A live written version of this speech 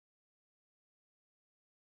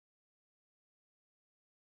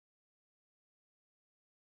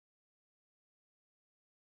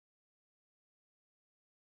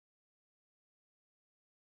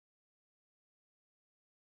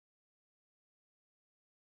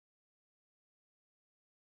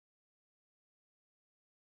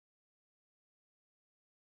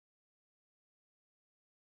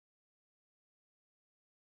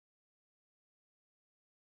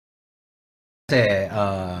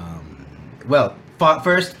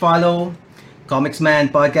First follow Comics Man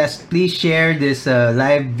Podcast. Please share this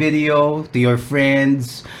live video to your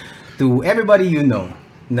friends, to everybody you know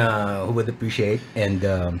who would appreciate.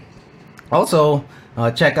 And also,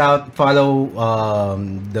 follow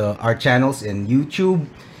our channels in YouTube,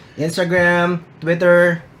 Instagram,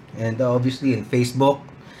 Twitter, and obviously in Facebook.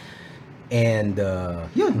 And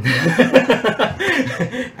yun.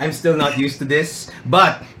 I'm still not used to this,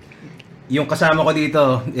 but yung kasama ko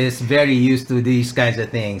dito is very used to these kinds of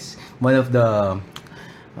things. One of the,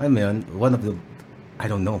 I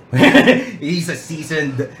don't know. He's a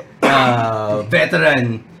seasoned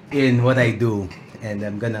veteran in what I do, and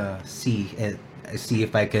I'm gonna see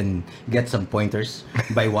if I can get some pointers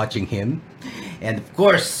by watching him. And of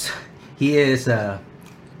course, he is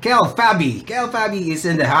Kel Fabie. Kel Fabie is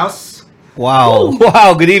in the house. Wow. Woo!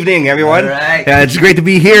 Wow, good evening, everyone. All right. It's great to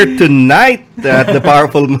be here tonight at the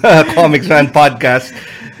Powerful Comics Man Podcast.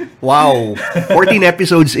 Wow, 14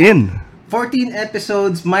 episodes in. 14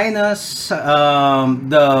 episodes minus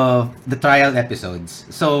the trial episodes.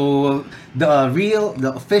 So the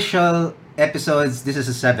official episodes, this is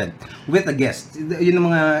a 7th with a guest. Yun ang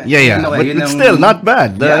mga But it's still not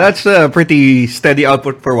bad. That's a pretty steady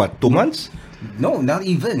output for what? 2 months? No, not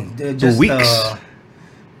even. Just 2 weeks.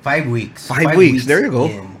 5 weeks. 5 weeks. There you go.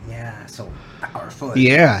 Yeah, so powerful.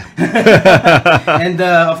 Yeah. And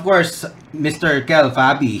of course, Mr. Kel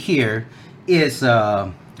Fabie here is a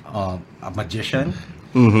magician,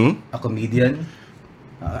 a comedian,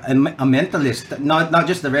 a mentalist, not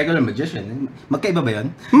just the regular magician. Magkaiba ba yun?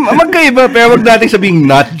 Magkaiba, pero wag natin sabing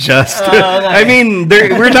not just. I mean,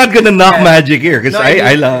 we're not gonna knock magic here because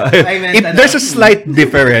I love. There's a slight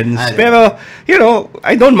difference, pero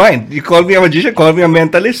I don't mind. You call me a magician, call me a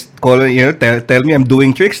mentalist, tell me I'm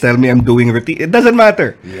doing tricks, tell me I'm doing routine. It doesn't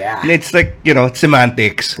matter. Yeah. It's like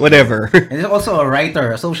semantics, whatever. And he's also a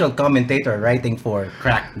writer, a social commentator, writing for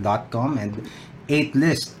Crack.com and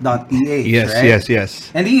 8list.ph. Yes, right?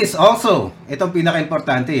 yes. And he is also, itong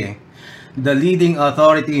pinaka-importante the leading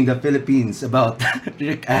authority in the Philippines about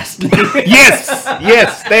Rick Astley. Yes,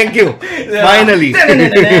 thank you. Finally.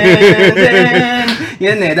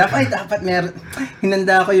 Yan dapat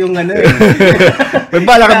hinanda ko yung May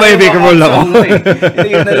bala ka ba yung bigger roll ako?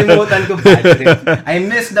 Yung nalimutan ko pa. I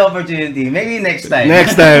missed the opportunity. Maybe next time.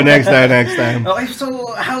 Next time. Okay,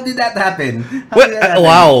 so how did that happen?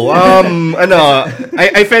 Wow.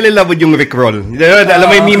 I fell in love with yung Rick roll. Alam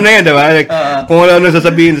mo yung meme na yun, diba? Like, kung ano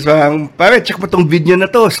sasabihin, pare, check mo tong video na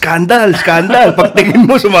to. Scandal. Pagtingin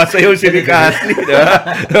mo, sumasayaw si Rick Astley.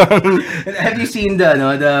 Have you seen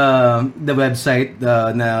the website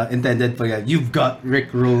na intended for You've Got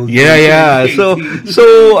Rick Rolled? Yeah.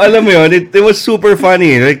 So alam mo yun, it was super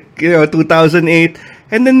funny. Like, 2008,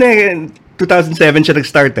 and then 2007 siya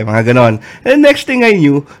nag-start mga ganon. And the next thing I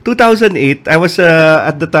knew, 2008, I was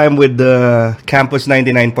at the time with the Campus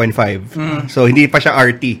 99.5. So hindi pa siya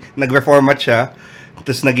RT. Nag-reformat siya.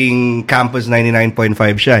 Tapos naging Campus 99.5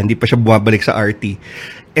 siya. Hindi pa siya bumabalik sa RT.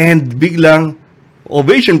 And biglang,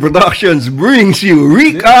 Ovation Productions brings you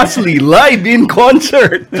Rick Astley live in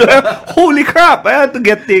concert. Holy crap! I had to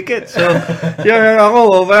get tickets. So,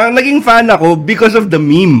 naging fan ako because of the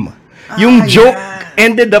meme. Yung joke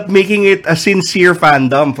ended up making it a sincere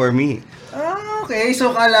fandom for me. Okay,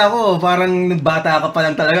 so kala ko parang bata ka pa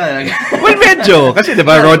lang talaga. Well, medyo. Kasi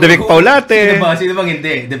diba, Roderick Paulate. Sino bang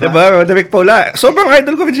hindi? Diba, Roderick Paulate. Sobrang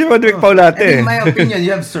idol ko si Roderick Paulate. In my opinion,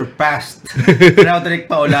 you have surpassed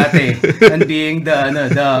Roderick Paulate and being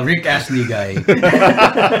the Rick Astley guy.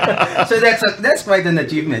 So that's quite an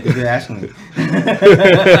achievement, if you ask me.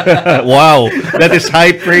 Wow, that is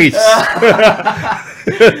high praise.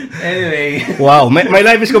 Anyway. Wow, my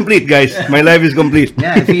life is complete, guys. My life is complete.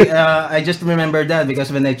 Yeah, I just remember that because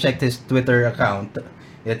when I checked his Twitter account,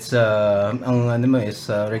 it's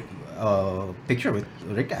Rick picture with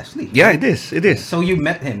Rick Astley. Yeah, it is. So you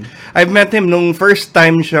met him? I've met him nung first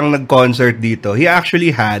time siyang nag-concert dito. He actually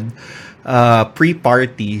had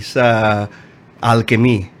pre-party sa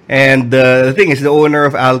Alchemy. And the thing is, the owner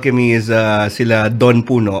of Alchemy is sila Don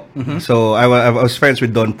Puno. So I was friends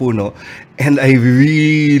with Don Puno. And I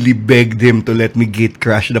really begged him to let me gate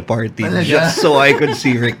crash the party just so I could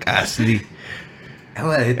see Rick Astley.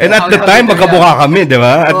 Well, and at the time, magkabuka kami, di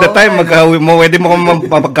ba? At the time, pwede mo kong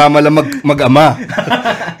mapagkamala mag-ama.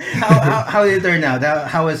 How did it turn out?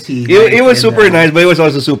 How was he? It was super nice, but it was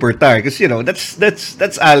also super tired. Because,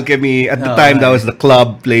 that's Alchemy. At the time, that was the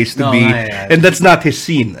club place to be. And that's not his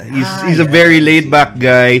scene. He's a very laid-back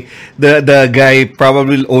guy. The guy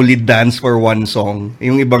probably only dance for one song.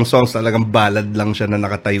 Yung ibang songs talagang ballad lang siya na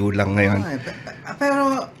nakatayo lang ngayon.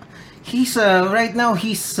 Pero, he's, right now,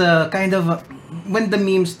 he's kind of... when the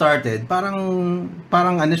meme started, parang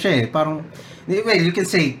ano siya eh, parang well, you can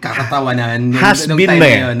say kakatawanan Has nung been time na na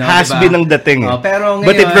eh. yun, no? Has Diba? been ang dating eh. Pero ngayon,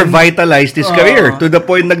 but it revitalized his career to the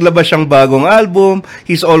point naglabas siyang bagong album.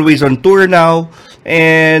 He's always on tour now.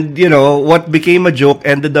 And, you know, what became a joke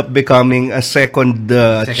ended up becoming a second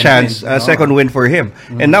chance, a second win for him.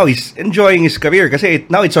 And now he's enjoying his career kasi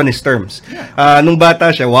now it's on his terms. Nung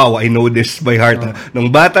bata siya, wow, I know this by heart.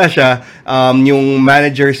 Nung bata siya, yung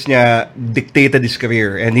managers niya dictated his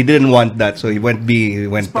career and he didn't want that. So he went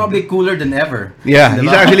He's probably cooler than ever. Yeah,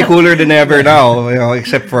 he's actually cooler than ever now, you know,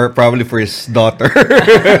 except for probably for his daughter.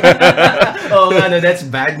 That's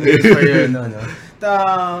bad news for you, no.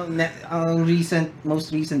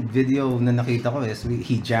 Most recent video na nakita ko is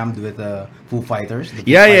he jammed with Foo Fighters.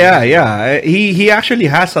 Yeah. He actually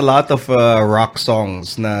has a lot of rock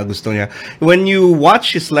songs na gusto niya. When you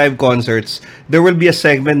watch his live concerts, there will be a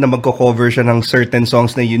segment na magko-cover siya ng certain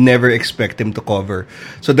songs na you never expect him to cover.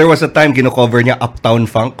 So there was a time kino-cover niya Uptown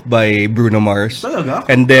Funk by Bruno Mars. Talaga?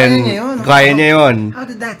 And then kaya niya yun. How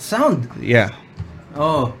did that sound? Yeah.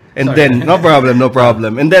 Oh. And sorry. then no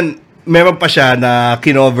problem. And then meron pa siya na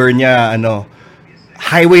kinover niya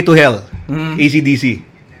Highway to Hell, AC/DC.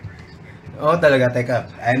 Oh, talaga, teka.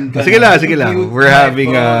 Sige lang. We're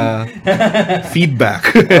having feedback.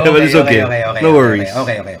 But it's okay. No worries.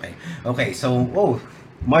 Okay, so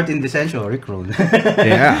Martin Desencio, Rickroll.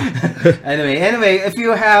 Yeah. Anyway, if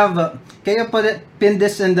you have can you pin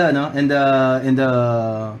this in the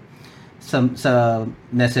sa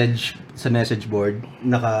message board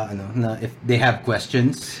na if they have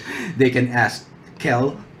questions they can ask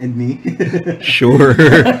Kel and me. Sure.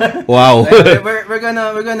 Wow. we're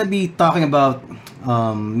gonna be talking about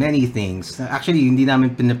many things. Actually hindi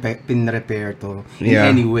namin pin-prepare to in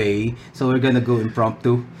any way, so we're gonna go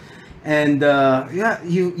impromptu. And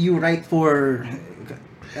you write for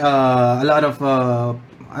a lot of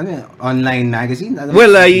online magazine?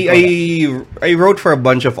 Well, I wrote for a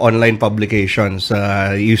bunch of online publications.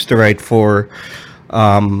 I used to write for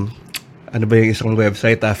ano ba yung isang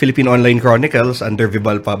website? Philippine Online Chronicles under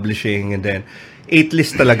Vibal Publishing, and then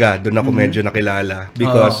 8list talaga. Doon ako medyo nakilala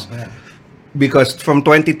because from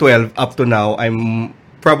 2012 up to now, I'm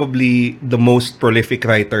probably the most prolific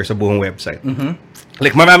writer sa buong website.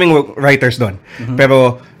 Like maraming writers doon.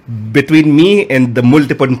 Pero between me and the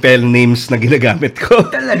multiple pen names na ginagamit ko.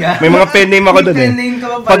 Talaga? May mga pen name ako doon pen name ka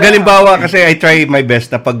pa pala. Pag halimbawa, kasi I try my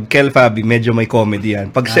best na pag Kel Fabie, medyo may comedy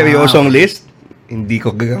yan. Pag seryosong list, hindi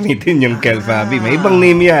ko gagamitin yung Kel Fabie. May ibang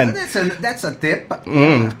name yan. That's a tip.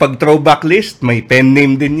 Pag throwback list, may pen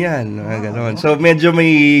name din yan. Ganon. So, medyo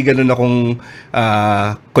may ganon akong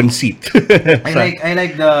conceit. I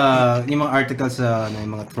like yung mga articles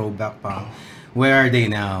yung mga throwback pa. Where are they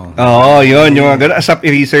now? Oo, yun. Yung mga gano'n. Asap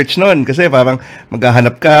i-research nun. Kasi parang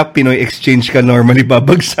maghahanap ka, Pinoy Exchange ka normally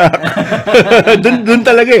babagsak. Dun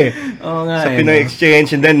talaga eh. Oo nga. Sa Pinoy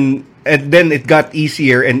Exchange. And then it got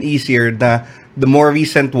easier and easier na the more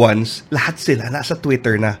recent ones, lahat sila nasa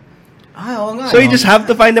Twitter na. Oo nga. So you just have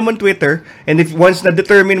to find them on Twitter. And if once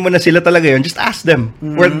na-determine mo na sila talaga yun, just ask them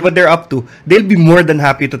what they're up to. They'll be more than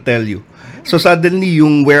happy to tell you. So suddenly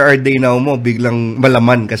yung Where Are They Now mo biglang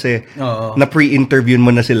malaman kasi na pre-interview mo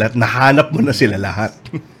na sila at nahanap mo na sila lahat.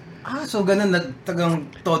 So ganun, tagang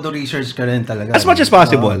todo research ka rin talaga. As much as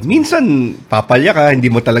possible. Minsan, papalya ka, hindi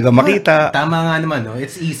mo talaga makita. Tama nga naman, no?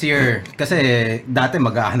 It's easier. Kasi dati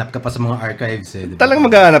mag-ahanap ka pa sa mga archives. Diba? Talagang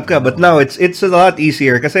mag-ahanap ka. But now, it's a lot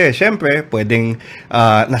easier. Kasi, syempre, pwedeng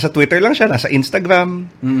nasa Twitter lang siya, nasa Instagram.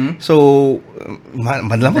 So,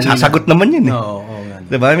 madlang mo, sasagot naman yun eh.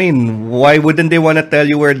 Diba? I mean, why wouldn't they wanna tell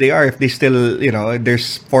you where they are if they still,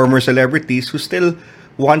 there's former celebrities who still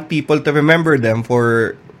want people to remember them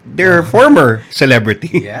for their former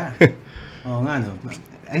celebrity. Yeah. Oo nga, no.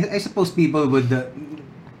 I suppose people would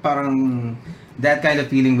parang that kind of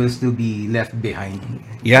feeling will still be left behind.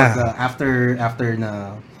 Yeah. But, after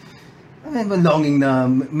na longing na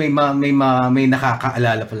may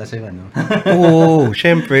nakakaalala pala sa'yo, ano? Oo,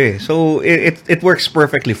 syempre. So, it works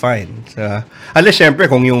perfectly fine. Alas, syempre,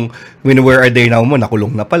 kung yung Where Are They Now mo,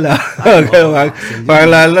 nakulong na pala. Parang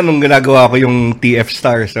lalo nung ginagawa ko yung TF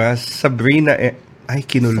Stars, Sabrina, ay,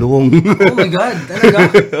 kinulong. Oh my God, talaga?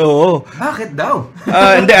 Oo. Bakit daw?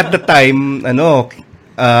 Hindi, at the time,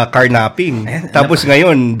 carnapping. Tapos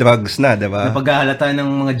ngayon, drugs na, diba? Napaghahalata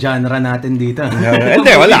ng mga genre natin dito. Hindi,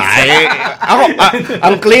 wala. Ako,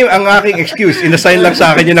 ang aking excuse, inassign lang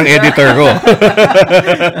sa akin yun ng editor ko.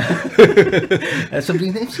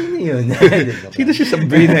 Sabrina M, sino yun? Sino si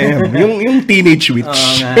Sabrina M? Yung teenage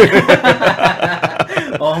witch.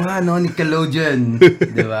 Oo nga, no, Nickelodeon.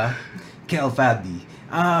 Diba? Kel Fabie.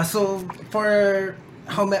 So, for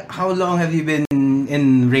how long have you been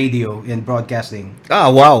in radio, in broadcasting?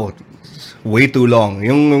 Wow. Way too long.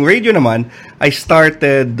 Yung radio naman, I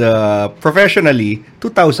started professionally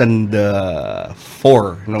 2004.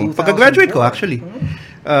 Nung pagka-graduate ko, actually.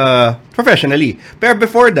 Professionally. Pero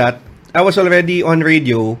before that, I was already on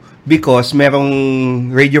radio because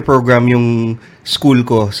merong radio program yung school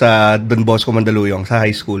ko sa Don Bosco, Mandaluyong, sa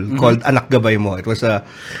high school, called Anak Gabay Mo. It was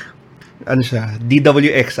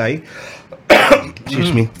DWXI.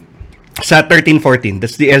 Excuse me. Sa 1314,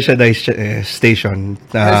 that's the El Shaddai station.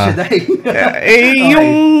 El Shaddai?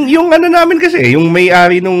 Yung ano namin kasi, yung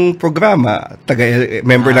may-ari nung programa,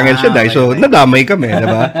 member ng El Shaddai, so nadamay kami,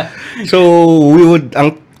 diba? So,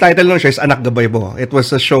 ang title ng show is Anak Gabay Mo. It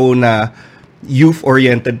was a show na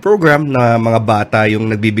youth-oriented program na mga bata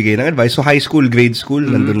yung nagbibigay ng advice. So, high school, grade school,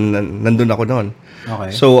 nandun ako noon.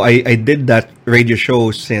 Okay. So, I did that radio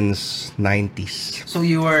show since 90s. So,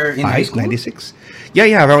 you were in high school? 96.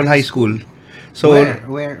 Yeah, around high school. So,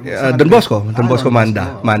 Where? Don Bosco,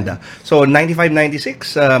 Manda. So, 95,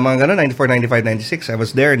 96, mga ganun, 94, 95, 96, I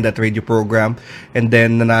was there in that radio program. And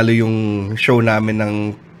then, nanalo yung show namin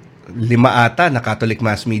ng 5 ata na Catholic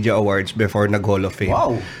Mass Media Awards before nag-Hall of Fame.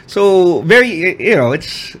 Wow. So, very,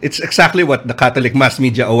 it's exactly what the Catholic Mass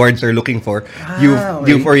Media Awards are looking for.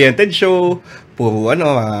 Youth-oriented show, puro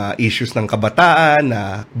issues ng kabataan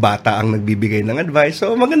na bata ang nagbibigay ng advice.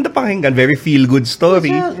 So, maganda pakinggan. Very feel-good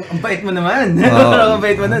story. Ang bait mo naman. Ang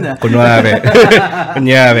bait mo nun,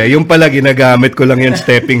 Kunyari. Yung pala, ginagamit ko lang yung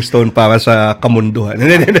stepping stone para sa kamunduhan.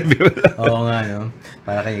 Oo nga, no?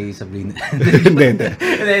 Para kay Sabrina.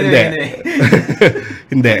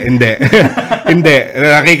 Hindi.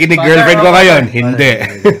 Nakikinig girlfriend ko ngayon. Hindi.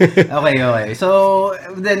 Okay. So,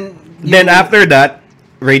 then after that,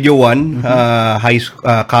 Radio 1,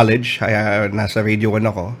 college, nasa Radio 1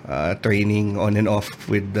 ako, training on and off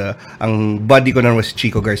with, ang buddy ko na was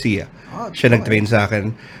Chico Garcia. Siya nag-train sa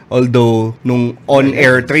akin. Although, nung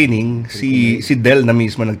on-air training, si Del na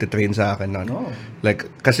mismo nagtitrain sa akin noon. Like,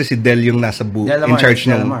 kasi si Del yung nasa in charge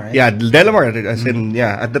ng... Delamar, as in,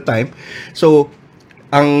 at the time. So,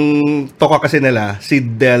 ang toka kasi nila, si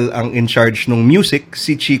Del ang in charge ng music,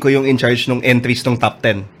 si Chico yung in charge ng entries ng top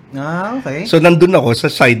 10. Okay. So, nandun ako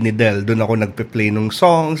sa side ni Del. Doon ako nagpe-play ng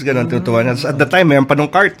songs, gano'n, tutuwa. At the time, mayroon pa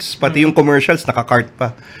nung carts. Pati yung commercials, naka-cart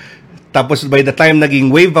pa. Tapos, by the time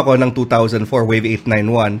naging wave ako ng 2004, Wave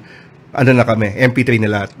 891, ano na kami, MP3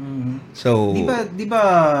 na lahat. So... Di ba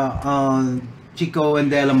Chico and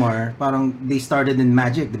Delamar, parang they started in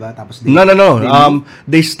Magic, di ba? Tapos No.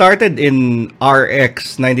 They started in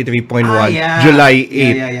RX 93.1, July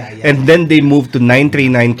 8. And then they moved to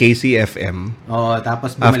 939 KCFM.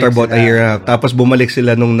 Tapos bumalik after about a year. Tapos bumalik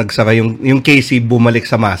sila nung nagsara yung KC, bumalik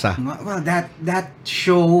sa masa. Well, that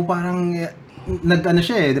show parang nag-ano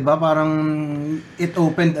siya, di ba? Parang it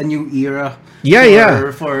opened a new era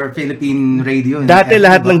for Philippine radio. Dati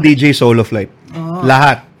lahat ng DJ solo flight.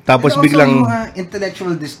 Lahat. Tapos biglang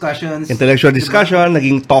intellectual discussion, diba?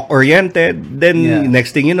 Naging talk-oriented. Then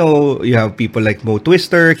next thing you know, you have people like Mo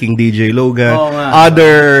Twister, King DJ Logan,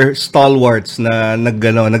 other stalwarts na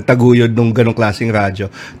nagtaguyod nung ganong klaseng radyo.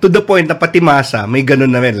 To the point na pati masa, may ganon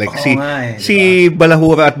na rin. Like si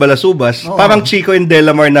Balahura at Balasubas, parang Chico and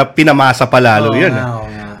Delamar na pinamasa palalo yun.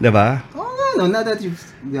 Diba? No, now that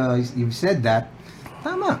you've said that,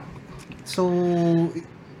 tama.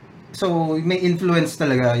 So, may influence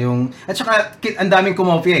talaga yung... At saka, ang daming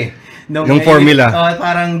kumopya yung formula.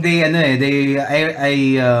 Parang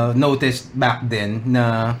I noticed back then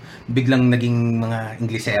na biglang naging mga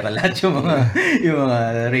Inglesera lahat yung mga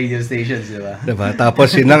radio stations, di ba? Diba?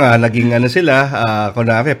 Tapos yun na nga, naging sila,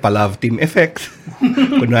 kunwari, pa-love team effect.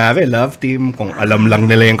 Kunwari, love team, kung alam lang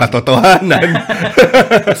nila yung katotohanan.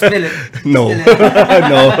 No.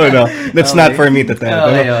 That's not for me to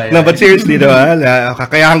tell. No, but seriously, diba?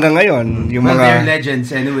 Kaya hanggang ngayon, yung mga... they're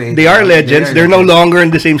legends anyway. They are legends. They're no longer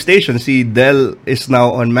in the same station. Si Del is now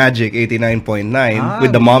on Magic 89.9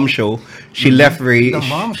 with the Mom Show. She left The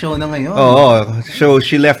Mom Show na ngayon. So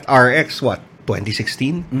she left RX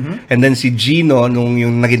 2016? And then si Gino, nung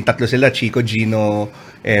yung naging tatlo sila, Chico, Gino,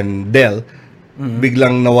 and Del,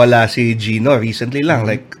 biglang nawala si Gino recently lang,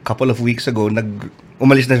 like couple of weeks ago,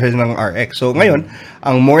 umalis na siya ng RX. So ngayon,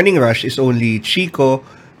 ang morning rush is only Chico,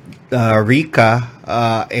 Rika,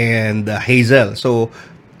 and Hazel. So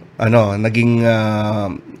naging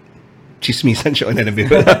chismisan siya na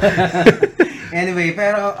nabibigla. Anyway,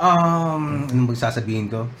 pero anong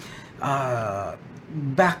magsasabihin ko?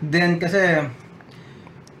 Back then kasi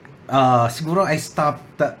siguro I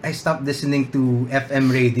stopped listening to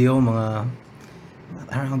FM radio mga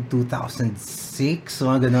around 2006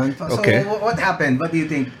 so ganun. So what happened? What do you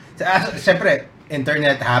think? Siyempre,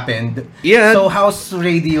 internet happened. Yeah. So how's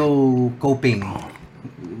radio coping?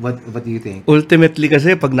 What do you think? Ultimately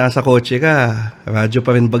kasi pag nasa kotse ka, radyo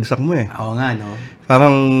pa rin bagsak mo eh. Oo nga, no?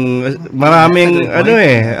 Parang maraming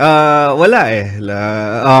wala eh.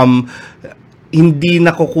 Hindi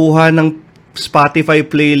nakukuha ng Spotify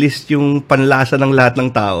playlist yung panlasa ng lahat ng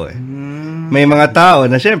tao eh. May mga tao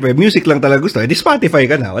na syempre music lang talaga gusto. Di Spotify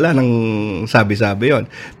ka na, wala nang sabi-sabi yon.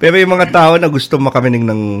 Pero yung mga tao na gusto makarinig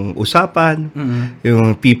ng usapan,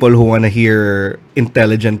 yung people who wanna hear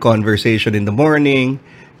intelligent conversation in the morning,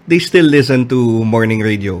 they still listen to morning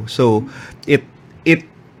radio. So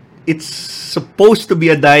it's supposed to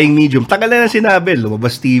be a dying medium. Tagal na sinabi,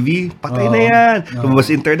 lumabas TV, patay na yan.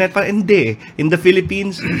 Lumabas internet, hindi. In the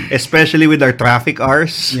Philippines, especially with our traffic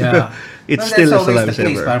hours, it's still a live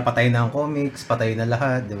server. Parang patay na ang comics, patay na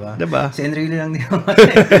lahat, di ba? Diba? Si Enrile lang din naman.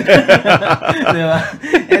 Di ba?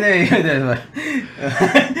 Anyway, diba?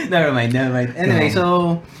 Never mind. Anyway,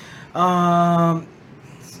 so,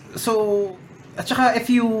 at saka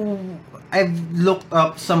I've looked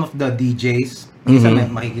up some of the DJs. Minsan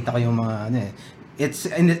makikita ko yung mga it's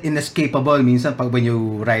inescapable minsan pag when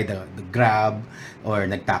you ride the Grab or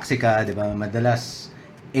nag-taxi ka, 'di ba? Madalas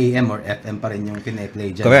AM or FM pa rin yung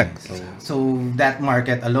pina-play dyan. Correct. So that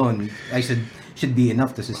market alone should be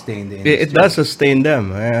enough to sustain the industry. It does sustain them.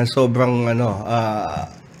 Sobrang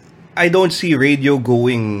I don't see radio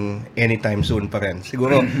going anytime soon pa rin.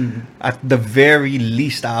 Siguro, at the very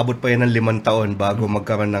least, aabot pa yan ng 5 taon bago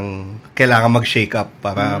magkaroon ng kailangan mag-shake up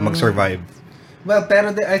para mag-survive. Well, pero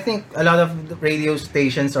I think a lot of the radio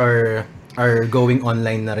stations are going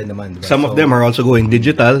online na rin naman. Diba? Some of them are also going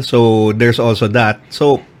digital, so there's also that.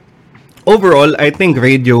 So, overall, I think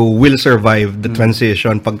radio will survive the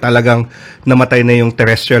transition pag talagang namatay na yung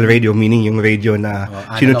terrestrial radio, meaning yung radio na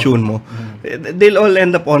sinutune mo. They'll all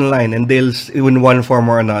end up online and they'll in one form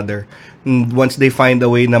or another. And once they find a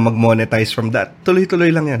way na mag-monetize from that, tuloy-tuloy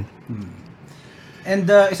lang yan. And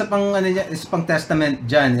isa pang testament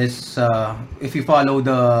dyan is if you follow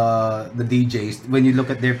the DJs, when you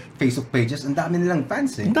look at their Facebook pages, ang dami nilang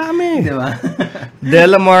fans eh. Ang dami. Di ba?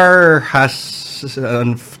 Delamar has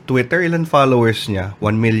on Twitter, ilan followers niya?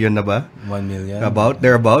 1 million na ba? 1 million.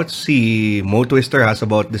 Thereabouts. Si Mo Twister has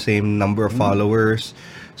about the same number of followers.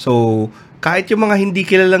 So, kahit yung mga hindi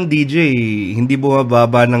kilalang DJ, hindi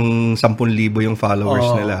bumababa ng 10,000 yung followers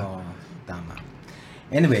nila. Tama.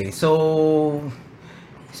 Anyway, so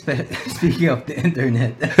speaking of the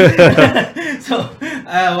internet. So,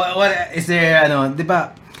 what is there di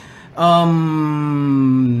ba?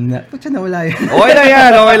 Nawala yun. Okay lang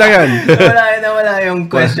yan. nawala yung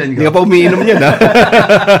question ko. Hindi ka pa umiinom niyan, ha?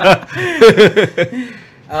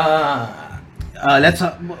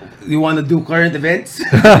 You want to do current events?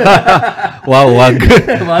 Wow, wag.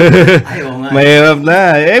 Ayaw nga. Mahirap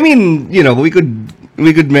na. I mean, we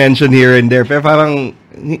could mention here and there, pero parang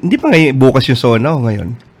hindi pa ngayon bukas yung Sona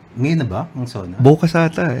ngayon. Ngayon na ba ang Sona? Bukas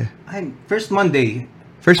ata eh. First Monday.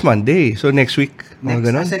 So next week.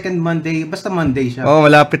 Second Monday, basta Monday siya.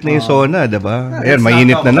 Malapit na yung Sona, diba? Ayan,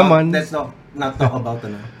 mainit na naman. Let's not talk about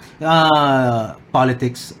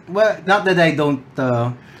politics. Well, not that I don't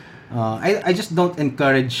I just don't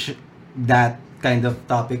encourage that kind of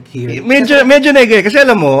topic here. Medyo nege kasi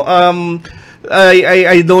alam mo,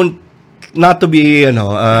 I don't, not to be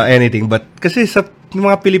anything, but kasi sa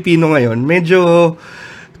mga Pilipino ngayon, medyo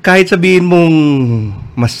kahit sabihin mong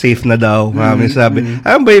mas safe na daw, marami sabi.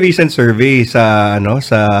 By recent survey sa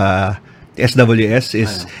SWS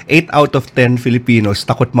is 8 out of 10 Filipinos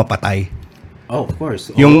takot mapatay. Oh, of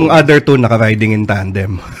course. Yung other 2 naka-riding in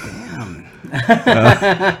tandem.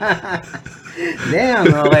 Damn,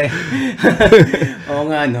 okay. Oo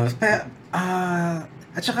nga, no.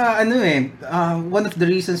 At saka, one of the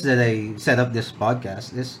reasons that I set up this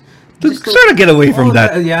podcast is to sort of get away from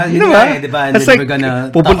that. Yeah, diba? It's like,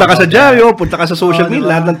 pupunta ka sa dyaryo, punta ka sa social media,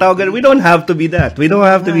 lahat ng tao, we don't have to be that. We don't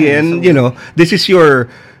have to be, and this is your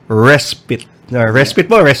respite. Respite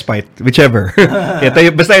mo, respite, whichever.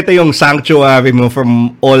 Basta ito yung sanctuary mo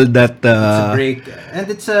from all that. It's a break. And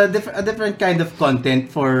it's a different kind of content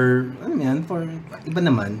for iba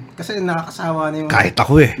naman. Kasi nakakasawa na yung... Kahit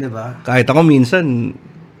ako eh. Diba? Kahit ako minsan,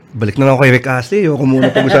 balik na lang ako kay Rick Astley. Ayoko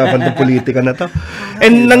muna pag-usapan ng politika na to.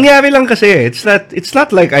 And nangyari lang kasi, it's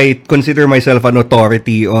not like I consider myself an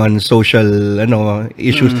authority on social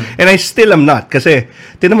issues. And I still am not. Kasi,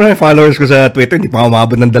 tinan mo lang yung followers ko sa Twitter, hindi pa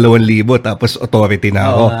umabot ng 2,000, tapos authority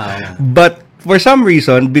na ako. But, for some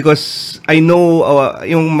reason, because I know,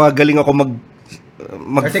 yung magaling ako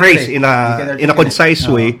mag-phrase in a concise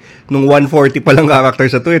way, nung 140 pa lang character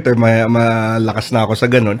sa Twitter, malakas na ako sa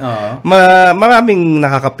ganun. Maraming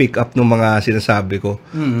nakaka-pick up ng mga sinasabi ko.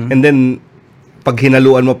 And then, pag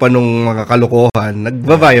hinaluan mo pa nung mga kalokohan,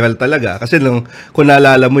 nagva-viral talaga. Kasi kung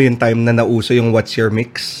naalala mo yung time na nauso yung What's Your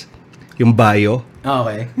Mix, yung bio.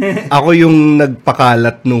 Okay. Ako yung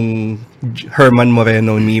nagpakalat nung Herman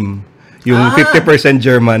Moreno meme. Yung 50%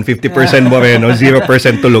 German, 50% Moreno,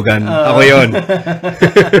 0% tulugan. Ako yun.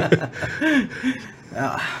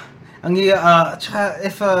 Tsaka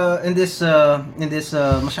if in this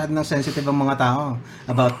masyadong nang sensitive ang mga tao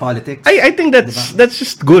about politics. I think that's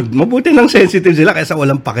just good. Mabuti nang sensitive sila kaysa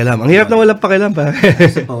walang pakialam. Ang hirap na walang pakialam pa. I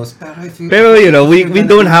suppose. Pero we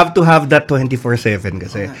don't have to have that 24/7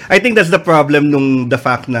 kasi. I think that's the problem the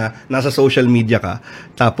fact na nasa social media ka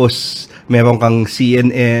tapos meron kang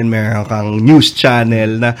CNN, meron kang news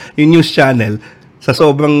channel na yung news channel sa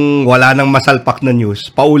sobrang wala nang masalpak na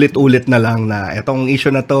news, paulit-ulit na lang na etong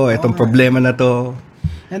issue na to, etong problema na to.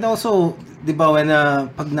 And also, di ba,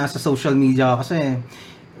 pag nasa social media kasi,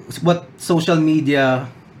 what social media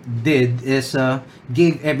did is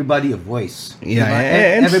gave everybody a voice. Yeah,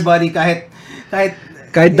 diba? Everybody, kahit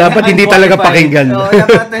dapat hindi talaga pakinggan.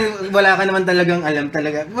 Dapat wala ka naman talagang alam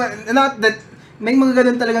talaga. Not that may mga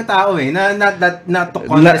ganun talagang tao not to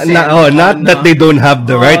condescend. Not that they don't have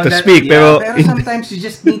the right to speak, pero sometimes you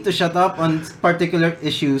just need to shut up on particular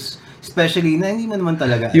issues, especially na hindi mo naman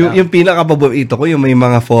talaga. Yung pinaka-paborito ko, yung may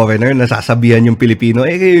mga foreigner na sasabihan yung Pilipino,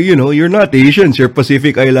 you're not Asians, you're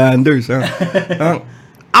Pacific Islanders.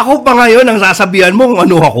 Ako pa ngayon ang sasabihan mo kung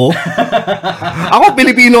ano ako. Ako,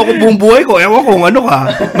 Pilipino ako buong buhay ko. Ewan kung ano ka.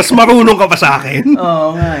 Mas marunong ka pa sa akin.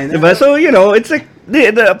 Oo nga. Diba? So, it's like,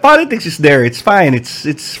 the politics is there. It's fine.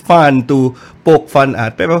 It's fun to poke fun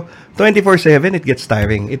at. Pero 24/7, it gets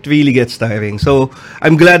tiring. It really gets tiring. So,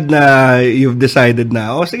 I'm glad na you've decided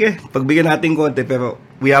na, sige, pagbigyan natin konti. Pero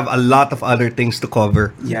we have a lot of other things to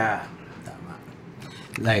cover. Yeah. Tama.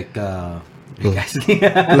 Like,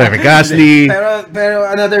 Gasly. pero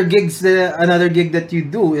another gig that you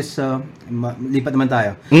do is lipat naman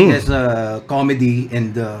tayo. Is comedy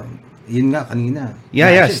and yun nga kanina.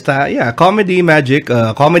 Comedy magic,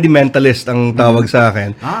 comedy mentalist ang tawag sa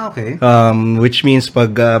akin. Okay. Which means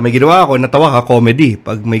pag may ginawa ako, natawa ka, comedy.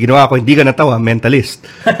 Pag may ginawa ako, hindi ka natawa, mentalist.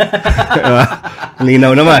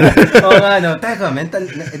 Linaw naman. Teka,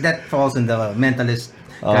 that falls in the mentalist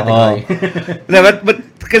category. but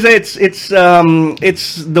kasi it's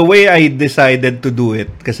the way I decided to do it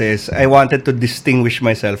kasi I wanted to distinguish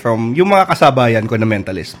myself from yung mga kasabayan ko na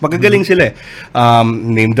mentalist. Magagaling sila eh.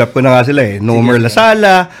 Name drop ko na nga sila eh. Nomer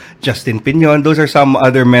Lasala, Justin Piñon, those are some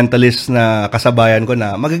other mentalists na kasabayan ko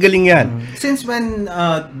na magagaling yan. Since when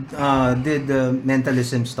did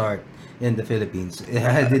mentalism start in the Philippines?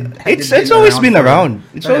 It's always been around.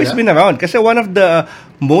 It's always been around. Kasi one of the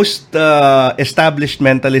most established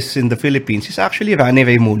mentalists in the Philippines is actually Rani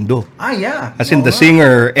Raimundo. Yeah. As in the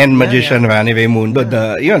singer and magician Rani Raimundo.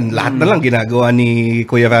 Lahat na lang ginagawa ni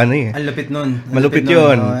Kuya Rani. Ang lupit nun. Malupit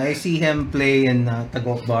yun. I see him play in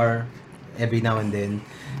Tagok Bar every now and then.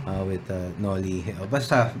 With Nolly.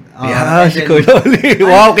 Basta. Si Kuya Nolly.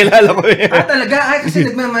 Wow, kilala ko yun. Talaga? Kasi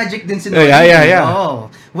nagma-magic din si Nolly. Yeah.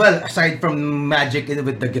 Well, aside from magic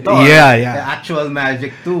with the guitar. Yeah. The actual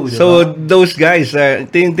magic too. Diba? So, those guys,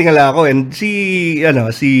 tingala ko. And si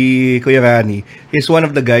Kuya Rani is one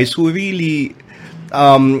of the guys who really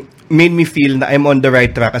made me feel na I'm on the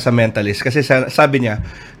right track as a mentalist. Kasi sabi niya,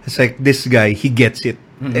 it's like, this guy, he gets it.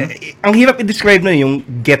 Ang hirap i-describe na yung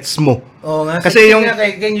gets mo. Kasi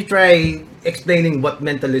can you try explaining what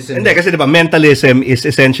mentalism is? Hindi, kasi diba, mentalism is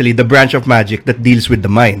essentially the branch of magic that deals with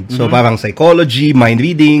the mind. So, parang psychology, mind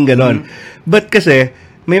reading, ganon. But kasi,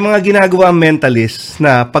 may mga ginagawa mentalist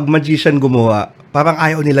na pag magician gumawa, parang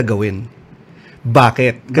ayaw nila gawin.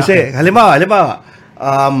 Bakit? Kasi, halimbawa,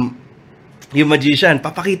 yung magician,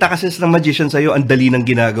 papakita kasi ng magician sa'yo, ang dali ng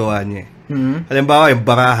ginagawa niya. Halimbawa, yung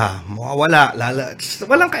baraha,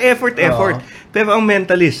 walang ka-effort. Pero ang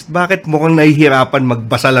mentalist, bakit mukhang nahihirapan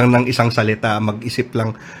magbasa lang ng isang salita, mag-isip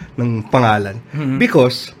lang ng pangalan?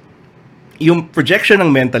 Because, yung projection ng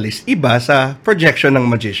mentalist, iba sa projection ng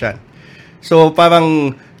magician. So,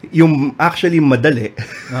 parang, yung actually madali,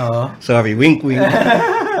 sorry, wink.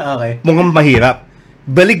 Okay. Mukhang mahirap.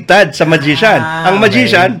 Baligtad sa magician. Ang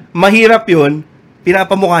magician, mahirap yun,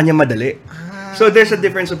 pinapamukha niya madali. So, there's a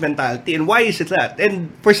difference of mentality. And why is it that? And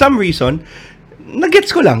for some reason,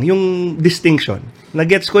 nagets ko lang yung distinction.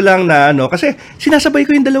 Nagets ko lang na kasi sinasabay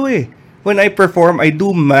ko yung dalawa eh. When I perform, I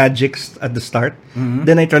do magics at the start,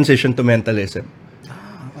 then I transition to mentalism.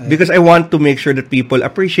 Because I want to make sure that people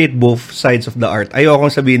appreciate both sides of the art. Ayokong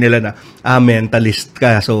sabihin nila na, mentalist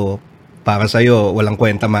ka, so para sa'yo, walang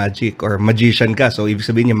kwenta magic or magician ka. So, ibig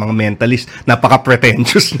sabihin yung mga mentalist,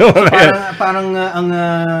 napaka-pretentious na mga yan. Parang ang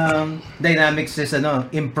dynamics is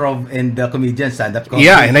improv and comedian, stand-up comedy.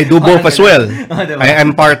 Yeah, and I do both as well. Diba?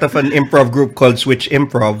 I'm part of an improv group called Switch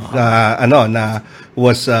Improv na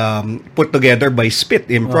was put together by Spit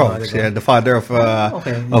Improv, the father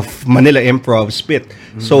of Manila Improv, Spit.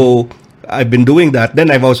 So, I've been doing that. Then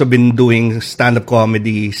I've also been doing stand-up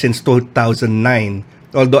comedy since 2009.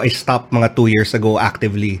 Although I stopped mga 2 years ago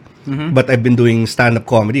actively. But I've been doing stand-up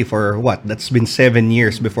comedy for that's been 7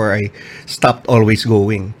 years before I stopped always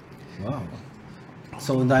going. Wow.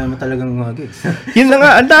 So, ang dami mo talagang mga gigs. Yun na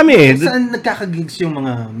nga, ang dami eh. Saan nagkakagigs yung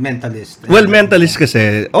mga mentalist? Well, mentalist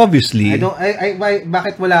kasi, obviously.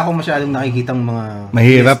 Bakit wala akong masyadong nakikitang mga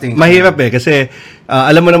Mahirap eh. Kasi,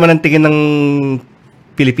 alam mo naman ang tingin ng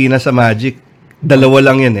Pilipinas sa magic.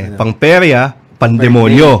 Dalawa lang yan eh. Pang-perya,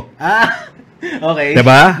 pandemonyo. Okay.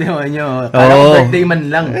 Diba? Demonyo. Kala ko birthday man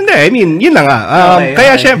lang. Hindi, I mean, yun na nga.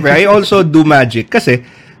 Kaya syempre, I also do magic. Kasi,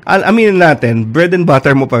 aminin natin, bread and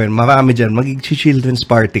butter mo pa rin. Marami dyan. Mag-children's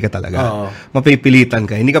party ka talaga. Mapipilitan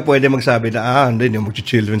ka. Hindi ka pwede magsabi na, hindi,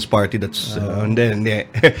 mag-children's party. That's, hindi.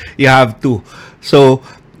 You have to. So,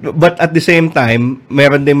 but at the same time,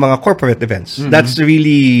 meron din mga corporate events. That's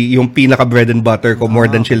really yung pinaka bread and butter ko more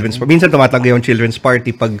than children's party. Minsan tumatanggi yung children's party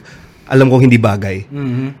pag alam kong hindi bagay.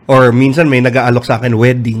 Or minsan may nag-aalok sa akin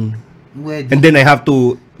wedding. And then I have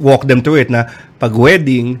to walk them through it na pag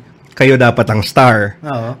wedding, kayo dapat ang star.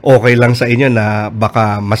 Okay lang sa inyo na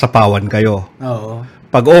baka masapawan kayo.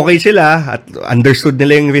 Pag okay sila at understood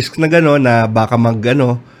nila yung risk na gano'n na baka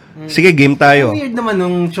sige, game tayo. Weird naman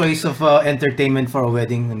nung choice of entertainment for a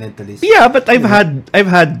wedding mentalist. Yeah, but I've had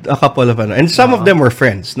a couple of and some of them were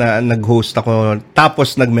friends na nag-host ako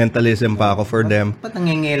tapos nag-mentalism pa ako for them. Ba't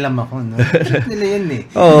nangingilam ako, no? Trip nila yun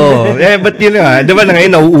eh. But yun nga, di ba na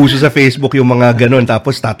ngayon nauuso sa Facebook yung mga ganun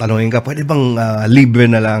tapos tatanungin ka, pwede bang libre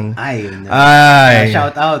na lang?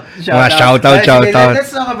 Shout out. Shout out.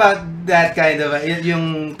 Let's talk about that kind of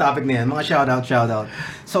yung topic na yan, mga shout out.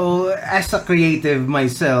 So as a creative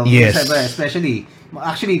myself, especially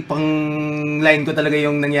actually pang line ko talaga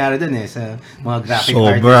yung nangyari dun sa mga graphic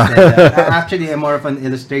artists. Actually I'm more of an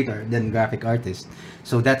illustrator than graphic artist.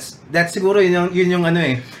 So that's siguro yun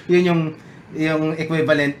yung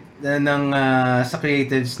equivalent ng sa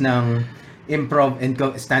creatives ng improv and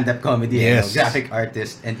stand-up comedy, graphic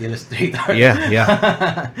artist and illustrator. Yeah.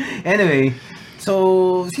 Anyway,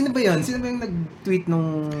 so, sino ba yun? Sino ba yung nag-tweet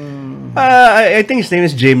nung... I think his name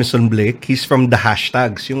is Jameson Blake. He's from the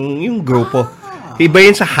hashtags. Yung grupo. Iba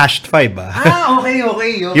yun sa #5, Okay.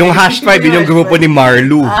 Yung #5, yun yung grupo ni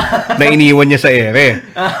Marlu na iniwan niya sa ere.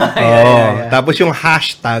 Tapos yung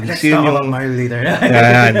hashtags, yun yung... Marlu later.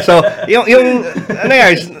 So, yung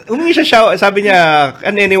humingi siya sabi niya,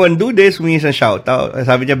 can anyone do this? Humingi siya shoutout.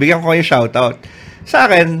 Sabi niya, bigyan ko kayo shoutout. Sa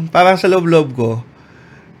akin, parang sa loob-loob ko,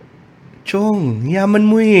 Chong, yaman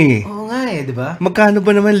mo eh. Oo nga di ba? Magkano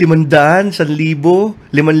ba naman? 500?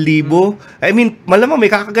 1,000? 5,000? I mean, malamang may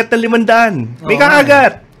kakagat na 500. May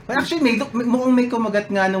kakagat. Actually, mukhang may kumagat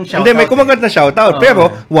nga nung shoutout. Hindi, may kumagat na shoutout.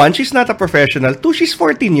 Pero, one, she's not a professional. Two, she's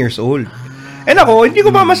 14 years old. And ako, hindi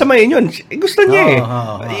ko mamasamayin yun. Gusto niya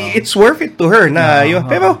It's worth it to her na yun.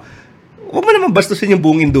 Pero, huwag mo naman bastusin yung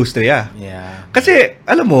buong industriya. Yeah. Kasi,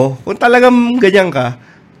 alam mo, kung talagang ganyan ka,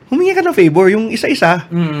 humingi ka ng favor, yung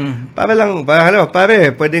isa-isa.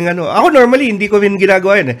 Pare, pwedeng Ako normally, hindi ko rin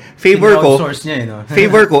ginagawa yun Favor ko, niya,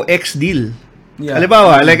 favor ko, ex-deal. Yeah.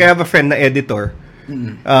 Halimbawa, like I have a friend na editor.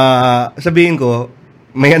 Sabihin ko,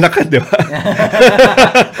 may anak ka, di ba?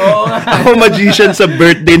 Ako magician sa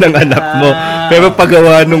birthday ng anak mo. Pero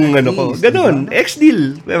paggawa nung ko. Ganun,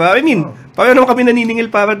 ex-deal. Diba? I mean, parang naman kami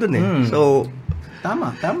naniningil para dun So,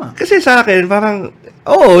 tama. Kasi sa akin, parang,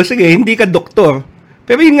 sige, hindi ka doktor.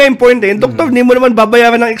 Pero yun nga important doktor, hindi mo naman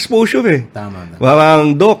babayaran ng exposure Tama.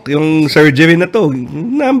 Parang, doc, yung surgery na to,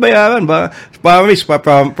 nabayaran ba? Promise,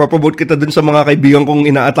 papromote kita dun sa mga kaibigan kong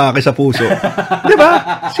inaatake sa puso. Di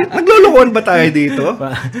ba? Naglulukuhan ba tayo dito?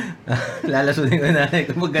 Lalasunin ko na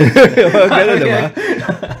kung maganda. Maganda, diba?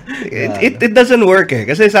 It doesn't work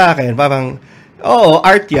Kasi sa akin, parang,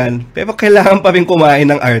 art yan, pero kailangan pa rin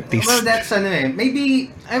kumain ng artist. Well, that's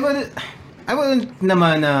maybe, I wouldn't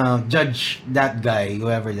naman judge that guy,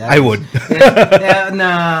 whoever that I would.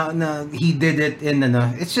 He did it in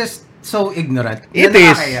it's just so ignorant. It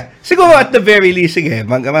is. Siguro at the very least, sige,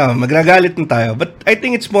 magnagalit na tayo. But I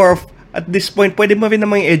think it's more of, at this point, pwede mo rin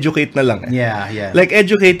naman educate na lang. Yeah. Like,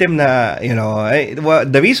 educate them na,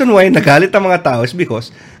 the reason why nagalit ang mga tao is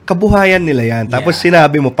because kabuhayan nila yan. Tapos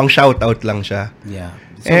sinabi mo, pang shoutout lang siya. Yeah.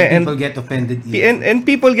 So people get offended easily. And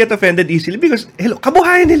people get offended easily because, hello,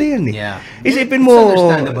 kabuhayan nila yan eh. Yeah. Isipin It's mo,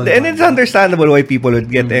 understandable and naman. it's understandable why people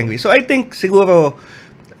would get angry. So I think, siguro,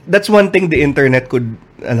 that's one thing the internet could,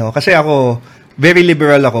 kasi ako, very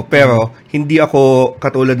liberal ako, pero hindi ako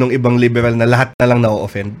katulad ng ibang liberal na lahat na lang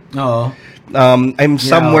na-offend. Oo. I'm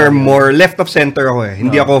somewhere more left of center ako eh.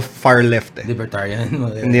 Hindi ako far left eh. Libertarian.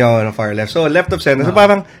 Hindi ako na far left. So, left of center. So,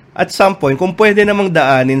 parang, at some point, kung pwede namang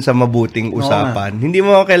daanin sa mabuting usapan, hindi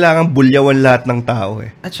mo kailangan bulyawan lahat ng tao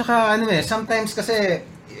eh. At saka, sometimes kasi,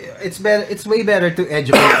 it's way better to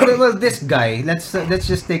educate. Well, this guy, let's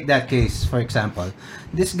just take that case, for example.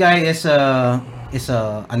 This guy is an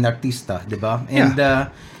artista, di ba? And,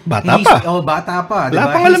 bata pa. Bata pa, di Wala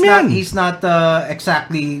ba? pang alam yan. He's not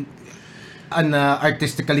exactly an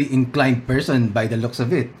artistically inclined person by the looks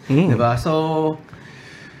of it. Diba? So,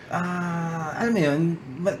 alam mo yun,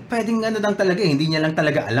 pwedeng lang talaga hindi niya lang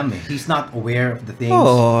talaga alam eh. He's not aware of the things.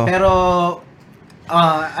 Oo. Pero,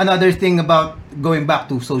 another thing about going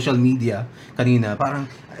back to social media, kanina, parang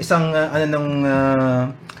isang,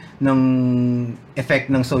 ng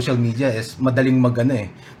effect ng social media is madaling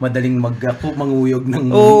manguyog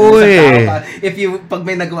ng tao. If pag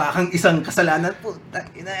may nagawa kang isang kasalanan, puta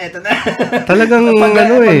ina, eto na. Talagang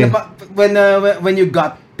when you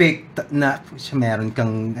got picked na meron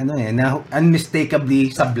kang na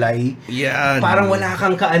unmistakably sablay. Yan. Parang wala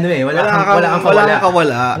kang wala kang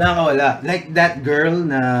kawala. Like that girl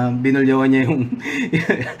na binulyawan niya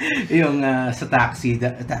yung sa taxi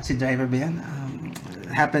driver ba yan?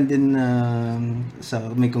 Happened in sa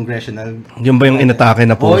may congressional. Yung ba yung inatake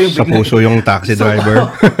na po sa puso yung taxi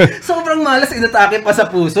driver? Sobrang malas inatake pa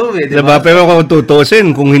sa puso eh, diba? Pero kung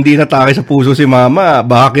tutusin, kung hindi natake sa puso si mama,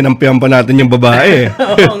 baka kinampihan pa natin yung babae.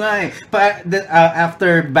 Oo nga eh.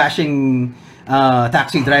 After bashing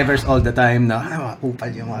taxi drivers all the time na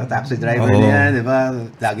kupal yung mga taxi driver niya, di ba?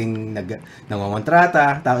 Laging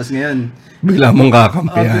nangongontrata. Tapos ngayon, bigla mong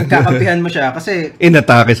kakampihan. Kakampihan mo siya kasi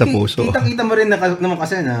inatake sa puso. Kita mo rin naman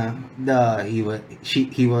kasi na he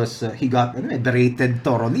got berated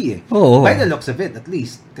thoroughly eh. Oo. By the looks of it at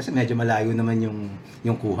least. Kasi medyo malayo naman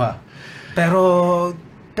yung kuha. Pero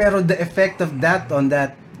the effect of that on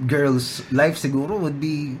that girl's life siguro would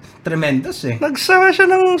be tremendous eh. Nagsara siya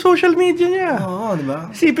ng social media niya. Oo, di ba?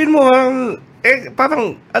 Isipin mo,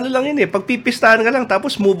 parang lang yun eh, pagpipistahan ka lang,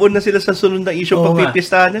 tapos move on na sila sa sunod na issue,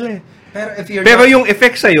 pagpipistahan nila eh. Pero yung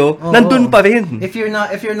effect sa'yo, nandun pa rin. If you're not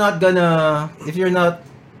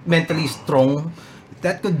mentally strong,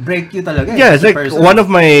 that could break you talaga. Yeah, it's like one of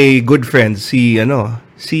my good friends, si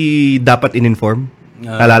Dapat In-Inform.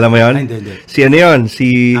 Alala mo yun? Hindi. Si yun?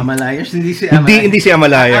 Si... Amalayers? Hindi si Amalayers. Hindi si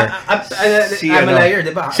Amalayer. Si Amalayer, di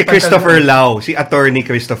ba? Si Christopher Lau. Si attorney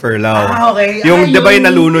Christopher Lau. Okay. Yung, di ba yung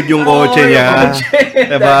nalunod yung kotse niya?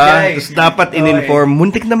 Diba? Tapos dapat in-inform.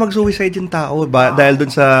 Muntik na mag-suicide yung tao dahil dun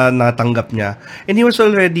sa natanggap niya. And he was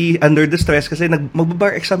already under the stress kasi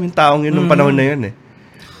magbabar exam yung taong yun nung panahon na yun eh.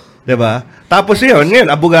 Diba? Tapos ngayon,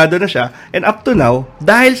 abogado na siya. And up to now,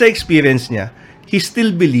 dahil sa experience niya, he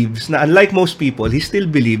still believes na, unlike most people, he still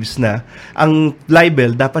believes na ang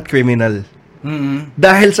libel dapat criminal. Mm-hmm.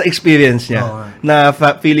 Dahil sa experience niya, na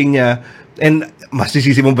feeling niya, and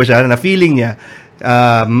masisisi mo ba siya, na feeling niya,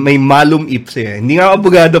 may malum ipse. Hindi nga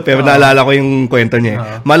abogado, pero naalala ko yung kwento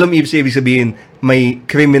niya. Malum ipse, ibig sabihin, may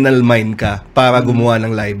criminal mind ka para gumawa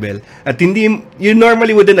ng libel. At hindi, you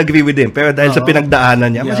normally wouldn't agree with him, pero dahil sa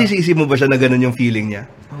pinagdaanan niya, masisisi mo ba siya na ganun yung feeling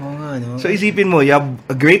niya? So isipin mo, you have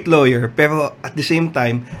a great lawyer, pero at the same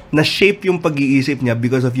time, na-shape yung pag-iisip niya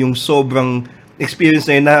because of yung sobrang experience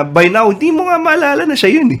na yun, na by now, hindi mo nga maalala na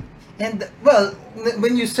siya yun eh. And, well,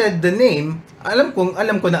 when you said the name, alam ko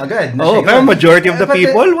na agad. Pero majority of the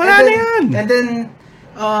people, wala na yan. And then,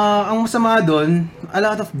 ang masama doon, a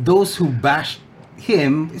lot of those who bashed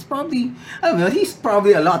him is probably, I don't know, he's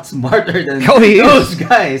probably a lot smarter than those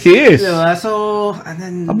guys. He is. Diba? So, and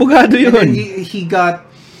then, abogado yun. And then he got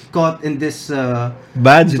caught in this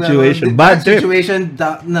bad situation. Bad situation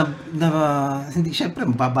na hindi, syempre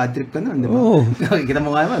mapabad trip ka nun, di ba? Kita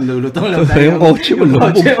mo nga naman, lulutong lang tayo. Yung coach mo,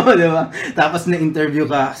 di ba? Tapos na-interview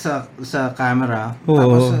ka sa camera.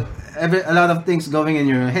 Tapos a lot of things going in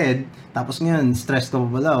your head. Tapos ngayon, stress ka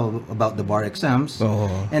pa pala about the bar exams.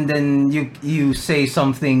 And then you say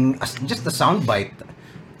something, just a soundbite.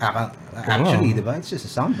 Actually, diba? It's just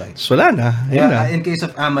a soundbite. So, wala na. In case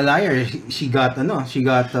of Amalayer, she got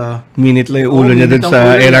minute lang yung ulo niya dun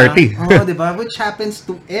sa LRT. Diba? Which happens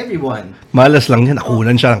to everyone. Malas lang yan.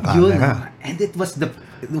 Nakulan siya ng camera. And it was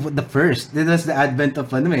the first. It was the advent of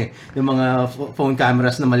yung mga phone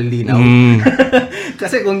cameras na malilinaw.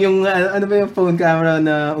 Kasi kung yung ano ba yung phone camera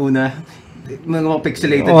na una, mga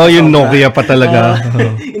pixelated. Yung Nokia pa talaga.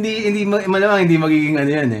 Malamang hindi magiging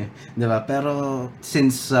ano yan eh. Diba? Pero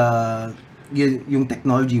since yung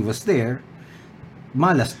technology was there,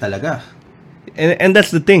 malas talaga. And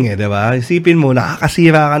that's the thing diba? Isipin mo,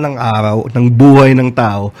 nakakasira ka ng araw, ng buhay ng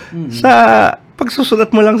tao sa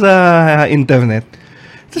pagsusulat mo lang sa internet.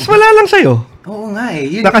 Tapos wala lang sa'yo. Oo nga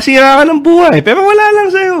eh. Nakasira ka ng buhay, pero wala lang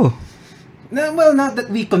sa'yo. Well, not that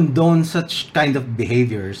we condone such kind of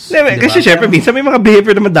behaviors. Diba? Kasi syempre, minsan may mga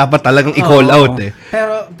behavior naman dapat talagang i-call out eh.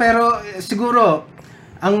 Pero siguro,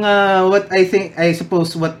 ang what I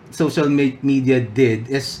suppose what social media did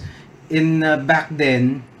is, back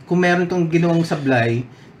then, kung meron kang ginawang sablay,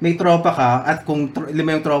 may tropa ka, at kung 5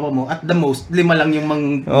 yung tropa mo, at the most, 5 lang yung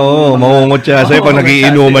maungot siya sa'yo pag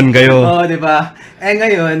nagiinuman kayo. Diba?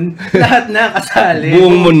 Ngayon, lahat na kasali.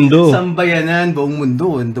 Buong mundo. Sambayanan, buong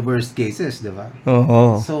mundo, in the worst cases, diba?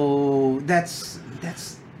 So, that's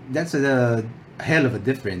a hell of a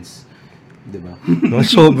difference. Diba?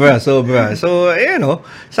 Sobra. So,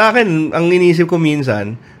 sa akin, ang inisip ko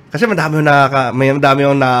minsan, kasi may mga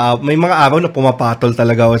araw na pumapatol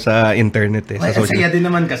talaga ako sa internet sa social. Saya din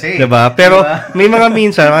naman kasi. Diba? Pero may mga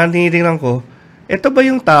minsan, tinitingnan ko, ito ba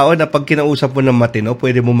yung tao na pag kinausap mo ng matino,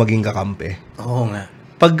 pwede mo maging kakampi? Oo nga.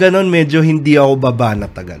 Pag ganun, medyo hindi ako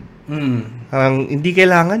babanat agad. Hindi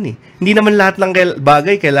kailangan eh. Hindi naman lahat ng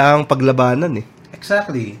bagay kailangang paglabanan eh.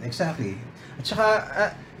 Exactly. At saka,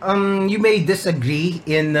 you may disagree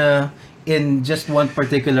in just one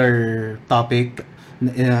particular topic,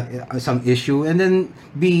 some issue, and then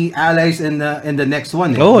be allies in the next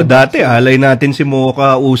one. Dati alay natin si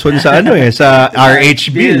Mocha Uson sa sa RH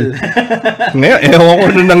bill. Ngayon, ewan ko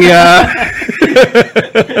ano nangyari.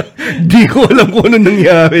 Di ko alam kung ano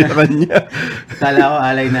nangyari sa kanya. Kala ko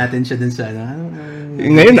alay natin siya dun sa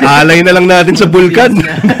Ngayon, alay na lang natin sa Bulkan.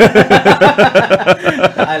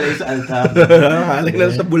 Alay sa Altab. Alay na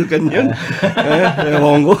lang sa Bulkan yun.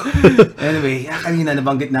 Ewan ko. Anyway, kanina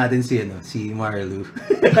nabanggit natin si Marlu.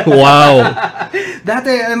 Wow.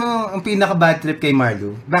 Dati, ang pinaka-bad trip kay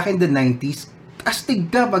Marlu, back in the 90s, astig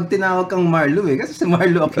ka pag tinawag kang Marlu kasi si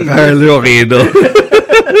Marlu Aquino. Marlu Aquino.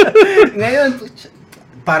 Ngayon,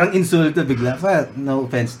 parang insulto bigla. No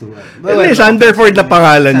offense to Sanderford na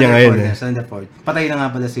pangalan niya ngayon. Sanderford. Patay na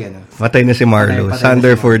nga pala Patay na si Marlo.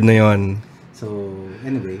 Sanderford na yon. So,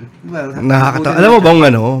 anyway. Well, nakakatawa. Alam mo bang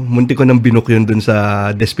munti ko nang binuk yun dun sa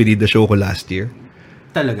Despedida show ko last year.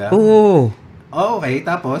 Talaga? Oo. Okay,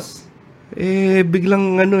 tapos?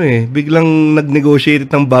 Biglang biglang nag-negotiate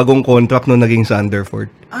ng bagong contract nung naging Sanderford.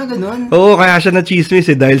 Ganun? Oo, kaya siya na-chismis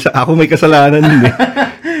dahil sa ako may kasalanan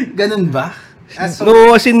Ganun ba? As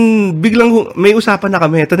in, biglang may usapan na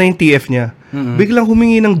kami. Ito na yung TF niya. Biglang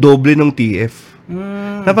humingi ng doble ng TF.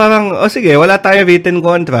 Na parang, sige, wala tayong written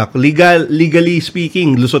contract. Legally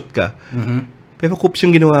speaking, lusot ka. Pero coops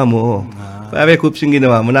yung ginawa mo.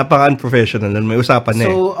 Napaka-unprofessional. May usapan na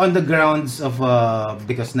So, on the grounds of,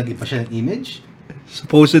 because nag-ipa siya ng image?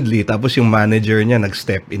 Supposedly. Tapos yung manager niya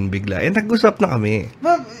nag-step in bigla. Nag-usap na kami.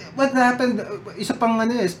 But what happened, isa pang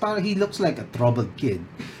is parang he looks like a troubled kid.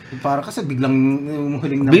 Para kasi biglang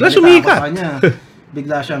huling bigla sumikat.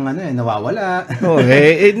 Bigla siyang nawawala.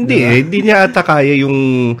 Hindi niya ata kaya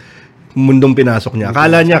yung mundong pinasok niya.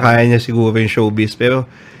 Akala niya kaya niya siguro yung showbiz, pero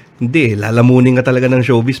hindi, lalamunin ka talaga ng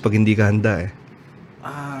showbiz pag hindi ka handa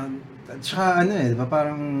At saka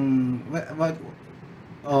parang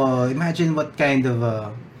imagine what kind of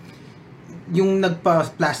yung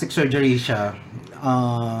nagpa-plastic surgery siya.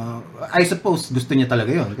 I suppose gusto niya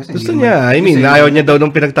talaga yun. Kasi gusto niya. Ayaw niya daw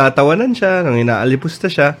nung pinagtatawanan siya, nung inaalipusta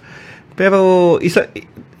siya. Pero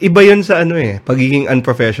iba yun sa pagiging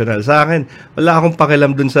unprofessional. Sa akin, wala akong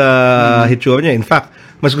pakialam dun sa hitsura niya. In fact,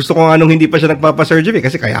 mas gusto ko nga nung hindi pa siya nagpapa-surgery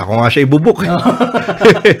kasi kaya ako nga siya ibubuk.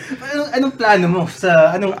 Anong plano mo?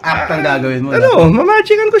 Anong act ang gagawin mo?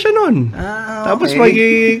 Mamagican ko siya nun. Tapos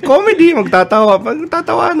mag-comedy,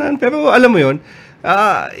 magtatawanan. Pero alam mo yun,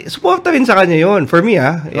 suporta rin sa kanya yun. For me,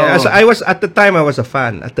 as I was at the time, I was a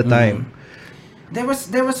fan at the time. There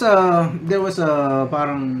was a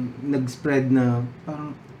parang nag-spread na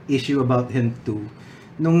parang issue about him too.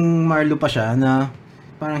 Nung Marlo pa siya na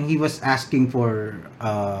parang he was asking for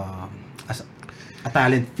a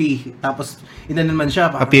talent fee. Tapos naman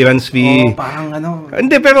siya parang appearance fee. Parang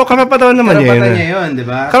Hindi, pero karapatan naman niya yun, di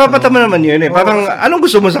ba? Karapatan naman yun Parang anong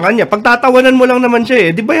gusto mo sa kanya? Pagtatawanan mo lang naman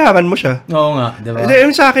siya di bayaran mo siya. Oo nga, di ba?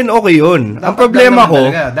 Sa akin okay yun. Ang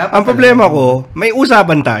problema ko, may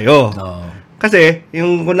usapan tayo. Kasi,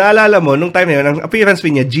 kung naalala mo, nung time na yun, ang appearance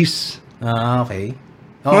fee niya, G's. Okay.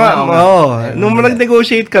 Nung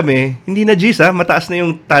nag-negotiate kami, hindi na G's mataas na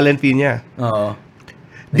yung talent fee niya.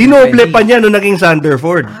 Dinoble pa niya nung naging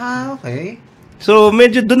Sanderford. Okay. So,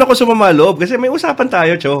 medyo doon ako sumamaloob kasi may usapan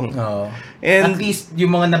tayo, Chong. Oo. And at least,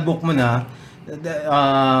 yung mga nabook mo na,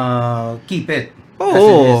 keep it.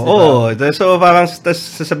 Oo. So, parang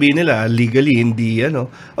sasabihin nila, legally, hindi,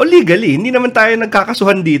 legally, hindi naman tayo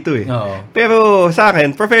nagkakasuhan dito eh. Oo. Pero sa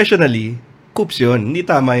akin, professionally, coops yun. Hindi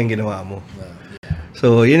tama yung ginawa mo.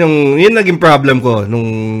 So, yun naging problem ko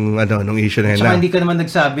nung issue na yun. Saka hindi ka naman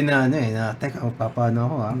nagsabi na, teka,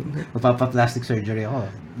 magpapa-plastic surgery ako.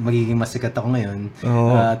 Magiging masikat ako ngayon.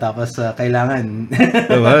 Tapos, kailangan.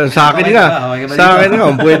 Diba? Sa akin nga,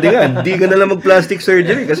 pwede nga. Hindi ka nalang mag-plastic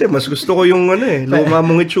surgery kasi mas gusto ko yung, luma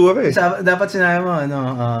mong itsura eh. Dapat sinabi mo,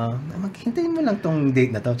 maghintayin mo lang tong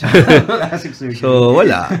date na to. Plastic surgery. So,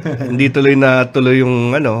 wala. Hindi tuloy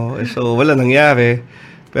yung, so, wala nangyari.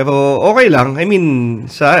 Pero okay lang. I mean,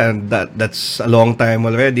 that's a long time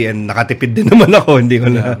already and nakatipid din naman ako. Hindi ko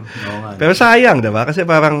na. Pero sayang, diba? Kasi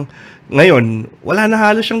parang ngayon, wala na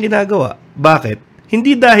halos siyang ginagawa. Bakit?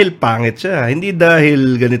 Hindi dahil pangit siya. Hindi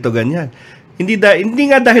dahil ganito, ganyan. Hindi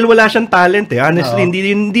nga dahil wala siyang talent eh. Honestly,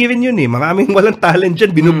 hindi rin yun eh. Maraming walang talent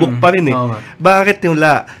dyan. Binubuk pa rin eh. Bakit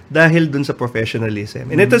wala? Dahil dun sa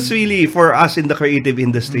professionalism. And it is really, for us in the creative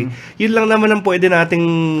industry, yun lang naman ang pwede nating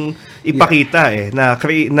ipakita eh. Na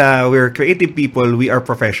we're creative people, we are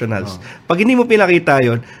professionals. Pag hindi mo pinakita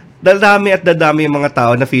yun, dadami yung mga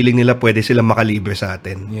tao na feeling nila pwede silang makalibre sa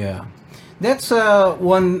atin. Yeah. That's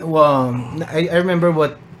one. I remember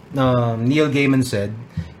what Neil Gaiman said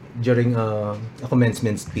during a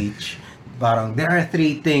commencement speech. Parang there are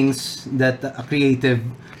 3 things that a creative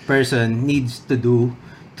person needs to do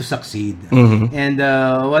to succeed. And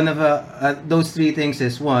one of those 3 things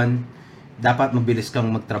is, 1, dapat mabilis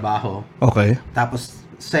kang magtrabaho. Okay. Tapos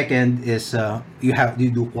second is you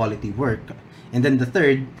do quality work. And then the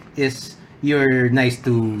third is you're nice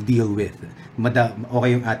to deal with. Okay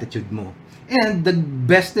yung attitude mo. And the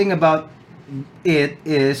best thing about it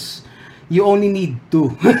is you only need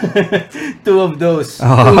 2. 2 of those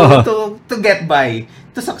to get by.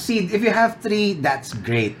 To succeed, if you have 3, that's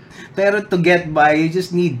great. Pero to get by, you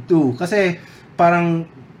just need 2. Kasi parang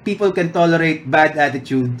people can tolerate bad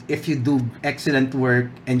attitude if you do excellent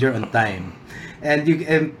work and you're on time. And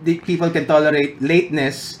people can tolerate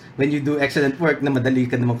lateness when you do excellent work na madali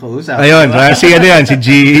ka naman kausap. Ayun, diba?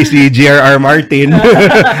 si G.R.R. Martin.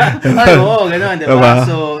 Oo, gano'n, diba?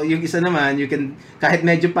 So, yung isa naman, you can, kahit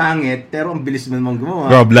medyo pangit, pero ang bilis mo naman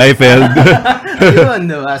gumawa. Rob Liefeld.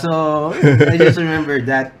 Yun, diba? So, I just remember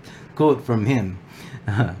that quote from him.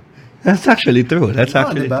 That's actually true.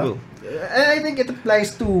 True. I think it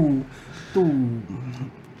applies to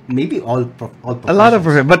maybe all a lot of,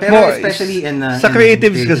 but pero more especially sa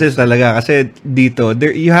creatives kasi talaga kasi dito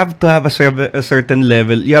you have to have a certain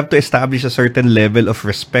level, you have to establish a certain level of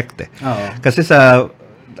respect eh. Kasi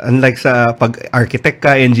unlike sa pag-architect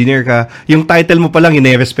ka, engineer ka, yung title mo pa lang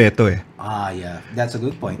ine-respeto eh. Yeah. That's a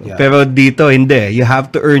good point. Yeah. Pero dito, hindi. You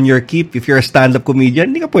have to earn your keep. If you're a stand-up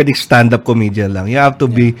comedian, hindi ka pwedeng stand-up comedian lang. You have to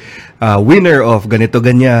be winner of ganito,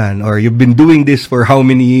 ganyan. Or you've been doing this for how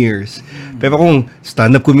many years. Pero kung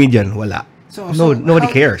stand-up comedian, wala.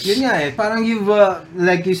 Nobody cares. Yun nga eh. Parang you've,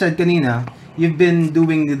 like you said kanina, you've been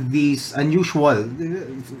doing these unusual.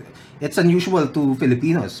 It's unusual to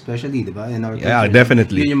Filipinos, especially, di ba? In our country.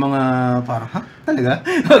 Definitely. Yun yung mga parang, talaga?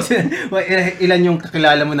 Ilan yung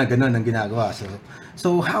kakilala mo na gano'n ang ginagawa.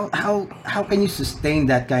 So how can you sustain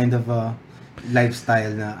that kind of lifestyle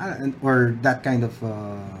na, or that kind of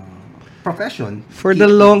profession? For the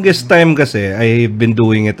longest time kasi, I've been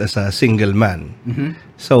doing it as a single man.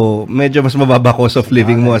 So, medyo mas mababa cost of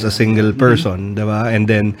living mo as a single person, diba? And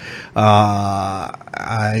then,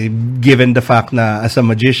 given the fact na as a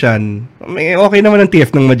magician, okay naman ang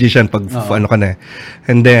TF ng magician pag ano ka na.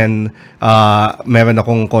 And then, meron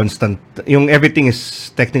akong constant, yung everything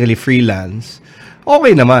is technically freelance.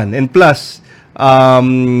 Okay naman. And plus,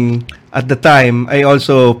 at the time, I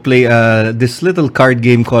also play this little card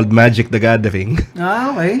game called Magic the Gathering.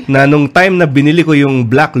 Okay. Na nung time na binili ko yung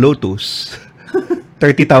Black Lotus,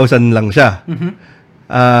 30,000 lang siya.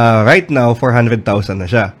 Right now, 400,000 na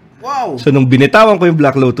siya. Wow! So, nung binitawan ko yung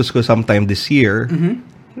Black Lotus ko sometime this year,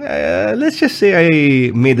 let's just say I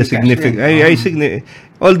made a significant...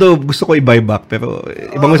 Although, gusto ko i-buy back, pero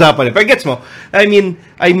ibang usapan. Pero gets mo? I mean,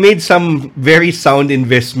 I made some very sound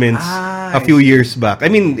investments a few years back. I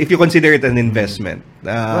mean, if you consider it an investment.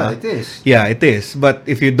 Well, it is. Yeah, it is. But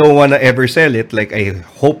if you don't wanna ever sell it, like I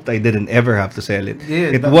hoped I didn't ever have to sell it.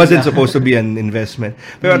 It wasn't supposed to be an investment.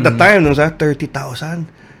 Pero at the time, nung sa 30,000,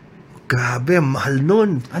 grabe, mahal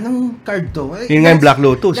nun. Anong card to? Yun nga yung Black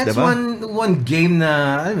Lotus, that's diba? one game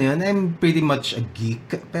na, alam mo yun, I'm pretty much a geek,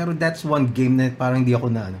 pero that's one game na parang hindi ako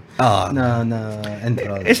na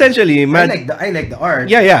enthralled. Essentially, I like the art.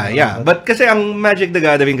 Yeah. But kasi ang Magic the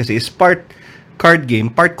Gathering kasi is part card game,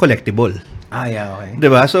 part collectible. Yeah, okay.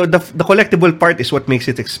 Diba? So, the collectible part is what makes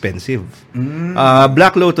it expensive.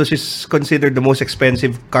 Black Lotus is considered the most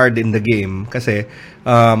expensive card in the game kasi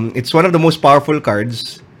it's one of the most powerful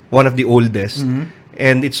cards, one of the oldest,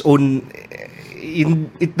 and it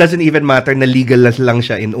doesn't even matter na legal lang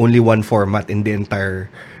siya in only one format in the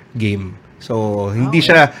entire game. So, hindi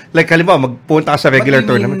siya, like, halimbawa, magpunta ka sa regular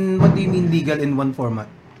tournament. What do you mean legal in one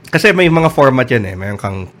format? Kasi may mga format yan eh. Mayroon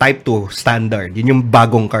kang Type 2, Standard. Yun yung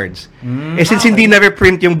bagong cards. Since hindi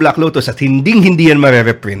na-reprint yung Black Lotus at hindi yan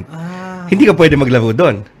ma-reprint, hindi ka pwede maglaro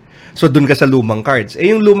doon. So, doon ka sa lumang cards.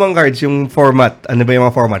 Yung lumang cards, yung format, ano ba yung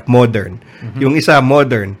mga format? Modern. Yung isa,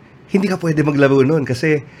 modern. Hindi ka pwede maglaro noon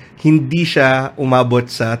kasi hindi siya umabot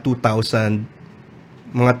sa 2000,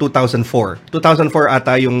 mga 2004. 2004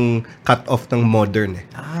 ata yung cut-off ng modern eh.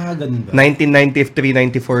 Ganun ba?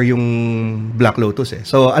 1993-94 yung Black Lotus eh.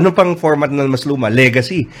 So, ano pang format na mas luma?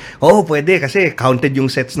 Legacy. Pwede kasi counted yung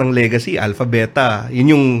sets ng Legacy, Alpha, Beta. Yun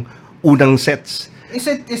yung unang sets. Is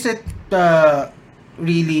it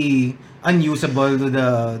really unusable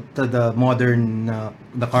to the modern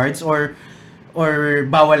the cards or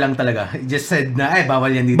bawal lang talaga? Just said na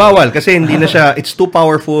bawal yan dito. Bawal kasi hindi na siya, it's too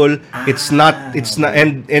powerful. It's not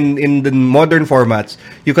and in the modern formats,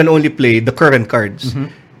 you can only play the current cards.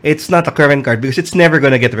 It's not a current card because it's never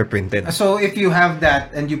gonna get reprinted. So if you have that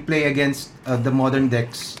and you play against the modern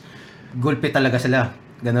decks, gulpi talaga sila.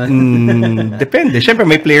 Ganon. Depende. Siyempre,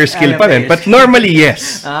 may player skill pa rin. But normally,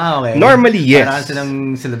 yes. Okay. Normally, yes.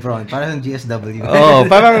 Parang sila Lebron. Parang GSW.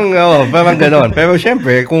 Parang ganon. Pero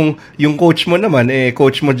siyempre, kung yung coach mo naman,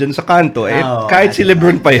 coach mo dyan sa kanto, kahit si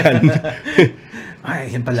Lebron pa yan.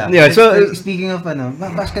 Ay, yan pala. Yeah, so, speaking of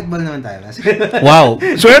basketball naman tayo. Wow.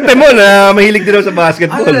 Swerte mo na mahilig din ako sa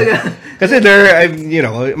basketball. Kasi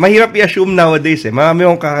mahirap i-assume nowadays eh. Marami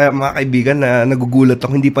akong mga kaibigan na nagugulat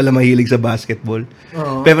ako, hindi pala mahilig sa basketball.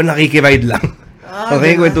 Pero nakikiride lang.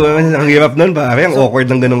 Okay, kwento naman. Ang hirap nun ba? Ang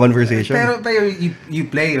awkward ng ganong conversation. Pero you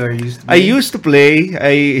play or used to play? I used to play.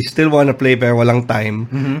 I still wanna play pero walang time.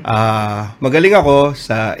 Magaling ako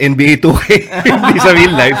sa NBA 2K. Hindi sa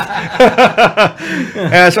real life.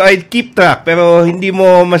 So I keep track. Pero hindi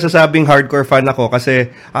mo masasabing hardcore fan ako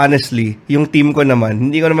kasi honestly, yung team ko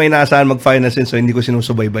naman, hindi ko naman inaasahan mag-finals so hindi ko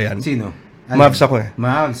sinusubaybayan. Sino? Mavs ako eh.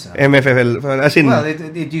 Mavs. MFFL. As in, well,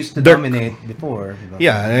 it used to dominate before. Diba?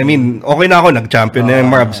 Yeah, I mean, okay na ako. Nag-champion na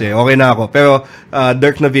yung Mavs eh. Okay na ako. Pero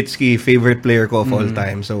Dirk Nowitzki, favorite player ko of all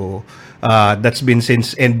time. So, that's been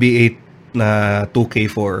since NBA na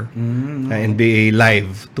 2K4. NBA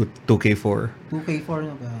Live 2K4. 2K4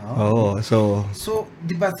 na ba? So,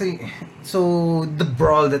 di ba so the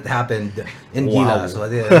brawl that happened in Gilas.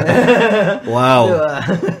 Wow.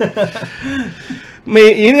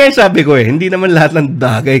 Yun nga yung sabi ko hindi naman lahat ng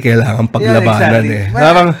dagay kailangan paglabanan eh.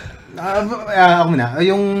 Parang ako muna,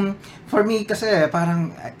 yung for me kasi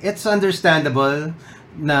parang it's understandable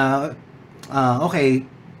na okay,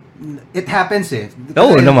 it happens eh.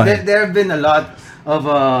 Naman. There have been a lot of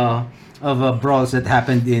brawls that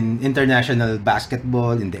happened in international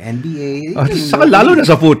basketball, in the NBA. Saka lalo na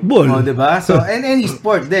sa football. Diba? So, and any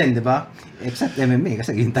sport din, diba? Except MMA,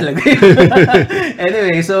 kasi yun talaga.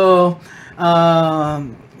 Anyway, so,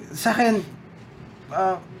 sa akin,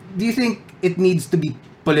 do you think it needs to be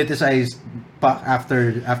politicized pa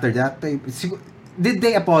after that? Did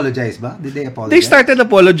they apologize ba? They started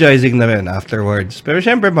apologizing na rin afterwards. Pero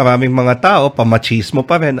syempre, maraming mga tao, pamachismo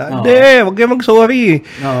pa rin. Hindi, wag kayo mag-sorry.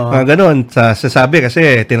 Ganon. Sasabi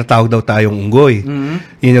kasi, tinatawag daw tayong unggoy.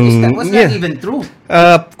 Was that even true?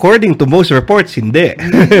 According to most reports, hindi.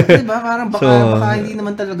 Diba? Parang baka hindi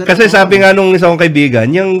naman talaga. Kasi sabi nga nung isang kaibigan,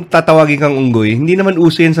 yung tatawagin kang unggoy, hindi naman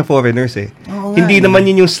uso yan sa foreigners eh. Hindi naman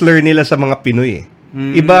yun yung slur nila sa mga Pinoy eh.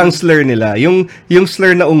 Iba ang slur nila. Yung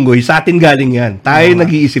slur na unggoy, sa atin galing yan. Tayo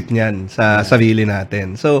nag-iisip niyan sa sarili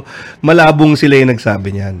natin. So, malabong sila yung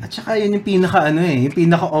nagsabi niyan. At saka yun yung yung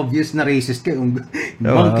pinaka-obvious na racist kay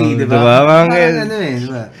monkey, diba? Parang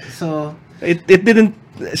diba? So, it didn't,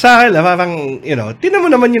 sa akin, parang, tinan mo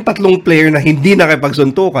naman yung tatlong player na hindi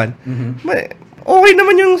nakipagsuntukan. Okay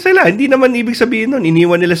naman yung sila. Hindi naman ibig sabihin nun.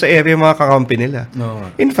 Iniwan nila sa area mga kakampi nila.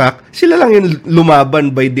 In fact, sila lang yung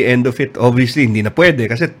lumaban by the end of it. Obviously, hindi na pwede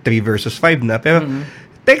kasi 3 versus 5 na. Pero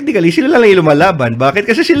technically, sila lang yung lumalaban. Bakit?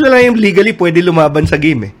 Kasi sila lang yung legally pwede lumaban sa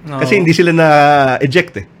game eh. Kasi hindi sila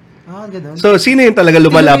na-eject eh. Ganun. So, sino yung talaga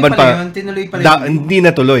lumalaban Tinuloy pala yun? Hindi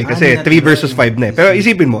natuloy kasi 3 versus 5 na eh. Pero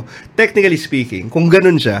isipin mo, technically speaking, kung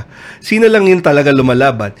ganun siya, sino lang yung talaga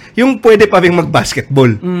lumalaban? Yung pwede pa rin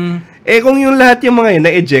mag-basketball. Kung yung lahat yung mga yun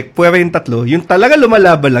na-eject, pwede yung tatlo, yung talaga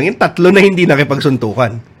lumalaban lang, yung tatlo na hindi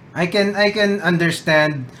nakipagsuntukan. I can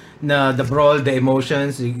understand na the brawl, the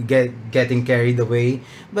emotions, getting carried away.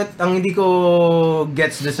 But ang hindi ko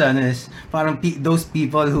gets the sun is parang those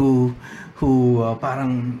people who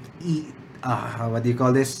parang what do you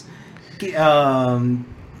call this?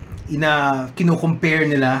 Kino-compare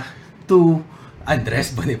nila to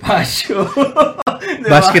Andres Bonifacio.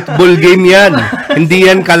 Diba? Basketball game yan. Hindi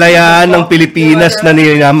yan kalayaan ng Pilipinas na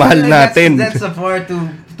ninamahal natin. That's a far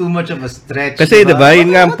too much of a stretch. Kasi diba,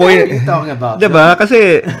 yun nga ang point. What are you talking about? Diba?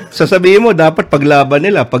 Kasi sasabihin mo, dapat paglaban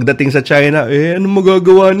nila pagdating sa China, ano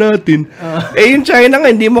magagawa natin? Yung China nga,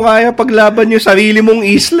 hindi mo kaya paglaban yung sarili mong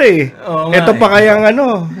isla eh. Ito pa kayang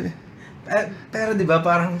ano. Pero diba,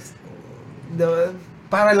 parang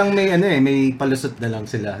para lang may palusot na lang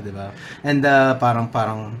sila, diba? And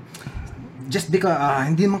parang just because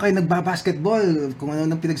hindi man kayo nagba-basketball, kung ano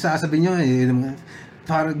nang pinagsasabi nyo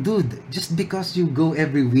parang dude, just because you go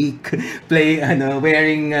every week play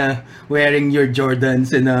wearing your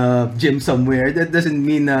Jordans in a gym somewhere, that doesn't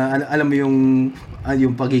mean alam mo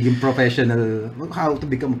yung pagiging professional, how to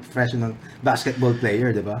become a professional basketball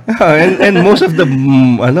player, diba? And most of the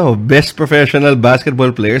best professional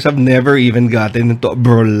basketball players have never even gotten into a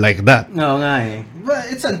brawl like that. No nga eh.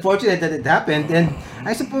 But it's unfortunate that it happened, and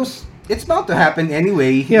I suppose it's bound to happen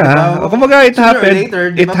anyway. Yeah, kumbaga it happened.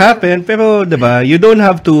 Later, it happened, pero diba, you don't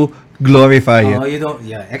have to glorify it. You don't,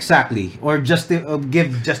 yeah, exactly. Or just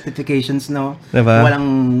give justifications, no? Diba?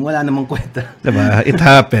 Wala namang kwenta. Diba? It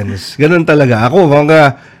happens. Ganun talaga. Ako,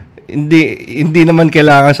 hindi naman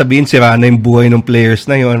kailangan sabihin sira na yung buhay ng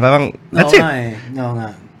players na yun. Parang, that's it. No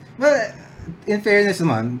nga. Well, in fairness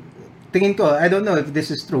naman, tingin ko, I don't know if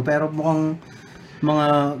this is true, pero mukhang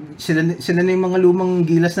sila na yung mga lumang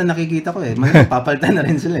gilas na nakikita ko eh. Papalitan na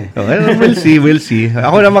rin sila eh. Well, we'll see.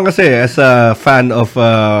 Ako naman kasi, as a fan of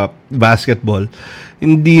basketball,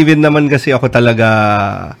 hindi rin naman kasi ako talaga,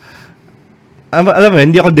 alam mo,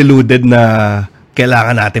 hindi ako deluded na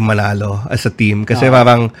kailangan natin manalo as a team. Kasi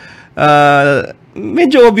parang,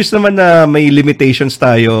 medyo obvious naman na may limitations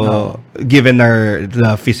tayo given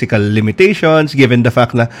the physical limitations, given the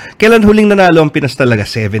fact na kailan huling nanalo ang Pinas talaga?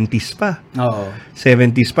 70s pa.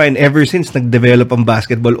 70s pa. And ever since nag-develop ang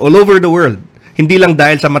basketball all over the world, hindi lang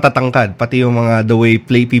dahil sa matatangkad, pati yung the way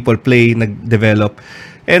people play, nag-develop.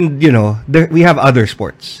 And, we have other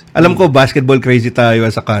sports. Alam ko, basketball crazy tayo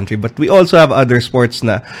as a country, but we also have other sports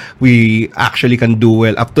na we actually can do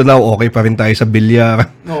well. Up to now, okay pa rin tayo sa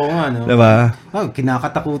bilyar. Oo nga, no? Diba?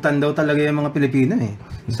 Kinakatakutan daw talaga yung mga Pilipino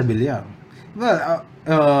sa bilyar. Well,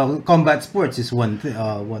 combat sports is one.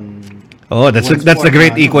 That's a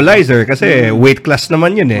great equalizer kasi weight class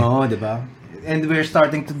naman yun eh. Oo, diba? And we're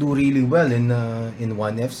starting to do really well in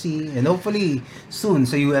 1FC, and hopefully soon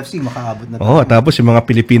sa UFC makaabot na tayo. Tapos yung mga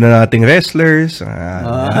Pilipino nating wrestlers.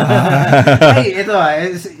 Hey, ito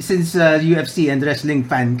since UFC and wrestling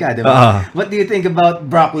fan ka, diba? What do you think about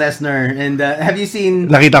Brock Lesnar? And have you seen?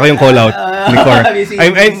 Nakita ko yung call out ni Cor.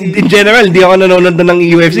 In general, hindi ako nanonood na ng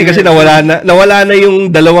UFC kasi nawala na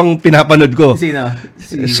yung dalawang pinapanood ko. Sino?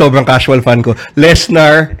 Sobrang casual fan ko.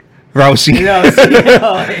 Lesnar, Rousey.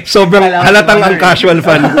 Sobrang halatang ang casual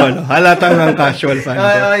fan ko. Halatang ang casual fan ko.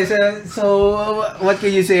 Okay, so what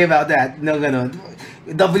can you say about that? No, ganun.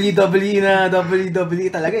 WWE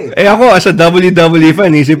talaga eh. Ako, as a WWE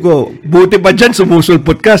fan, isip ko, buti pa dyan,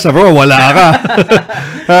 sumusulpot ka. Sa Raw, wala ka.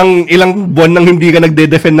 Ang ilang buwan nang hindi ka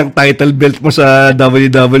nagde-defend ng title belt mo sa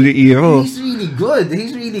WWE. He's really good.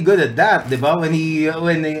 He's really good at that, diba? When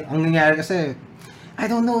ang nangyari kasi, I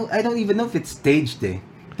don't even know if it's staged eh.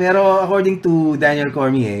 Pero according to Daniel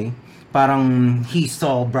Cormier, parang he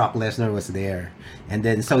saw Brock Lesnar was there. And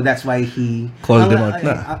then, so that's why he called him out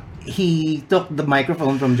na. He took the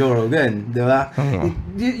microphone from Joe Rogan, di ba?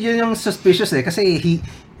 Yun yung suspicious eh. Kasi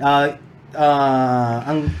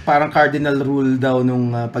ang parang cardinal rule daw nung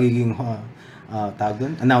pagiging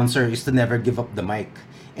announcer is to never give up the mic.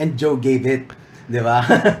 And Joe gave it. Diba?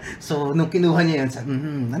 So, nung kinuha niya yun,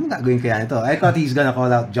 anong gagawin kaya nito? I thought he's gonna call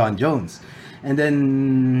out John Jones. And then,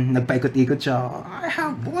 nagpaikot-ikot siya, I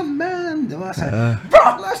have one man, diba?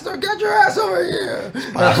 Brock Lesnar, get your ass over here!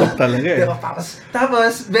 Pasok talaga eh. Diba?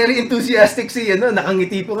 Tapos, very enthusiastic siya,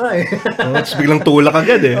 nakangiti po nga eh. Tapos biglang tulak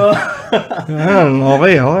agad eh.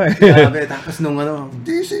 Okay. Grabe, tapos nung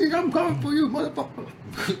DC, I'm coming for you, motherfucker.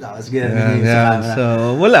 Tapos ganyan.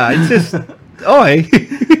 So, wala. It's just, okay.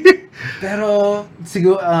 Pero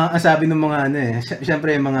siguro, ang sabi ng mga ano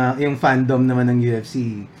syempre yung fandom naman ng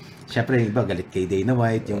UFC, syempre iba galit kay Dana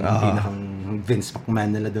White, yung pinakang Vince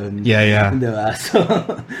McMahon nila doon. Yeah. Diba? So,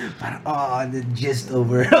 parang, just all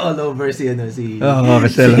over si.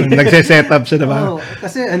 Kasi nagse-set up siya, diba?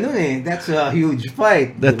 Kasi that's a huge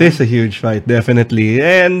fight. That is a huge fight, definitely.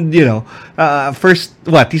 And,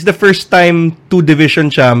 he's the first time two-division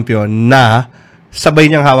champion na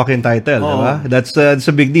sabay niyang hawak yung title, diba? That's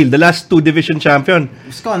a big deal. The last two-division champion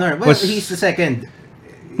was Conor. Well, he's the second.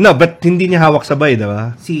 No, but hindi niya hawak sabay,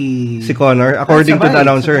 diba? Si Conor, according to the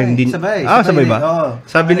announcer, hindi... Sabay ba?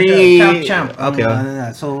 Sabi ni... Champ. Okay.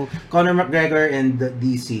 So, Conor McGregor and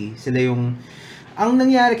DC, sila yung... Ang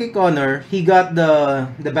nangyari kay Conor, he got the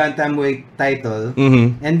bantamweight title,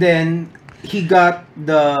 and then he got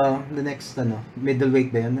the next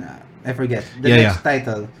middleweight ba yun? I forget. The next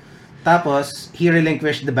title. Tapos, he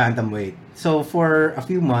relinquished the bantamweight. So, for a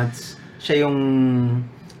few months, siya yung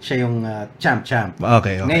champ.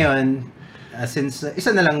 Okay. Ngayon, since isa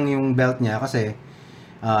na lang yung belt niya kasi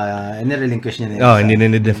nirelinquish niya hindi na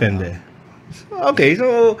ni-defend Okay,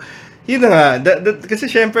 so yun na nga. Kasi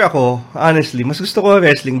syempre ako, honestly, mas gusto ko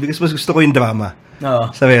wrestling because mas gusto ko yung drama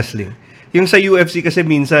sa wrestling. Yung sa UFC kasi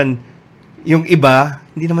minsan, yung iba,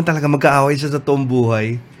 hindi naman talaga magkaaway sa totoong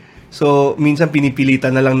buhay. So, minsan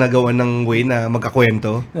pinipilitan na lang nagawa ng way na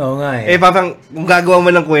magkakwento. Oo nga parang kung gagawa mo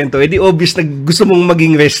ng kwento, edi obvious na gusto mong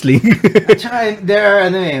maging wrestling. At saka, there are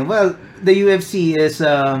well, the UFC is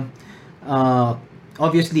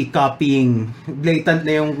obviously copying, blatant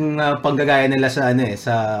na yung panggagaya nila sa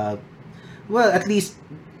at least,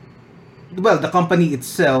 the company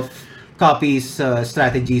itself copies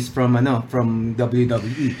strategies from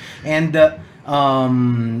WWE. And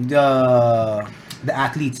the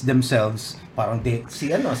athletes themselves, parang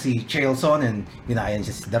si Chael Sonnen, ginaya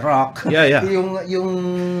niya si The Rock. Yeah. yung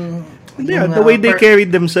the way they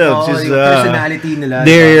carried themselves is yung personality nila.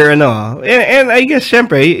 They're and I guess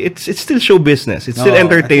syempre it's still show business. It's still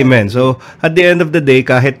entertainment. So at the end of the day,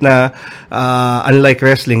 kahit na unlike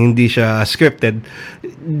wrestling, hindi siya scripted,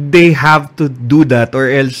 they have to do that or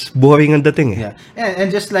else boring ang dating Yeah.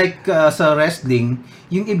 And just like sa wrestling,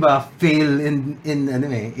 yung iba fail in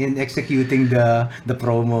executing the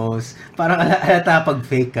promos. Parang halata pag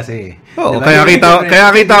fake kasi. Diba?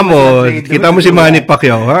 Kaya kita mo si Manny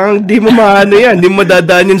Pacquiao. Hindi mo maano yan, hindi mo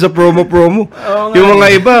dadaan yun sa promo. Yung mga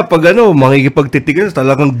iba pag makikipagtitigan,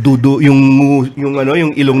 talagang dudu yung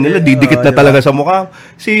ilong nila didikit na talaga sa mukha.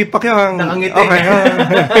 Si Pacquiao nakangiti. Okay.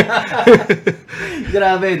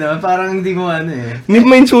 Grabe, no? Parang hindi mo Hindi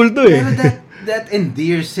mo insulto that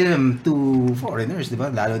endears him to foreigners, di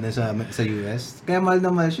ba? Lalo na sa US. Kaya mahal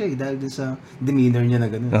na mahal siya dahil din sa demeanor niya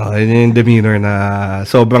na gano'n. Yun yung demeanor na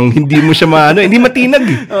sobrang hindi mo siya hindi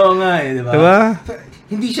matinag. Oo nga di ba? Diba?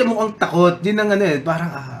 Hindi siya mukhang takot. Yun ang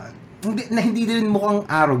parang hindi din mukhang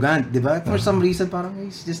arrogant, di ba? For some reason, parang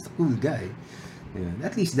he's just a cool guy. Yeah,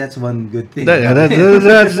 at least that's one good thing.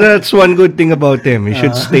 That's one good thing about him. You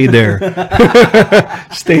should stay there.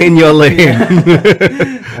 Stay in your lane.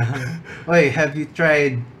 Oy, have you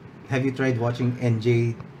tried watching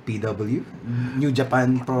NJPW? New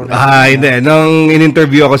Japan Pro Wrestling? Hindi. Nung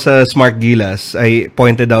in-interview ako sa Smart Gilas, I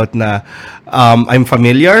pointed out na I'm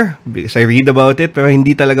familiar because I read about it, pero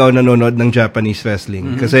hindi talaga ako nanonood ng Japanese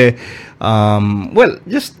wrestling. Kasi,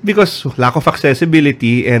 just because lack of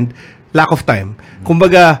accessibility and lack of time.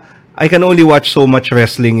 Kumbaga, I can only watch so much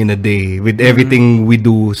wrestling in a day with everything we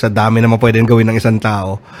do sa dami naman pwedeng gawin ng isang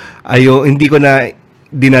tao. Hindi ko na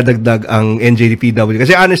dinadagdag ang NJPW.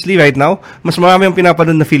 Kasi honestly, right now, mas marami ang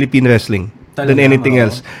pinapanood na Philippine wrestling than anything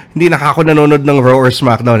else. Hindi ako nanonood ng Raw or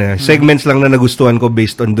SmackDown. Segments lang na nagustuhan ko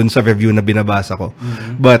based on dun sa review na binabasa ko.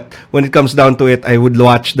 But when it comes down to it, I would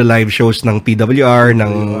watch the live shows ng PWR,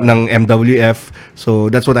 ng MWF.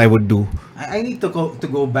 So that's what I would do. I need to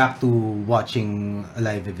go back to watching a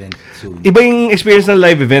live event soon. Iba yung experience ng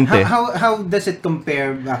live event How does it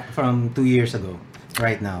compare back from 2 years ago?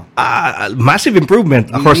 Right now? Massive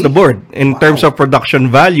improvement across the board. In terms of production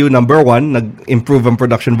value, number one, nag-improve ang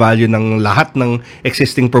production value ng lahat ng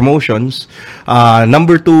existing promotions.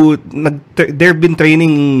 Number two, they've been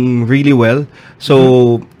training really well.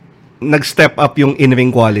 So, nag-step up yung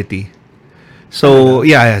in-ring quality. So,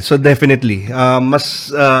 so definitely.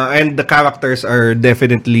 And the characters are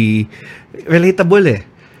definitely relatable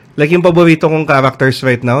Like yung paborito kong characters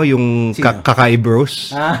right now, yung Kakai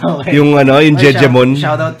Bros. Okay. Yung Jejemon.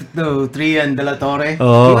 Shout out to Trian De La Torre.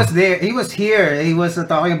 Oh. He was there. He was here. He was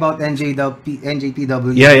talking about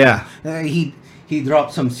NJPW. Yeah. He he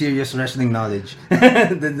dropped some serious wrestling knowledge.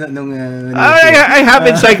 I have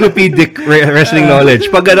encyclopedic wrestling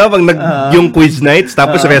knowledge. Pag yung quiz nights,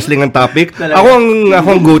 tapos wrestling ang topic, ako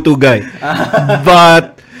ang go-to guy.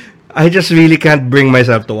 But, I just really can't bring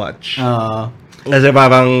myself to watch. Kasi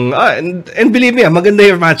parang, and believe me, maganda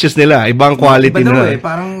yung matches nila. Ibang quality nila.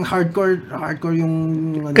 Parang hardcore yung...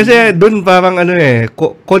 Kasi doon parang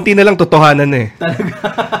konti na lang totohanan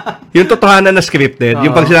Talaga? Yung totohanan na scripted,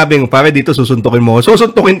 yung pag sinabing, pare dito susuntukin mo,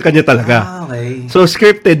 susuntukin ka niya talaga. Okay. So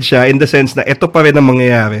scripted siya in the sense na ito pa rin ang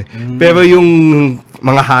mangyayari. Pero yung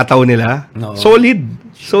mga hataw nila, solid.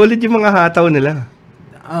 Solid yung mga hataw nila.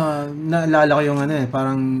 Naalala ko yung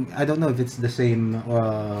parang, I don't know if it's the same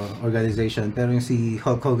organization, pero yung si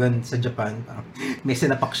Hulk Hogan sa Japan, may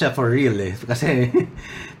sinapak siya for real kasi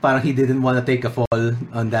parang he didn't wanna take a fall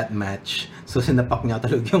on that match. So sinapak niya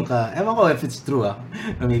talaga yung ewan ko if it's true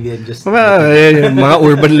maybe I'm just... mga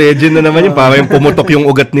urban legend na naman yun, parang yung pumutok yung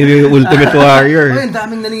ugat ni Ultimate Warrior. Ang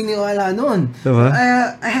daming naniniwala nun. Diba?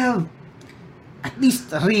 I have at least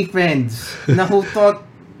 3 friends na who thought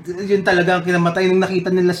yun talaga ang kinamatay nung nakita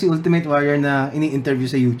nila si Ultimate Warrior na ini-interview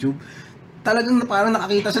sa YouTube. Talagang parang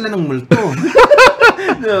nakakita sila ng multo.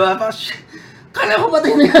 Diba? Kala ko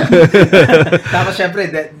patay na yan. Tapos syempre,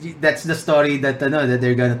 that's the story that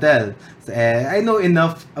they're gonna tell. I know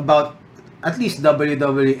enough about at least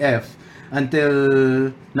WWF until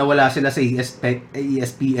nawala sila sa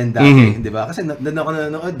ESPN dati. Diba? Kasi doon ako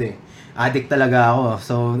nanonood Addict talaga ako.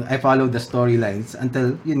 So, I followed the storylines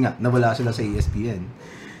until, yun nga, nawala sila sa ESPN.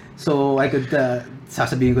 So, I could,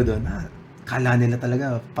 sasabihin ko doon, kala nila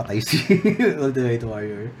talaga patay si Ultimate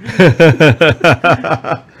Warrior.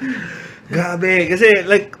 Grabe. Kasi,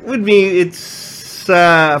 like, with me, it's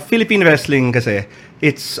Philippine wrestling kasi.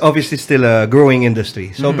 It's obviously still a growing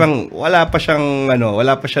industry. So, wala pa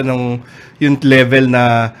siya nung yung level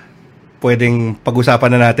na pwedeng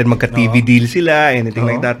pag-usapan na natin magka-TV deal sila, anything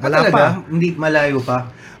like that. Wala pa. Hindi, malayo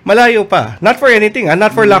pa. Malayo pa. Not for anything,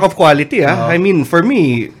 not for lack of quality. I mean, for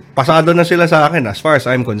me, pasado na sila sa akin as far as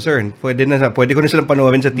I'm concerned. Pwede ko na silang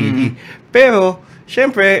panoorin sa TV. Pero,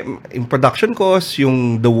 syempre, yung production cost,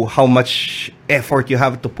 how much effort you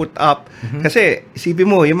have to put up. Kasi, isipin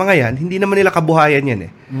mo, yung mga yan, hindi naman nila kabuhayan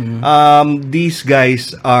yan These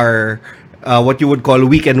guys are what you would call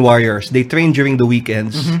weekend warriors. They train during the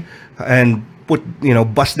weekends and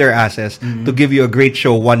bust their asses to give you a great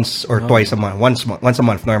show once or twice a month. Once a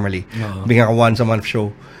month normally. Bigyan ka once a month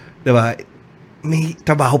show. Diba? May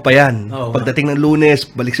trabaho pa yan. Pagdating ng Lunes,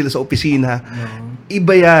 balik sila sa opisina.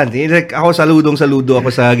 Iba yan. Like, ako saludo ako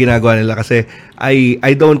sa ginagawa nila kasi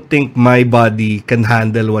I don't think my body can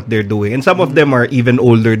handle what they're doing. And some of them are even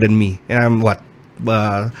older than me. And I'm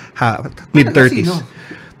mid-30s.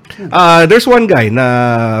 There's one guy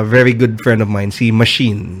na very good friend of mine, si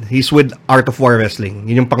Machine. He's with Art of War Wrestling.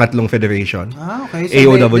 Yun yung pangatlong federation. Okay.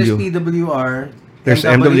 So AOW. There's PWR, there's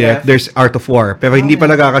MWF, there's Art of War. Pero hindi pa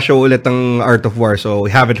nagkaka-show ulit ng Art of War, so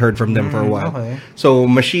we haven't heard from them for a while. Okay. So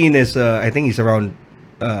Machine is, I think he's around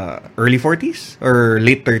early 40s or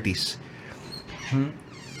late 30s.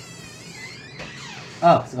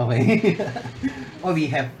 Oh, okay.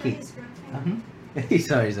 We have kids.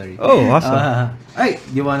 Sorry. Oh, awesome.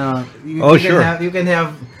 You sure. You can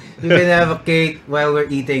have a cake while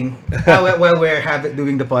we're eating. While we're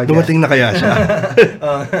doing the podcast. Dumating na kaya siya.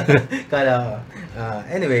 Kala ko.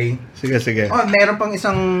 Anyway. Sige. Meron pang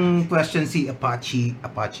isang question si Apache.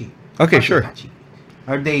 Okay, sure. Apache.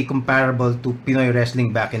 Are they comparable to Pinoy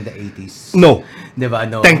wrestling back in the 80s? No. Diba?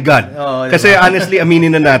 No. Thank God. Kasi honestly,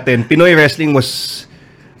 aminin na natin, Pinoy wrestling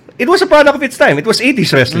it was a product of its time. It was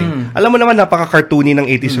 80s wrestling. Alam mo naman, napaka-cartoony ng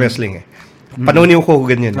 80s wrestling Panahon yung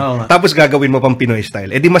Hogan yun. Tapos gagawin mo pang Pinoy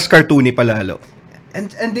style. Di mas cartoony pa lalo.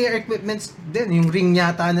 And their equipments din, yung ring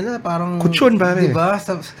yata nila, parang... Kutsyon, pare. Diba?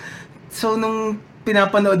 So nung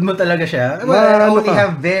pinapanood mo talaga siya, I only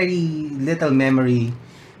have very little memories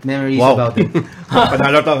about it.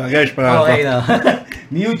 Panalo to, guys. Okay, no.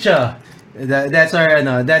 Mucha. That's our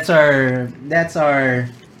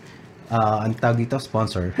ang tawag dito,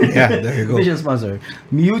 sponsor. Yeah, there you go. Official sponsor.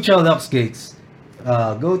 Mutual Lux Cakes.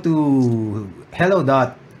 Go to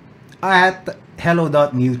hello.mucha.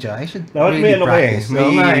 I should really practice.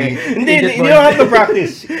 Hindi you don't have to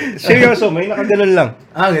practice. Seryoso, may nakaganon lang.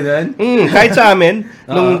 Ganun? Kahit sa amin,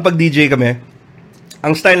 nung pag-DJ kami,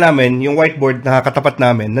 ang style namin, yung whiteboard na katapat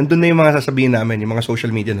namin, nandun na yung mga sasabihin namin, yung mga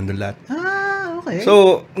social media nandun lahat. Okay.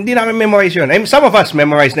 So, hindi namin memorize yun. Some of us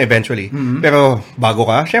memorize na eventually. Pero, bago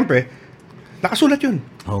ka, syempre, nakasulat yun.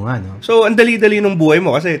 Oo nga, no? So, ang dali-dali ng buhay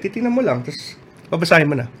mo kasi titingnan mo lang, tapos babasahin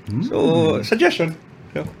mo na. So, suggestion.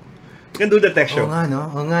 You can do the tech show. Oo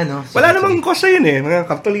nga, no? Wala namang cost yun eh.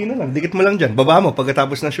 Mga kartolina lang. Dikit mo lang dyan. Baba mo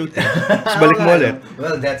pagkatapos ng shoot. Tapos balik mo ulit.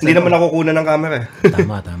 Well, Hindi naman ako kukunan ng camera.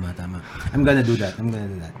 Tama. I'm gonna do that.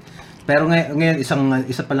 Pero ngayon,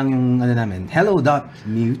 isa pa lang yung namin.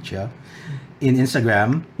 Hello.mucha in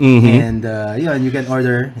Instagram. And yun, you can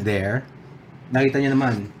order there. Nakita nyo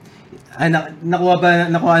naman. Ay, nakuha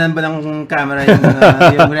ba ng camera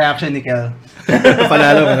yung reaction ni Kel?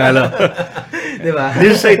 Panalo. Diba?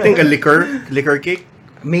 This is, I think, a liquor cake.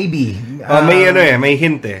 Maybe. May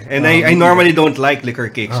hint eh. And I normally don't like liquor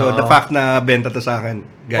cake. So, the fact na benta to sa akin,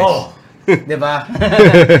 guys. Oh! Diba?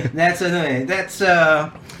 That's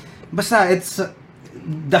basta, it's,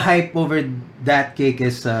 the hype over that cake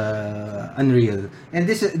is unreal. And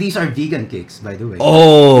these are vegan cakes, by the way.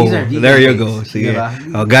 Oh, these are vegan there you cakes, go. Sige. diba?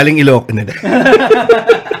 Galing Ilocos.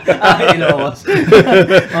 Ilocos.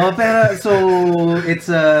 Pero, so, it's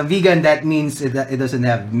vegan. That means it doesn't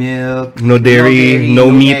have milk. No dairy, no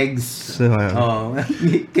meat. Eggs.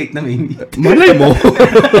 Cake na may meat. Malay mo.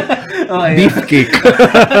 Okay. Beef cake.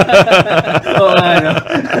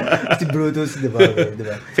 Si Brutus, diba?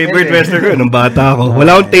 Favorite wrestler ko, nung bata ako.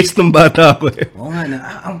 Wala akong taste nung bata ako eh. Oo nga,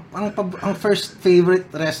 ang first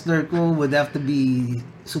favorite wrestler ko would have to be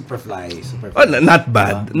Superfly. Oh, not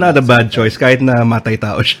bad. Not a bad choice kahit na matay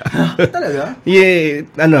tao siya. Talaga? Yeah,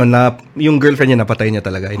 yung girlfriend niya napatay niya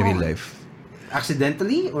talaga in real life.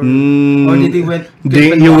 Accidentally? Or did he went...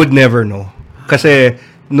 You would never know. Kasi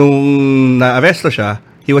nung na-arresto siya,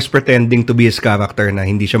 he was pretending to be his character na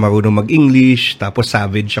hindi siya marunong mag-English, tapos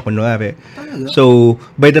savage siya kunwari. So,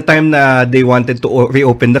 by the time na they wanted to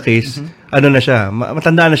reopen the case, na siya,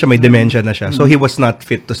 matanda na siya, may dementia na siya. So, he was not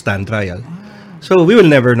fit to stand trial. So, we will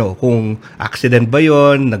never know kung accident ba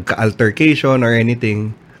yun, nagka-altercation or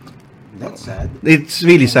anything. That's sad. It's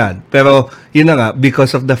really sad. Pero, yun na nga,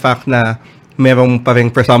 because of the fact na merong parang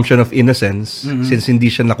presumption of innocence, since hindi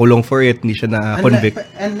siya nakulong for it, hindi siya na-convict.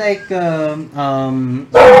 And like, no.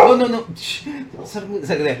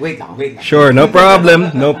 Wait lang. Sure, no problem.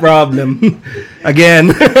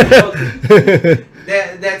 Again.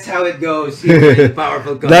 That's how it goes here in the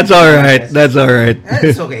Powerful Country. That's all right.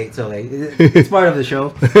 It's okay. It's part of the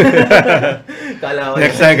show.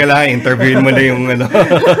 Next time ka lang, interviewin mo na yung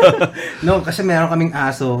No, kasi meron kaming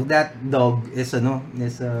aso. That dog is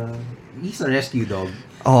he's a rescue dog.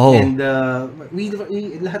 Oh. And we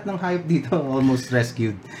lahat ng hayop dito almost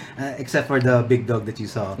rescued, except for the big dog that you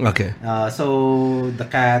saw. Okay. So the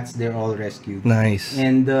cats, they're all rescued. Nice.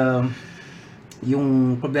 And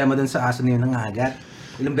yung problema dun sa aso na yun, nangagat.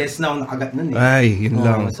 Ilang beses na ako nakagat nun eh. Ay, yun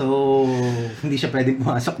lang. So, hindi siya pwedeng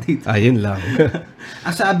pumasok dito. Yun lang.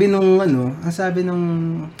 ang sabi nung,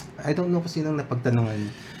 I don't know kung sinong napagtanungan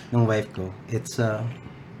ng wife ko. It's,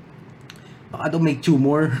 baka daw may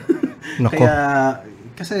tumor. Nako. Kaya,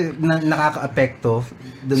 kasi nakaka-apekto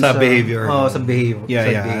dun sa behavior. Sa behavior.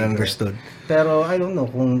 Yeah, understood. Pero, I don't know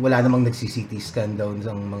kung wala namang nagsi-CT scan daw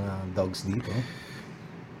sa mga dogs dito.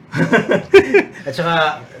 at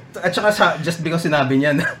saka just because sinabi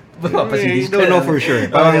niya na you don't know for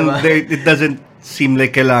sure. Parang it doesn't seem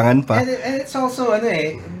like kailangan pa. And it's also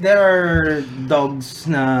there are dogs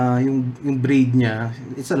na yung breed niya,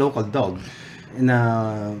 it's a local dog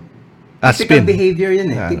na typical behavior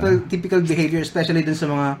yun typical behavior, especially dun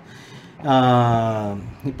sa mga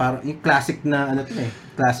yung classic na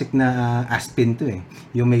classic na Aspin to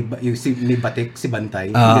yung may batik si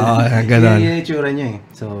Bantay. Ganun. Yung itsura niya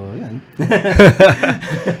so yan.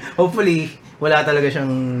 Hopefully wala talaga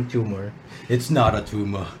siyang tumor. It's not a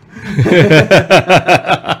tumor.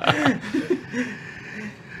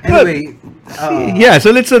 Anyway, so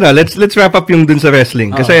let's wrap up yung dun sa wrestling.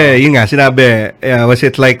 Kasi yun nga, sinabi, was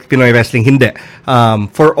it like Pinoy wrestling? Hindi.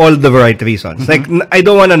 For all the right reasons. Like, I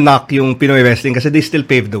don't wanna knock yung Pinoy wrestling kasi they still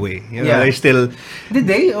paved the way. You know, they still... Did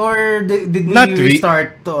they? Or did not we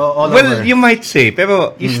restart all over? Well, you might say,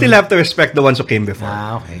 pero you still have to respect the ones who came before.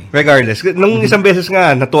 Okay. Regardless. Nung isang beses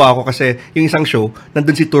nga, natuwa ako kasi yung isang show,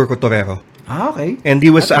 nandun si Turco Torero. Okay. And he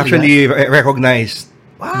was actually recognized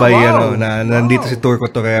by nandito si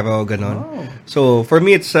Turco Torero, ganon. Wow. So for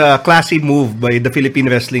me, it's a classy move by the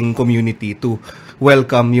Philippine wrestling community to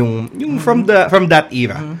welcome yung from that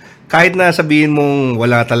era. Kahit na sabihin mong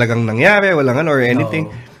wala talagang nangyari, walang or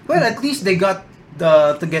anything. Well, at least they got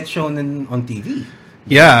to get shown on TV.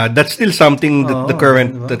 Yeah, that's still something that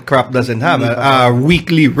that crop doesn't have. A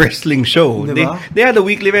weekly wrestling show. They had a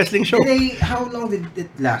weekly wrestling show. How long did it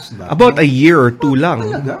last ba? About a year or two lang.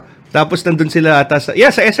 Talaga? Tapos nandun sila ata sa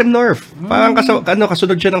SM North. Parang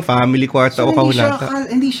kasunod siya ng family kwarta o kahunata.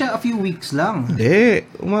 Hindi siya a few weeks lang. Hindi.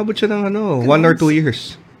 Umabot siya ng 1 or 2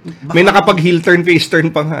 years. May nakapag heel turn, face turn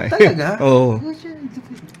pa nga. Talaga? Oo.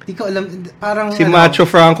 Hindi ko alam. Parang Si Macho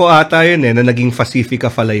Franco ata yun na naging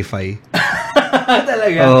Pacifica Falayfay.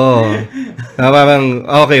 Talaga? Oo. Parang,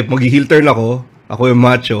 okay, mag-heel turn ako. Ako yung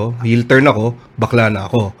macho. Heel turn ako. Bakla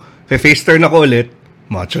na ako. Face turn ako ulit.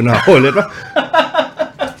 Macho na ako ulit.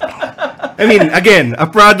 I mean, again, a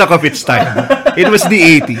product of its time. It was the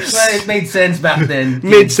 80s. Well, it made sense back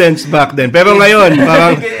then. Pero ngayon,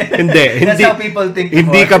 parang, hindi. That's how people think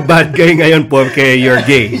Hindi ka bad guy ngayon porque you're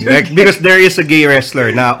gay. Like, because there is a gay wrestler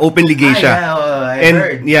na openly gay siya. I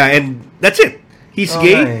heard. And that's it. He's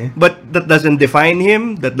gay, but that doesn't define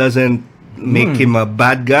him. That doesn't make him a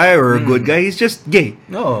bad guy or a good guy. He's just gay.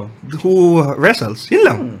 No. Who wrestles. Yun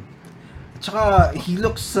lang. Tsaka, he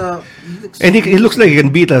looks And he looks like he can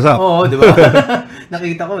beat us up. Oo, di ba?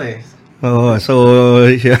 Nakita ko eh. Oh,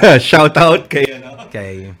 so shout out kay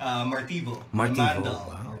Martivo. Martivo.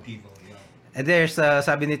 Martivo. Yeah. And there's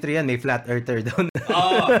sabi ni Trian, may flat earther down.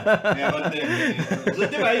 Meron din. So,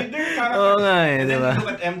 di ba, they're characters. Oo nga eh, And di then ba? you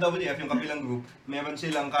look at MWF, yung kabilang group, meron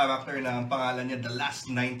silang character na ang pangalan niya, The Last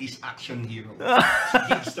 90s Action Hero.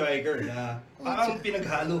 Geek Striker na parang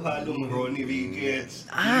pinaghalo-halong Ronnie Ricketts.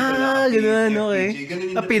 Ganun, okay.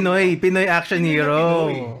 Pinoy action hero.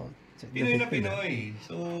 Pinoy na Pinoy.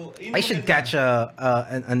 So, I should catch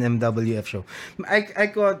an MWF show. I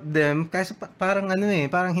caught them kasi parang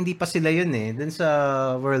parang hindi pa sila yun eh. Dun sa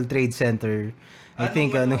World Trade Center. I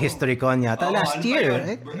think nung HistoryCon yata last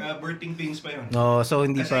year. Birthing Pains pa yun. No, so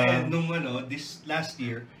hindi kasi pa. Nung this last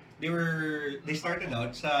year, they started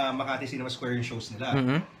out sa Makati Cinema Square yung shows nila.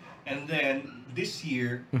 Mm-hmm. And then this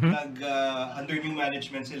year, under new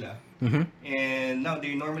management sila. And now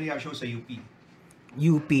they normally have shows sa UP.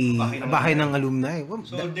 UP, bahay ng alumni. Well,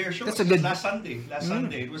 so their show was last Sunday.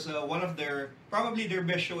 It was one of probably their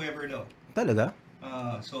best show ever daw. Talaga?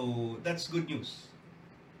 So that's good news.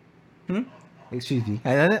 Excuse me.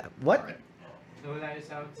 What? Nawala yung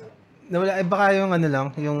sound. Nawala, baka yung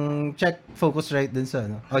lang, yung check focus right dun sa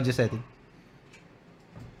audio setting.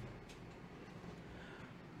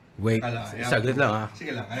 Wait, saglit lang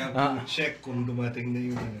Sige lang, I have to check kung dumating na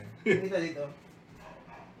yung Dito.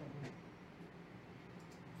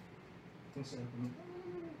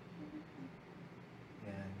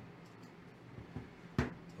 Yan.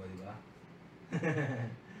 O, diba?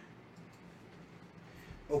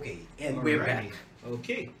 Okay, and we're back.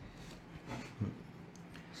 Okay.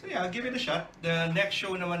 So yeah, give it a shot. The next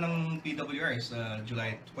show naman ng PWR is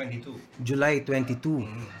July 22. July 22.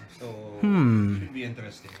 So, should be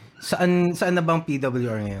interesting. Saan na bang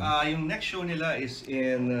PWR ngayon? Yung next show nila is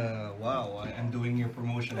in, wow, I'm doing your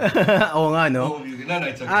promotion. Oo nga, no? No,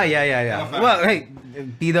 it's okay. Yeah. Well, hey,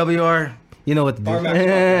 PWR, you know what to do.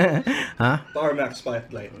 Power Max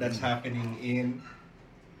Spotlight. That's happening in,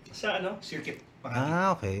 Circuit.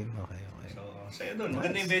 Okay. So, sa'yo doon.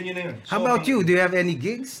 Maganda yung venue na yun. How about you? Do you have any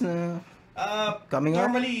gigs coming up?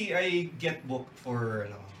 Normally, I get booked for,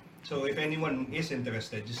 so if anyone is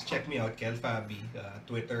interested, just check me out, Kel Fabie,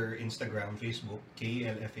 Twitter, Instagram, Facebook,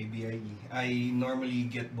 KLFABIE. I normally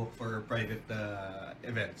get booked for private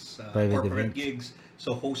events, corporate gigs.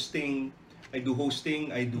 So I do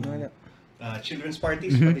children's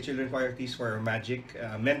parties, pati children's parties for magic,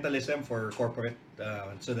 mentalism for corporate,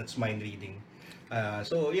 so that's mind reading.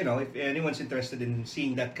 So, if anyone's interested in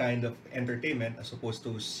seeing that kind of entertainment as opposed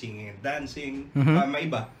to singing and dancing,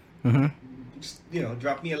 maiba, just,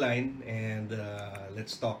 drop me a line and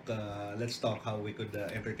let's talk how we could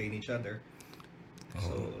entertain each other.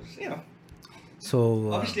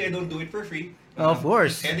 So, obviously I don't do it for free. Of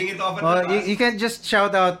course. Heading it off at the pass. You can't just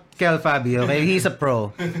shout out Kel Fabie, okay? He's a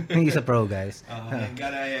pro. He's a pro, guys. I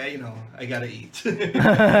gotta eat.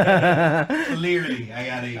 Clearly, I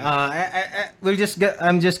gotta eat.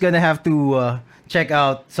 I'm just gonna have to check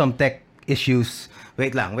out some tech issues.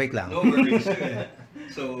 Wait lang. No worries.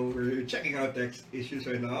 So, we're checking out tech issues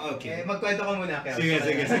right now. Okay. Magkwento ko muna, Kel.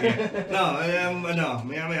 Sige. No,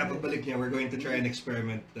 maya pagbalik niya, we're going to try an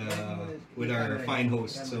experiment with our fine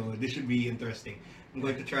host. So, this should be interesting. I'm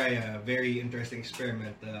going to try a very interesting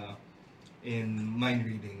experiment in mind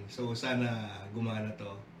reading. So, sana gumana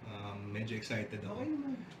to. Medyo excited ako.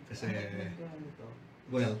 Kasi,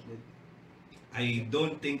 well, I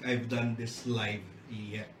don't think I've done this live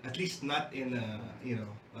yet. At least not in a,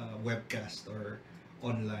 webcast or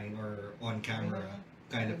online or on camera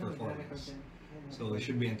kind of performance. So it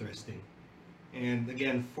should be interesting. And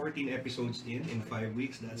again, 14 episodes in 5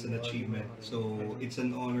 weeks, that's an achievement. So it's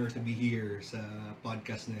an honor to be here sa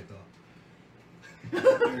podcast na ito.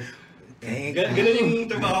 Ganun yung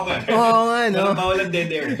trabaho ko. Oo nga, no? Bawal ang dead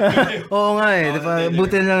air. Oo nga diba?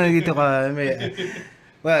 Buti lang nandito ka.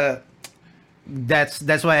 Well,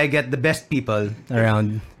 that's why I get the best people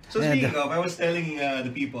around. So And, speaking of, I was telling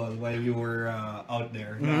the people while you were out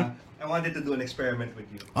there na I wanted to do an experiment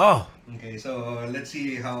with you. oh, Okay, so let's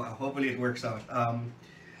see how hopefully it works out.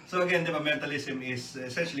 So again, the mentalism is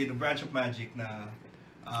essentially the branch of magic na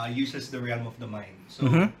uses the realm of the mind. So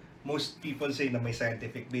most people say na may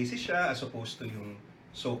scientific basis siya as opposed to yung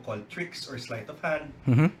so-called tricks or sleight of hand.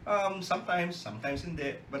 Sometimes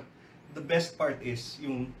hindi. But the best part is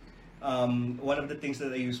yung one of the things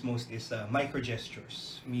that I use most is micro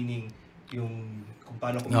gestures, meaning yung kung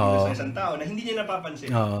paano kumilos sa isang tao na hindi niya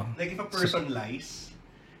napapansin. Like if a person lies,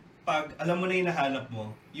 pag alam mo na yung nahanap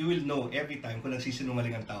mo, you will know every time kung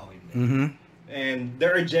nagsisinungaling ang tao. And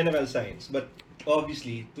there are general signs, but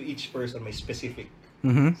obviously to each person may specific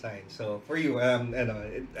signs. So for you, I'm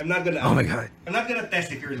not gonna. Oh my God. I'm not gonna test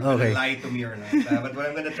if you're gonna lie to me or not. But what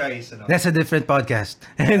I'm gonna try is, that's a different podcast.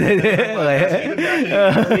 We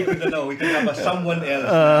could have someone else,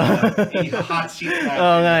 a hot seat na.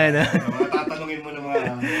 Oo nga yun. Tatanungin mo ng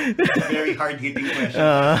mga very hard-hitting questions.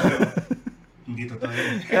 Hindi totoo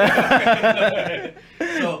yun.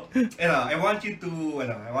 So, I want you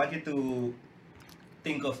to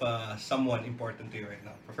think of someone important to you right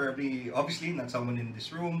now. Preferably, obviously, not someone in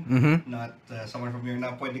this room, not someone from here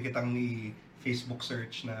na pwede kitang i-Facebook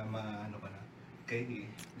search na ano ka na. Okay?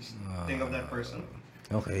 Just think of that person.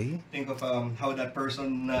 Okay. Think of how that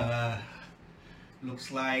person looks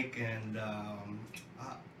like and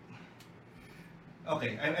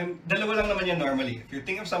okay, I'm dalawa lang naman yan normally. If you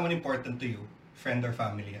think of someone important to you, friend or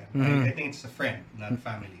family yan. I think it's a friend, not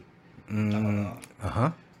family.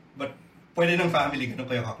 But pwede ng family, ganun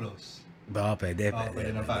kayo ka-close. Pwede.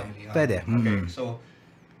 Pwede ng family. Pwede. Okay, so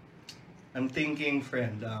I'm thinking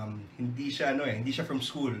friend, hindi siya from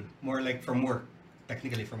school, more like from work.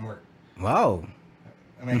 Technically from work. Wow.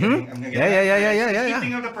 Am I getting Yeah.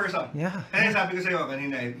 Think of the person. Yeah. Kaya sabi ko sa'yo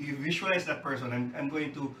kanina, if you visualize that person, I'm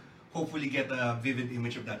going to hopefully get a vivid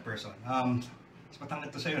image of that person. Mas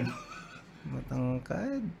matangkad to sa'yo, no?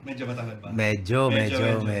 Matangkad? Medyo matangkad ba? Medyo.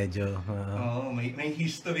 Oo, may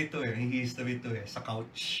history to eh. Sa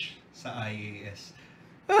couch, sa IAS.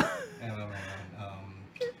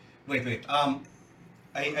 Wait.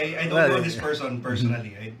 I don't know this person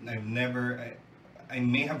personally. I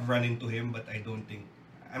may have run into him, but I don't think.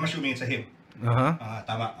 I'm assuming it's a him.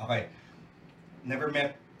 Tama. Okay. Never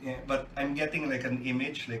met, but I'm getting like an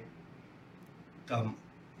image, like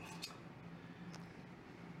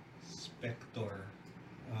Spector.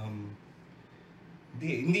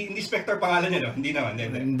 Hindi Spector pangalan niya, no? Hindi naman.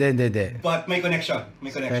 Hindi. But may connection.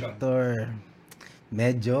 Spector.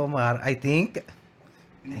 Medyo, I think.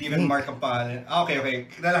 Hindi even Mark ang pangalan. Okay.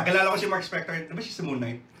 Kilala ko si Mark Spector. Diba siya sa Moon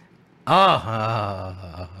Knight?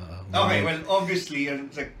 Okay, well, obviously,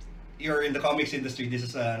 it's like you're in the comics industry. This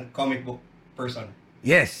is a comic book person.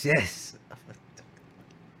 Yes.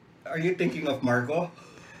 Are you thinking of Marco?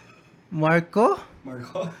 Marco?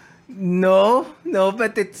 No,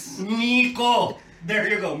 but it's... Miko! There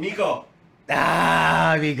you go, Miko.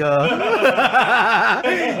 Miko.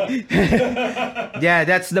 Yeah,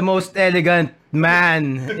 that's the most elegant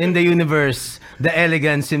man in the universe. The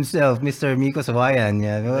elegance himself, Mr. Miko Sawayan.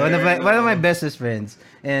 Yeah, one of my bestest friends.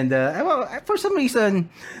 And for some reason,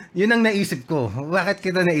 yun ang naisip ko. Bakit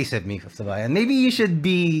kita naisip, Miko Sawayan? Maybe you should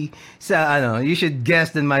be you should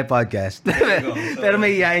guest in my podcast. Pero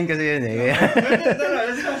may iyain kasi yun eh.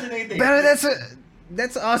 That's fascinating. Pero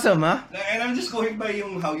that's awesome, huh? And I'm just going by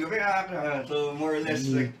how you react. So more or less,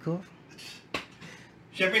 Miko?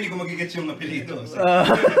 Siyempre, hindi ko magigets yung apelido. So,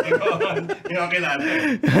 hindi ko kilala.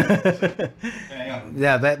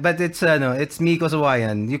 Yeah, but it's Miko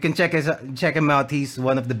Sawayan. You can check him out. He's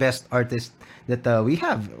one of the best artists that we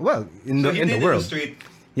have. Well, in the world. Illustrate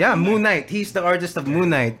Yeah, Moon Knight. He's the artist of Moon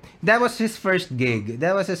Knight. That was his first gig.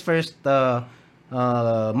 That was his first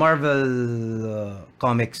Marvel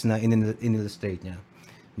comics na in-illustrate niya.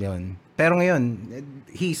 Yun. Pero ngayon,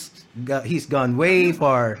 he's gone way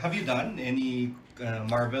far. Have you done any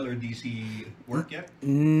Marvel or DC work yet?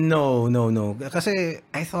 No. Kasi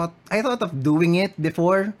I thought of doing it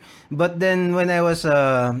before, but then when I was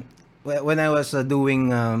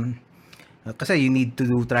doing kasi you need to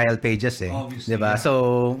do trial pages Obviously, diba? Yeah.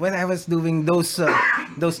 So when I was doing those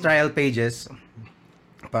trial pages,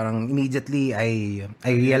 parang immediately I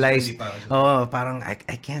realized parang I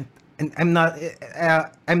can't. And I'm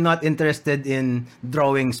not interested in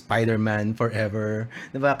drawing Spider-Man forever.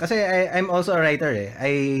 Diba? Kasi I'm also a writer eh.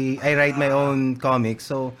 I write my own comics,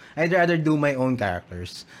 so I'd rather do my own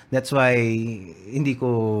characters. That's why hindi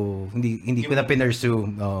ko na pinursue.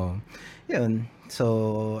 Yun.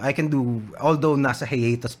 So I can do, although nasa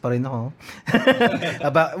hiatus pa rin ako.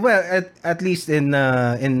 At least in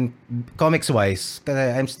comics wise, kasi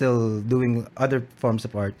I'm still doing other forms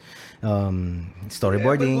of art.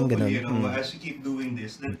 Storyboarding, but hopefully, ganun. as you keep doing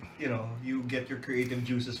this, that you get your creative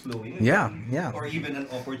juices flowing. Yeah. Or even an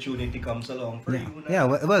opportunity comes along for you.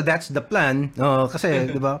 Well, that's the plan.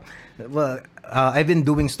 Kasi, di ba? Well, I've been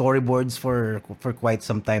doing storyboards for quite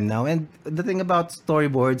some time now, and the thing about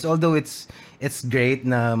storyboards, although it's great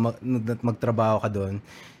na magtrabaho ka doon,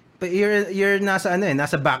 but you're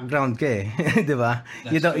nasa background ka eh, di ba?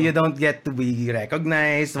 You don't get to be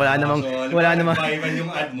recognized. Wala namang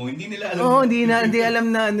yung ad mo, hindi nila alam. Oh, hindi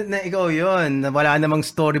alam na ikaw 'yon. Wala namang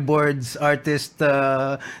storyboards artist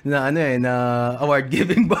na award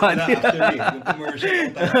giving body. Actually, yung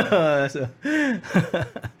commercial. So,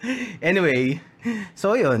 anyway,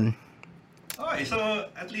 so 'yun. Okay, so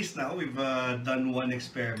at least now we've done one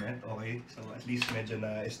experiment. Okay, so at least medyo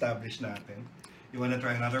na-establish natin. You wanna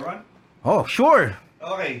try another one? Oh, sure.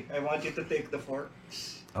 Okay, I want you to take the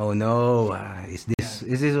forks. Oh no, is this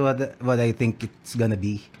what I think it's gonna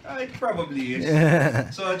be? It probably is.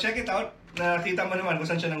 So check it out. Nakita mo naman kung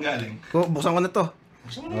saan siya nanggaling. Buksan ko na to.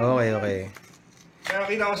 Buksan mo na yun. Okay.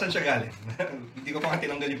 Nakita ko saan siya galing. Hindi ko pa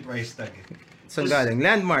tinanggal yung price tag eh. Saan galing?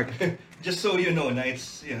 Landmark. Just so you know na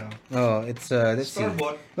it's, Oh, it's let's see.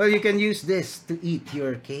 store-bought. Well, you can use this to eat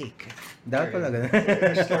your cake. Dapat pala ganun.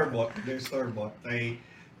 They're store-bought.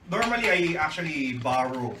 Normally, I actually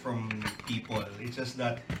borrow from people. It's just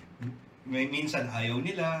that minsan ayaw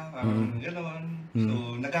nila, gano'n.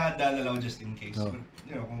 So, naghahanda na lang just in case. Oh. But,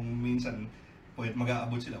 kung minsan pwede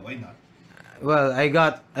mag-aabot sila, why not? Well, I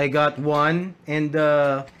got one, and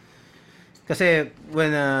kasi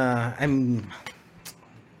when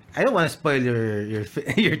I don't want to spoil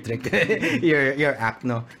your trick, your act,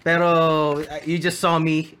 no. Pero you just saw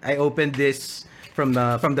me. I opened this from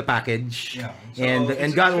the package, Yeah. So,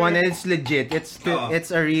 and got one, and it's legit.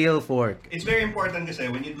 It's a real fork. It's very important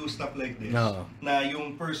kasi when you do stuff like this, No. na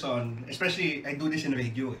yung person, especially I do this in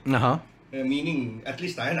radio eh. Meaning, at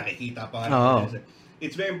least tayo nakikita pa. Oo.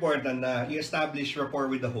 It's very important na i-establish rapport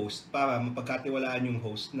with the host para mapagkatiwalaan yung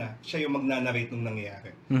host na siya yung magnanarrate nung nangyayari.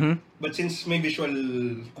 But since may visual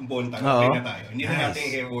component tayo, Oo. okay na tayo. Hindi na natin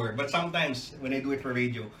i-hear. But sometimes, when I do it for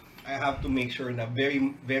radio, I have to make sure na very,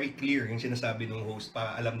 very clear yung sinasabi ng host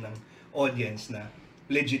para alam ng audience na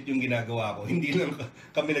legit yung ginagawa ko. Hindi lang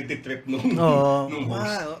kami nagtitrip nung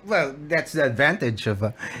host. Well, that's the advantage of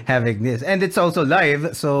having this, and it's also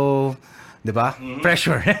live, so. Diba?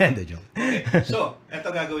 Pressure. The joke. Okay, so, eto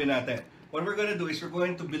gagawin natin. What we're gonna do is we're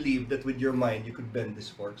going to believe that with your mind, you could bend this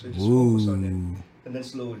fork. So, just focus on it. And then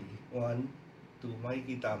slowly. 1, 2,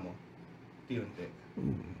 makikita mo. Unti-unti.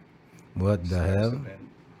 What the hell?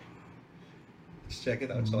 Just check it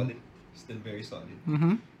out. Solid. Still very solid.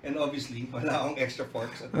 And obviously, wala akong extra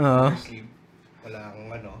forks at your sleeve. Wala akong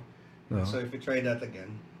So, if you try that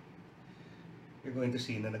again, you're going to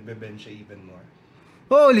see na nagbe-bend siya even more.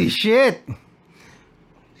 Holy shit!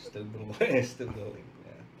 Still going. Yeah.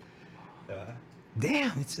 Diba?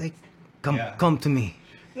 Damn, it's like, Yeah. come to me.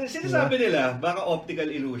 Sinasabi nila, baka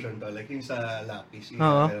optical illusion to. Like yung sa lapis, yung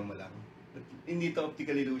gano'n mo lang. But hindi to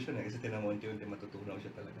optical illusion kasi tinamon yun, matutunaw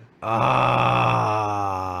siya talaga.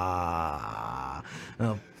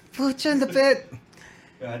 Putya the pit!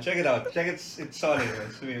 Yeah, check it out. It's solid.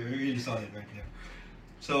 It's really solid right here.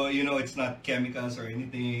 So, it's not chemicals or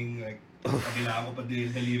anything. Like, kabila ako pa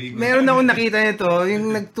delivery ko. Meron akong nakita nito,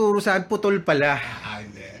 yung nagturo sa putol pala.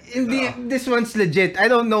 Hindi, this one's legit. I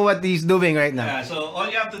don't know what he's doing right now. Yeah, so all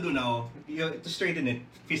you have to do now, to straighten it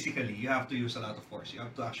physically, you have to use a lot of force. You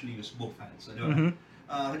have to actually use both hands. So,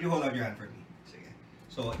 could you hold out your hand for me? Sige.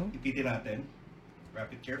 So, ipitin natin.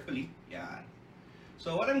 Wrap it carefully. Yan.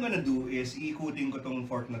 So, what I'm gonna do is, iikutin ko tong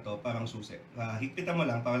fork na to, parang susi. Higpitan mo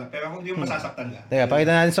lang, pero kung hindi mo masasaktan ka. Teka,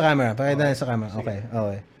 pakita natin sa camera. Okay.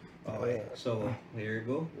 Okay, so here you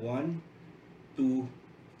go. 1, 2,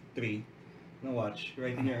 3. Now watch,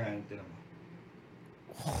 right in your hand. Tinan mo.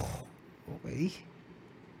 Okay.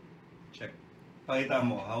 Check. Pakita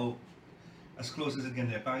mo how, as close as it can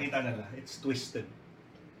be. Pakita na lang. It's twisted.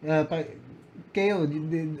 Kayo,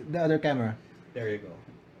 the other camera. There you go.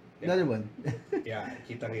 The other one. Yeah,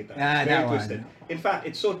 kita-kita. Ah, Very that twisted. one. In fact,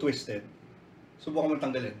 it's so twisted. Subukan mo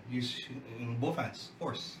tanggalin. Use in both hands.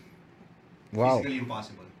 Force. Wow. Physically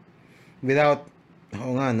impossible. Without,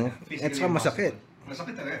 nga, no? Physically At saka masakit.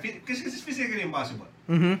 Masakit talaga. Kasi it's physically impossible.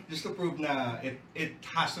 Just to prove na it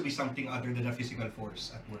has to be something other than a physical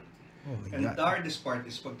force at work. Oh my And God. the hardest part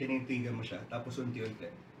is pag tinitigan mo siya, tapos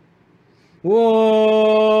unti-unti. Whoa!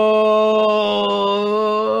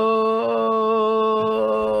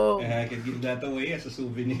 I can give that away.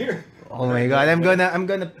 souvenir. Oh my God, I'm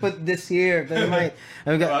gonna put this here. Pero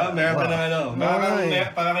Meron ka ng ano. Okay.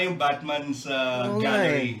 Parang yung Batman sa Okay.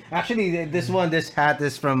 gallery. Actually, this hat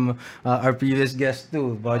is from our previous guest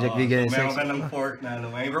too, Project Vegan. So meron ka ng fork na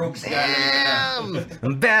ano. May Rogues Gallery ka na.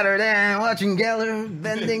 I'm better than watching Geller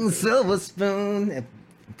bending silver spoon.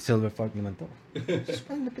 Silver fork naman to.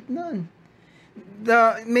 Ang lapit nun.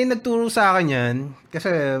 May nagturo sa akin yan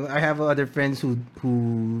kasi I have other friends who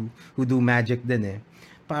do magic din eh.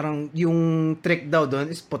 Parang yung trick daw doon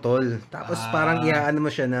is putol. Tapos parang iaano mo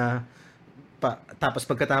siya na tapos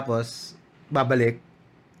pagkatapos babalik.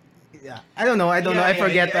 Yeah. I don't know. I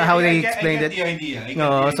forget how they explained it. I get the idea.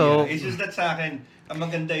 It's just that sa akin, ang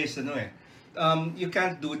maganda is ano eh. You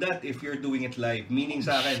can't do that if you're doing it live. Meaning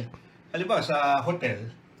sa akin, halimbawa sa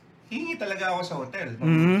hotel, hingi talaga ako sa hotel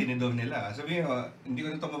nung tinidor nila. Sabi ko, hindi ko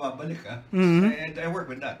na ito mababalik And I work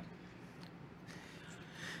with that.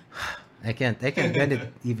 I can't bend it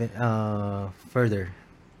even further.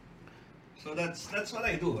 So that's what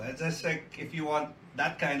I do. It's just like if you want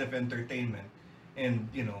that kind of entertainment and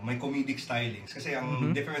my comedic stylings. Kasi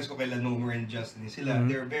ang difference ko kay Lanomer and Justin is sila,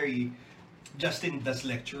 they're very Justin does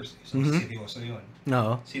lectures. So seryoso yun.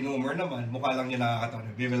 No. Si Nomer naman, mukha lang niya nakakatawa.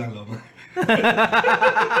 Viva lang, Lomer.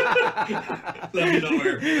 Love you,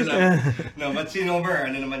 Nomer. No, but si Nomer,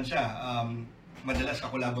 ano naman siya, madalas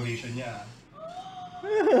ka-collaboration niya.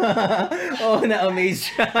 Oh,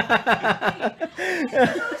 na-amaze siya.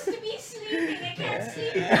 I'm supposed to be sleeping. I can't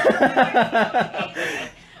sleep.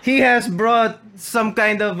 He has brought some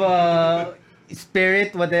kind of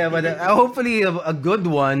spirit, whatever. Hopefully a good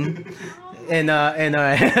one.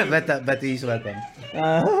 But he's welcome.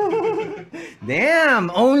 Damn,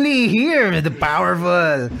 only here the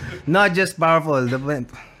powerful, not just powerful, the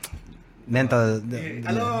mental.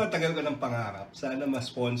 Alam mo, tagal ko ng pangarap. Sana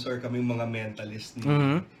ma-sponsor kami mga mentalist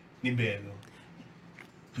ni Belo.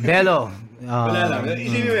 Belo. Wala lang.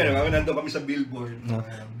 Isipin mo, nandun kami sa billboard.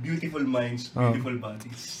 Beautiful minds, beautiful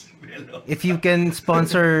bodies. Belo. If you can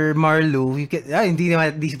sponsor Marlo, you can. Hindi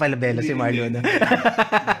si pala Belo, si Marlo. No?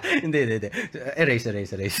 Hindi. Erase.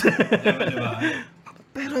 Diba?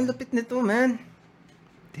 Pero ang lapit nito, man.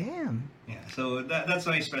 Damn. Yeah, so that's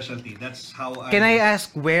my specialty. That's how Can I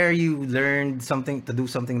ask where you learned something to do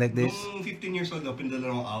something like this? Nung 15 years old,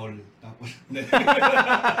 pinadala ng owl. Tapos,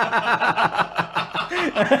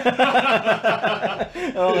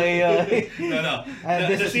 Okay. No.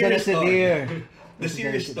 This is gonna sit here. The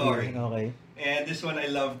serious story. Okay. And this one I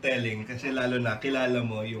love telling kasi lalo na kilala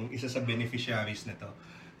mo yung isa sa beneficiaries nito.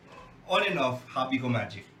 On and off, hobby ko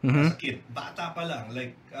magic. As a kid, bata pa lang.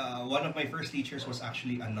 Like, one of my first teachers was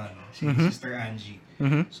actually a nun, si Sister Angie.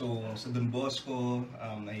 So, sa Don Bosco,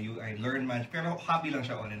 I learned magic. Pero hobby lang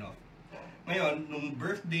siya on and off. Ngayon, nung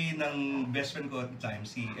birthday ng best friend ko at the time,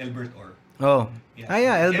 si Albert Orr. Oh.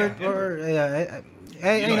 Yeah. Albert or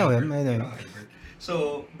I know him. Albert.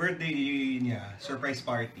 So, birthday niya, surprise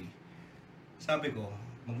party. Sabi ko,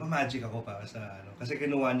 magma-magic ako para sa ano. Kasi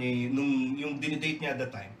kinuha niya, yung dinidate niya at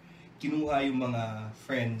the time, kinuha yung mga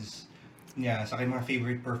friends niya sa aking mga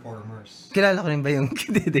favorite performers. Kilala ko rin ba yung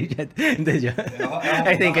kididate yan? Hindi dyan.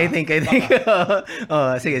 I think.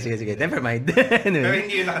 Oh, sige. Never mind. Pero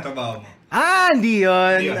hindi yung nakatrabaho mo. Hindi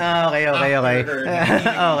yun. Hindi yun. Okay.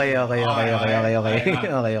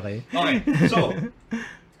 Okay. Okay, so,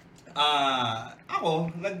 ako,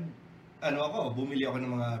 bumili ako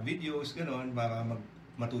ng mga videos, gano'n, para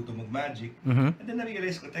matuto mag-magic. And then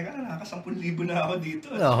na-realize ko, teka na, naka-10,000 na ako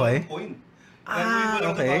dito. At one point. Gagawin ko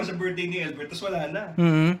lang ito para sa birthday ni Albert, tapos wala na.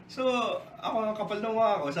 So, ako, kapal na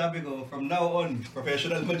ako, sabi ko, from now on,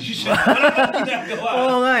 professional magician. Wala akong ginagawa.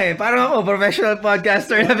 Oo nga eh. Parang ako, professional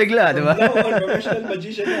podcaster na bigla, di ba? From now on, professional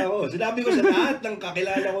magician na ako. Sinabi ko sa lahat ng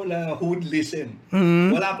kakilala ko na who'd listen.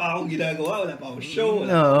 Wala pa akong ginagawa, wala pa akong show,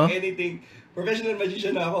 wala pa akong anything. Professional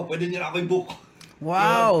magician na ako. Pwede niya na ako i-book.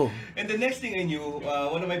 Wow! And the next thing I knew,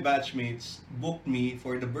 one of my batchmates booked me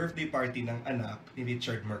for the birthday party ng anak ni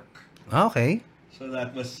Richard Merck. Okay. So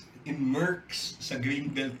that was in Merck's sa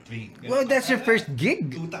Greenbelt 3. Well, that's your first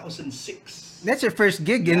gig. 2006. That's your first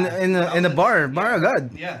gig in a bar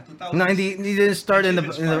agad. Yeah, 2006. No, hindi didn't start in the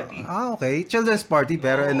Party. okay. Children's party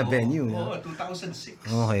pero in the venue. Oh,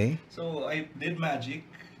 2006. Okay. So I did magic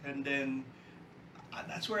and then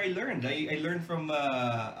that's where I learned. I learned from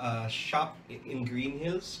a shop in Green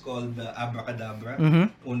Hills called Abracadabra,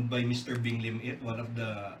 owned by Mr. Bing Lim It, one of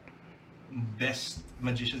the best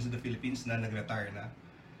magicians in the Philippines na nag-retire na.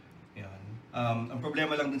 Yan. Ang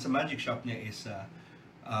problema lang dun sa magic shop niya is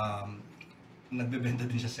nagbebenta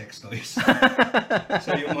din siya sex toys.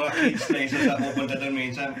 So yung mga kids na isa sa pupunta doon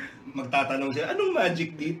minsan, magtatanong sila, anong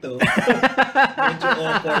magic dito? Medyo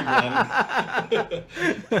awkward lang.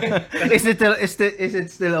 Is it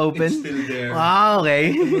still open? It's still there. Wow,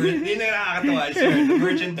 okay. Hindi na nakakatawa. So, the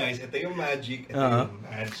merchandise, ito yung magic, ito yung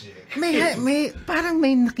magic. May parang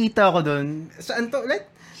may nakita ako doon. Saan to? Like,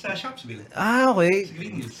 Sa Shopsville. okay. Sa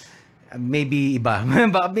Green Hills. Maybe iba.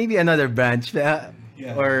 Maybe another branch.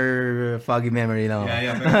 Yeah. Or foggy memory lang.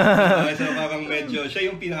 Yeah. Pero, so parang medyo, siya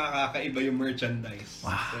yung pinakakaiba yung merchandise.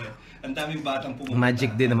 Wow. Kasi, ang daming batang pumunta.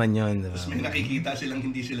 Magic din naman yun. Diba? Tapos may nakikita silang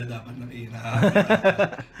hindi sila dapat nakikita.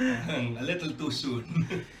 A little too soon.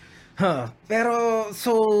 Pero,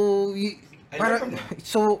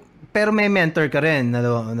 pero may mentor ka rin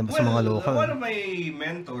sa mga local. One of my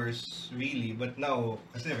mentors, really, but now,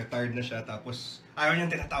 kasi retired na siya, tapos ayaw niyang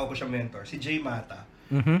tinatawag ko siya mentor. Si Jay Mata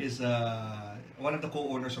is one of the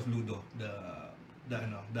co-owners of Ludo,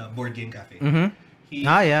 the board game cafe. He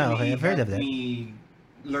okay, actually I've heard of that. helped me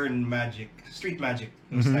learn magic, street magic,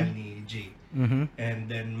 yung style ni Jay. And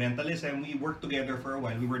then mentalism, we worked together for a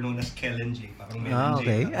while. We were known as Kel and Jay, parang Mel and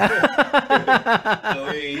Jay. Okay. So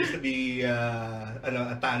we used to be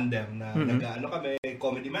a tandem na kami,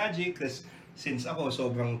 comedy magic. Tapos since ako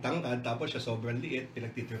sobrang tangkad, tapos siya sobrang liit,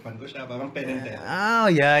 pinagtitripan ko siya, parang Penn and Teller.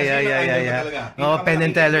 Yeah. Penn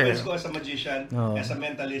and Teller. Ko as a magician, as a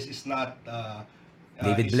mentalist is not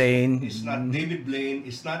David Blaine. It's not David Blaine.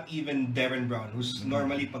 It's not even Darren Brown, who's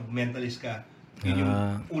normally pag mentalist ka, yun yung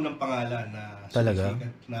unang pangalan na talaga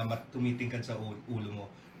na tumitingkad sa ulo mo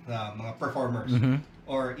na mga performers.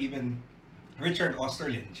 Or even Richard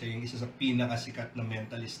Osterlin, siya yung isa sa pinakasikat na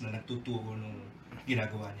mentalist na nagtuturo nung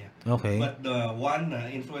ginagawa niya. Okay. But the one na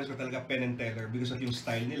influence ko talaga Penn and Teller because of yung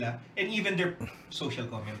style nila and even their social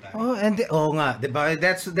commentary. Nga, 'di ba?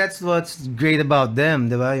 That's what's great about them,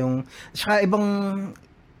 'di ba? Yung saka ibang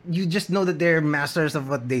you just know that they're masters of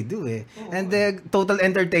what they do and they're total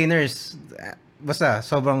entertainers. Basta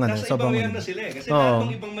sobrang sobrang ibang na sila kasi lahat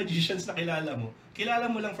ng ibang magicians na kilala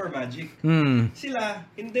mo lang for magic. Sila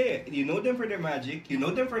hindi, you know them for their magic, you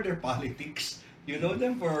know them for their politics. You know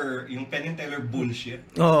them for yung Penn and Teller bullshit.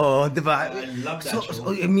 Di ba? I love that show.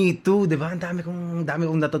 Me too, di ba? Ang dami kong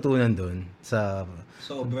natutunan doon sa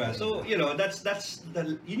sobra. So, that's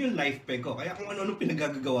yun yung life peg ko. Kaya kung ano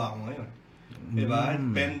pinagagagawa ko ngayon. Di ba?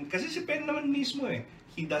 Kasi si Penn naman mismo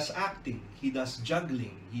he does acting, he does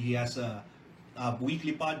juggling, he has a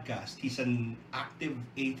weekly podcast. He's an active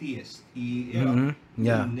atheist. I'm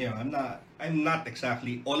not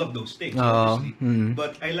exactly all of those things, obviously.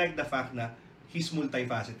 But I like the fact na he's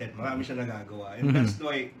multifaceted. Marami siya nagagawa. And that's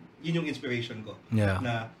why, yun yung inspiration ko. Yeah.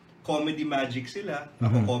 Na comedy magic sila,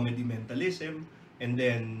 ako comedy mentalism, and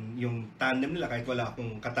then yung tandem nila, kahit wala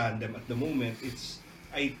akong katandem at the moment,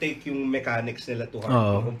 I take yung mechanics nila to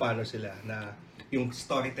heart, kung paano sila, na yung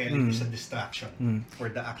storytelling is a distraction for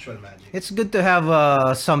the actual magic. It's good to have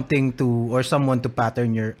something to, or someone to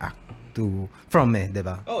pattern your act from di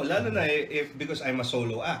ba? Lalo na because I'm a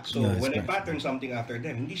solo act. So when I pattern something after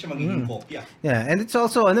them, hindi siya magiging kopya. Yeah, and it's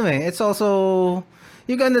also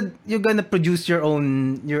you're gonna produce your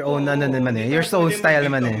own your own style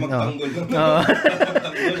naman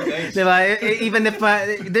Diba? Even if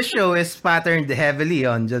this show is patterned heavily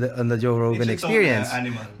on the Joe Rogan Experience.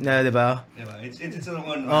 Diba? It's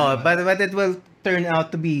own but it will turn out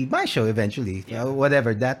to be my show eventually.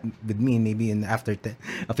 Whatever that would mean, maybe after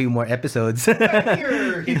a few more episodes.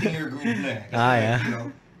 You're hitting your groove na yeah.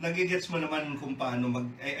 Nagigets mo naman kung paano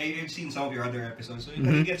I've seen some of your other episodes. So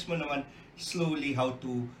nagigets mo naman slowly how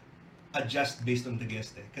to adjust based on the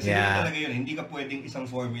guest Kasi talaga yun, hindi ka pwedeng isang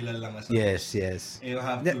formula lang as Yes. You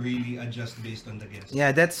have to really adjust based on the guest. Yeah,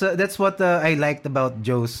 that's what I liked about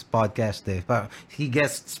Joe's podcast He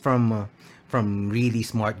guests from really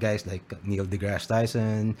smart guys like Neil deGrasse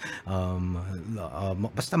Tyson,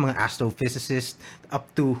 basta mga astrophysicists up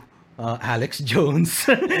to Alex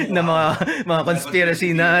Jones na mga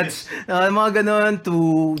conspiracy nuts, mga ganon,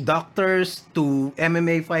 to doctors, to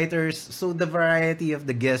MMA fighters. So the variety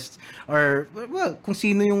of the guests are kung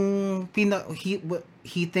sino yung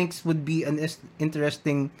he thinks would be an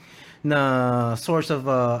interesting na source of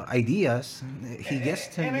ideas, he gets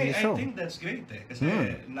to the show. I think that's great kasi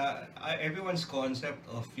everyone's concept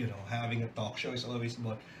of having a talk show is always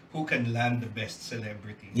about who can land the best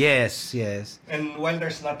celebrity. Yes. And while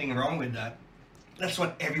there's nothing wrong with that, that's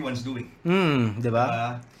what everyone's doing.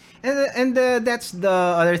 Diba? And that's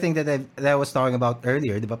the other thing that I was talking about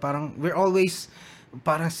earlier, diba? Parang we're always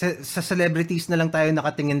sa celebrities na lang tayo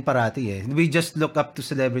nakatingin parati We just look up to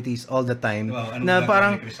celebrities all the time. Diba? Na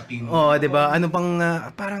parang diba? Ano pang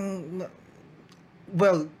parang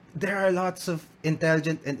there are lots of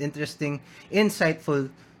intelligent and interesting, insightful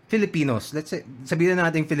Filipinos. Let's say, sabihin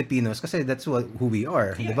na natin Filipinos kasi that's who we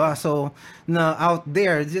are, Yeah. 'di ba? So, na out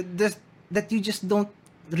there that you just don't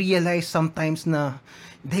realize sometimes na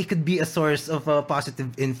they could be a source of a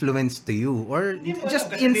positive influence to you or Hindi mo just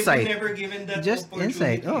alam, kasi they were insight. never given that Just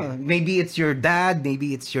insight. opportunity. Oh, maybe it's your dad,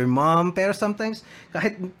 maybe it's your mom, pero sometimes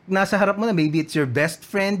kahit nasa harap mo na, maybe it's your best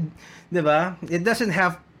friend, 'di ba? It doesn't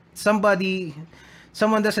have someone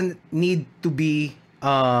doesn't need to be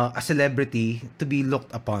a celebrity to be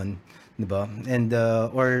looked upon, 'di ba? And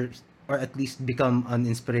or at least become an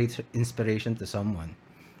inspiration to someone.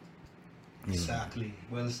 Exactly.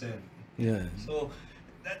 Well said. Yeah. So,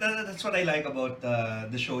 that's what I like about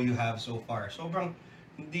the show you have so far. Sobrang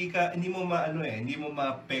hindi mo hindi mo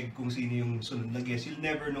ma-peg kung sino yung sunod na guest. You'll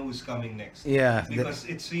never know who's coming next. Yeah. Because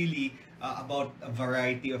it's really about a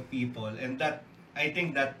variety of people, and that I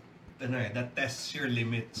think that that tests your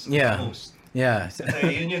limits Yeah. the most. Yeah.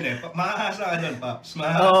 Kasi yun eh. Mahaasa ka nun, Paps.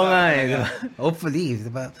 Mahaasa Oo ka nga eh. talaga. Diba? Hopefully,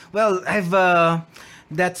 diba? Well,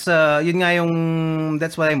 that's yun nga yung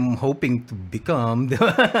that's what I'm hoping to become,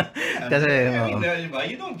 diba? Kasi I mean, diba,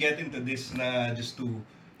 you don't get into this na just to,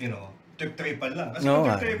 trip-tripan lang. Kasi Oo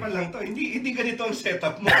kung nga. trip-tripan lang to, hindi ganito ang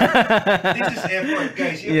setup mo. This is effort,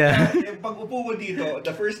 guys. Yung pag upo ko dito,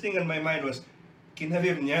 the first thing on my mind was,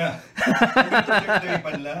 kinavir niya. Hindi to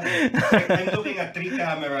trip-tripan lang. Like, I'm looking at 3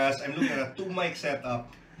 cameras, I'm looking at 2 mic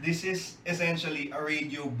setup. This is essentially a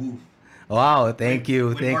radio booth. wow, thank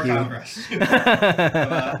you. With Thank more you. cameras.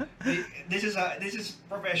 Diba? This is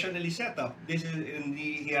professionally set up.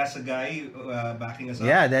 He has a guy backing us up.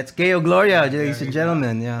 Yeah, that's Keo Gloria, ladies Very and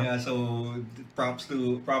gentlemen. good. Yeah. So props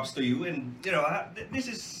to you, and this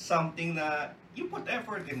is something that you put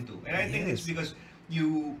effort into, and I think it's Yes. because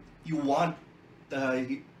you want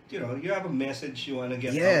you have a message you want to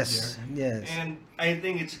get out Yes. there. Yes. And I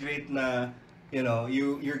think it's great na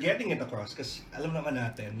you're getting it across kasi alam naman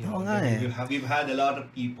natin, Oo nga eh. we've had a lot of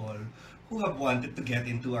people who have wanted to get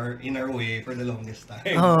in our way for the longest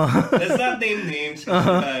time. Oo. Let's not name names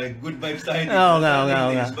kasi good vibes tayo dito. Oo Let's nga, not oo name nga,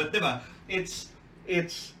 oo names. nga. But diba,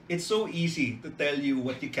 it's so easy to tell you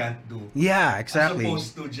what you can't do. Yeah, exactly. As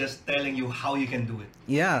opposed to just telling you how you can do it.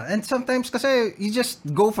 Yeah, and sometimes kasi you just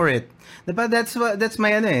go for it. Diba? That's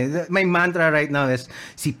my my mantra right now is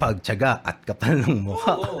sipag, tiyaga at kapal ng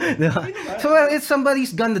mukha. Oo. Diba? Yun naman. So well, if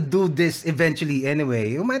somebody's gonna do this eventually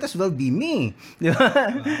anyway, you might as well be me. Diba?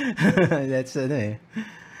 That's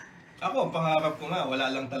Ako, ang pangarap ko nga,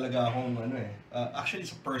 wala lang talaga akong actually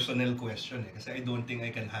it's a personal question kasi I don't think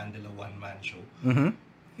I can handle a one-man show. Mhm.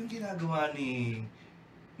 Yung ginagawa ni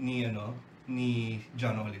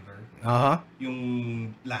John Oliver, yung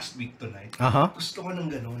Last Week Tonight, gusto ko ng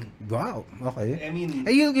ganun. Wow, okay. I mean,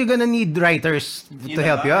 You're gonna need writers to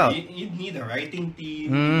help you out. You need a writing team,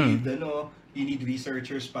 you need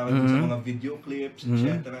researchers para dun sa mga video clips,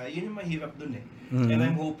 etc. Yun yung mahirap dun eh. And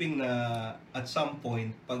I'm hoping na at some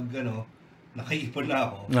point, pag nakaipon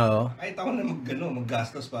na ako, Oo. kahit ako na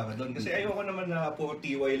maggastos para doon. Kasi ayoko naman na po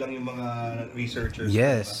TY lang yung mga researchers.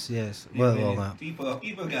 Yes, yes. Well, oo nga.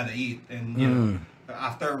 People gotta eat. And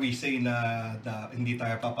after we say na hindi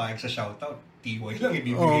tayo papayag sa shoutout, TY lang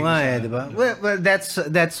ibibigay Oo nga eh, di ba? Well,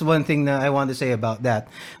 that's one thing na I want to say about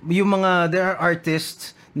that. There are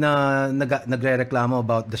artists na nagrereklamo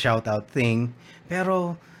about the shoutout thing,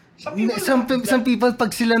 pero some people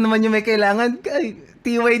pag sila naman yung may kailangan,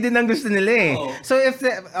 TY din ang gusto nila eh. Oo. So if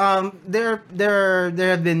there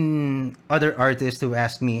have been other artists who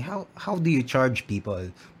ask me, how do you charge people?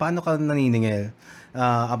 Paano ka naniningil?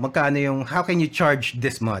 Magkano how can you charge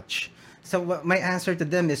this much? So my answer to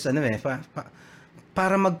them is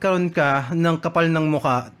para magkaroon ka ng kapal ng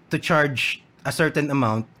mukha to charge a certain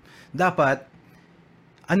amount, dapat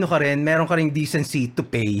meron ka ring decency to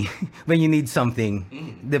pay when you need something.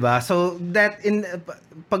 'Di ba? So that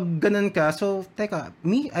pag ganun ka, so teka,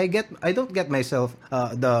 I don't get myself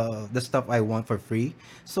the stuff I want for free.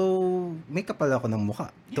 So may kapal ako ng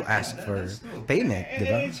mukha to ask for payment, 'di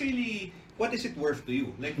ba? And it's really, what is it worth to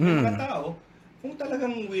you? Like, yung mga tao, kung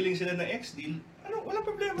talagang willing sila na X-deal, walang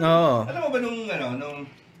problema. Oo. Alam mo ba nung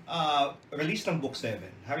release ng Book 7,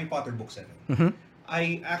 Harry Potter Book 7,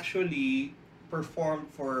 I actually performed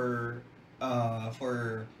for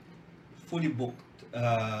fully booked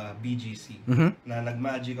BGC na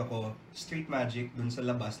nag-magic ako, street magic dun sa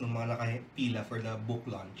labas ng mga nakapila for the book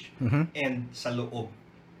launch and sa loob.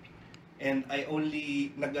 And I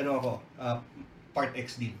only part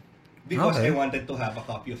X deal because Okay. I wanted to have a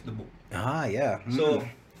copy of the book. Yeah. So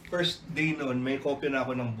first day noon, may kopya na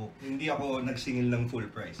ako ng book. Hindi ako nagsingil ng full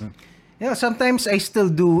price. Yeah, sometimes I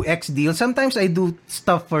still do X deal. Sometimes I do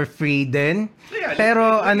stuff for free din. Yeah,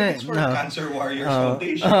 Pero it's for Cancer Warriors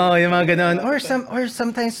Foundation. yung mga ganun. Or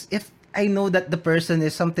sometimes if I know that the person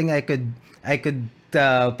is something I could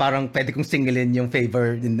parang pwede kong singilin yung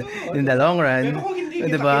favor in the long run. Pero kung hindi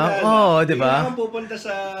kita diba? kilala, diba? kailangan pupunta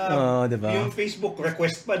sa diba? yung Facebook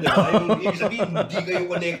request pa, diba? Yung ibig sabihin, hindi kayo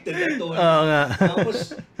connected na to. Nga.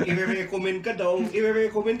 Tapos, i-recommend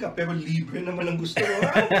ka, pero libre naman ang gusto mo.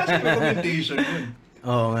 Ano kasi recommendation yun?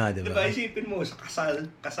 Nga, diba? Diba, isipin mo, sa kasal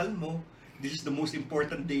mo, this is the most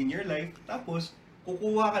important day in your life. Tapos,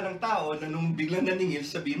 kukuha ka ng tao na nung biglang naningil,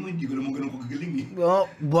 sabihin mo, hindi ko naman ganun kagaling eh.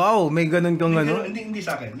 Wow, may ganun kang ano? Hindi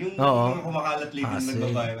sa akin. Yung mga kumakalat living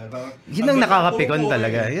nagbabiral. Yun ang nakakapikon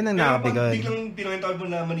talaga. Yun ang nakakapikon. Pag biglang pinakita mo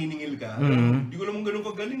na maniningil ka, hindi ko naman ganun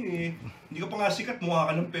kagaling eh. Hindi ka pa nga sikat,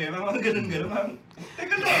 mukha ka ng pera, mga ganun.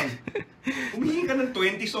 Teka lang. Humihingi ka ng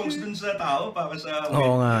 20 songs dun sa tao para sa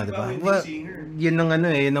nga, diba? Well, yun ang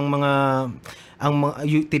yun ang mga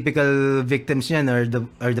typical victims niyan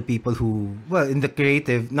are the people who, well, in the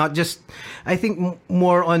creative, not just, I think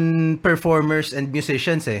more on performers and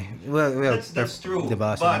musicians eh. Well, that's true.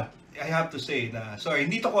 Diba? But I have to say na, sorry,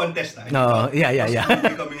 hindi to contest No, yeah.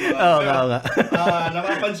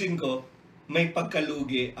 Napapansin ko, may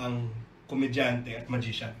pagkalugi ang komedyante at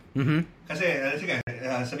magician. Mm-hmm. Kasi, sige,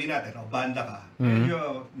 sabihin natin, banda ka.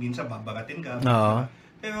 Medyo, minsan babaratin ka.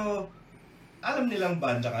 Pero, alam nilang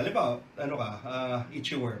banda ka. Halimbawa,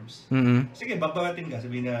 Itchy Worms. Mm-hmm. Sige, babaratin ka.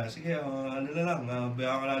 Sabihin na, sige, bayaran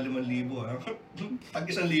ka na 5,000. Tag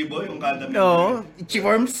 1,000 yung kada. Itchy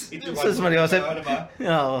Worms? Sus Mariosep.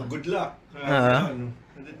 Good luck.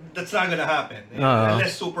 That's not gonna happen.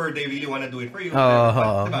 Unless super they really wanna do it for you.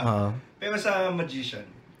 Pero sa magician,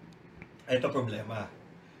 ito problema.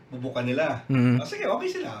 Bubukan nila. Sige,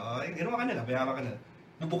 okay sila. Ginawa ka nila, bayaran ka nila.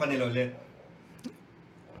 Bubukan nila ulit.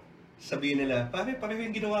 Sabihin nila, pareho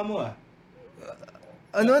yung ginawa mo ah.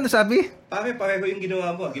 Ano sabi? Pareho yung ginawa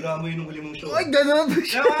mo. Ginawa mo yun nung huli mong show. Ay, ganun.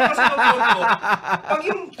 Nakakasama ko. Pag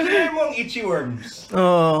yung kinaya mo ang Itchy Worms,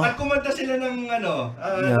 at kumanta sila ng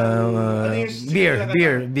beer.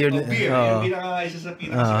 Yung pinaka-isa sa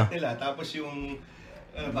pinaka-sikat nila. Tapos yung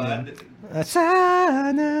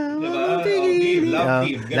sana Love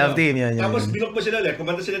Team yan. Tapos binok mo sila ulit,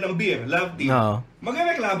 kumanta sila ng beer, Love Team.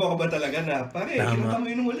 Magreklamo ka ba talaga na, kinanta mo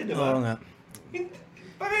yun nung huli, diba? Oo nga.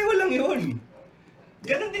 Pareho lang yun.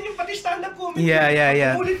 Ganon din yung pati stand-up comedy.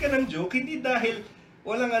 Yeah. Ulit ka ng joke, hindi dahil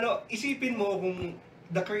walang isipin mo kung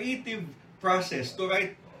the creative process to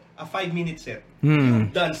write a 5-minute set,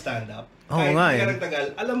 you've done stand-up. Kahit hindi ka nagtagal,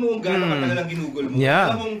 alam mo kung gano'ng katagal ang ginugol mo.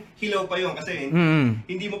 Alam mong hilaw pa yun kasi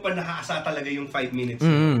hindi mo pa nakaasa talaga yung 5 minutes.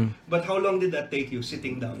 But how long did that take you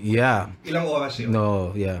sitting down? Yeah. Ilang oras yun?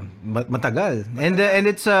 No, yeah. Matagal. And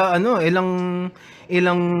it's ilang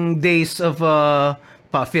days of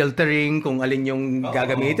pa-filtering kung alin yung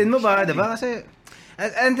gagamitin mo ba, diba? Kasi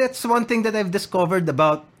and that's one thing that I've discovered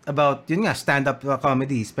about yun nga, stand-up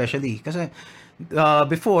comedy especially. Kasi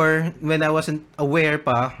before, when I wasn't aware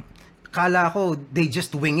pa, kala ko they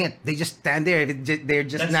just wing it. They just stand there. They're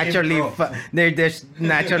just naturally they're just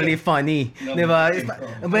naturally funny. Diba?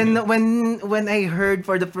 When I heard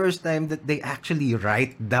for the first time that they actually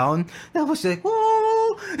write down, I was like,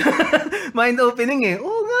 oh, mind opening eh.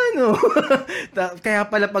 Oh, nga no. Kaya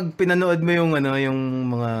pala pag pinanood mo yung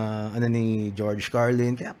mga ni George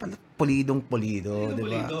Carlin, kaya pala pulidong-pulido,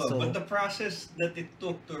 diba? So, but the process that it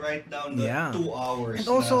took to write down the 2 hours. And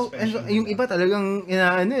also, yung iba talagang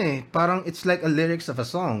parang it's like a lyrics of a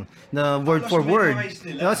song na word for word.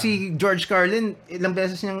 Si George Carlin, ilang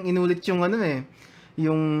beses niyang inulit yung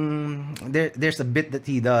yung there's a bit that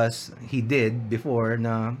he did before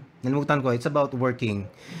na nalimutan ko, it's about working.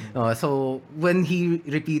 So when he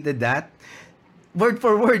repeated that, word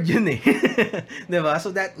for word yun eh. Diba?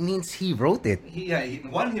 So that means he wrote it. He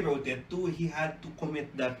wrote it. 2, he had to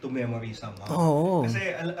commit that to memory somehow.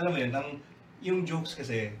 Kasi alam mo yun, yung jokes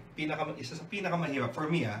kasi, isa sa pinakamahirap, for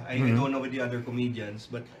me I don't know with the other comedians,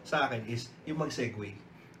 but sa akin is yung mag-segue.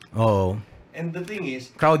 And the thing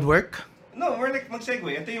is, crowd work? No, more like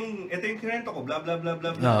mag-segue. Ito yung kinento ko, blah blah blah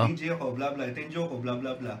blah blah, DJ ako, blah blah, ito yung joke ko, blah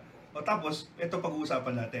blah blah. O tapos, ito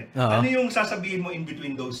pag-uusapan natin. Ano yung sasabihin mo in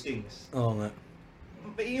between those things? Nga.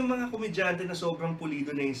 Yung mga komedyante na sobrang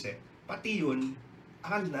pulido na yung set, pati yun,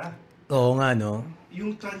 akal na. Nga, no?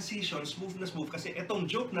 Yung transition, smooth kasi etong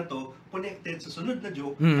joke na to, connected sa sunod na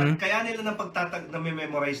joke, at kaya nila na may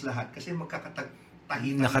memorize lahat kasi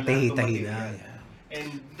magkakatahi na. Nakatahi na.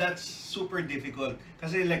 And that's super difficult.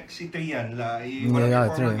 Kasi like si Trian, one of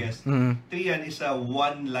the former guests, Trian is a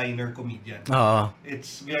one-liner comedian.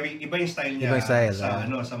 It's very, iba yung style niya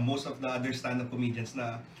sa most of the other stand-up comedians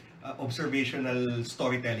na observational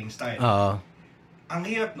storytelling style. Oo. Ang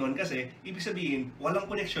hirap nun kasi, ibig sabihin, walang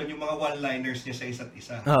connection yung mga one-liners niya sa isa't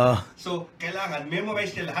isa. Oo. So, kailangan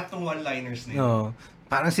memorize niya lahat ng one-liners na yun. Oo.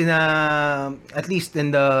 Parang at least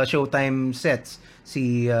in the Showtime sets,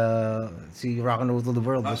 si Rock and Roll to the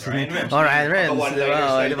World. Ah, what's si his Ryan name? Reynolds. Oh, Ryan Reynolds. Pagka-one-liner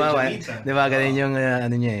Diba? style Diba? din siya minsan. Diba? Ganun yung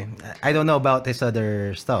ano niya eh. I don't know about his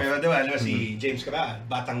other stuff. Pero diba, si James Cabrera,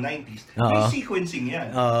 batang 90s, Oo. may sequencing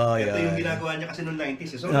yan. Oo, Ito yeah. yung ginagawa niya kasi noong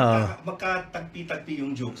 90s. So, Oo. magkatagpi-tagpi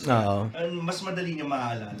yung jokes. Oo. And mas madali niya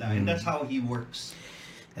maalala. And that's how he works.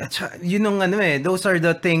 Yun ang ano eh, those are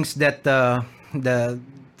the things that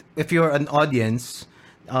if you're an audience,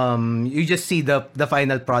 you just see the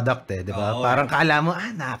final product eh, 'di ba? Oo. Parang kala mo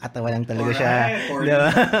nakakatawa lang talaga siya. Or, Diba?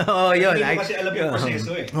 Oh, yun. Hindi mo kasi alam yung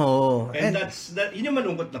proseso eh. Oo. And yun yung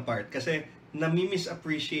malungkot na part kasi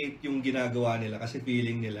nami-misappreciate yung ginagawa nila kasi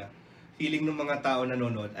feeling ng mga tao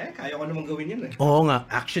nanonood, kaya ko namang gawin yun eh. Oo nga,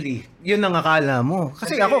 actually, yun ang akala mo.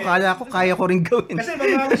 Kasi ako, kaya ko rin gawin. Kasi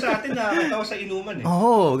mga sa atin nakakatawa sa inuman eh.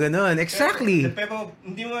 Oo, ganun. Exactly. Pero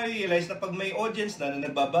hindi mo realize na pag may audience na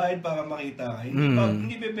nagbabayad para makita ka,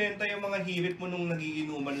 hindi bebenta yung mga hirit mo nung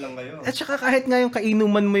nagiinuman lang kayo. At saka kahit nga yung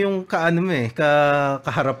kainuman mo yung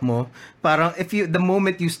kaharap mo, parang the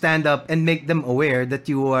moment you stand up and make them aware that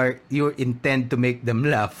you intend to make them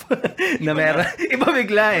laugh, na meron, iba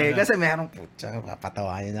bigla eh. Kasi merong, putya,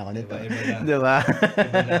 papatawanin ako nito. Diba?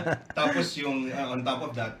 Tapos yung, on top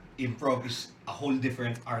of that, improv is a whole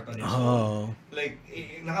different art on its own. Oh. Like,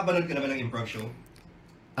 nakabanood ka naman ng improv show?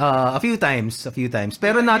 A few times.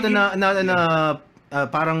 Pero not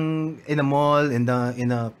parang in a mall, in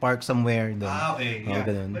a park somewhere. Doon. Okay. Oh, Yeah.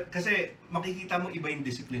 ganun. But kasi makikita mo iba yung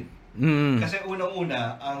discipline. Mm. Kasi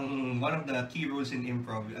unang-una, one of the key rules in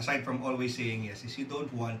improv, aside from always saying yes, is you don't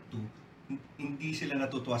want to, hindi sila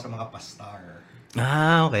natutuwa sa mga pastar.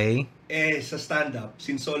 Okay. Sa stand-up,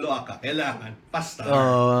 since solo ka, kailangan pastar.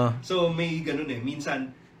 So may ganun eh.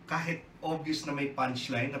 Minsan, kahit obvious na may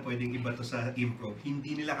punchline na pwedeng iba to sa improv,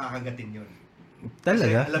 hindi nila kakagatin yun.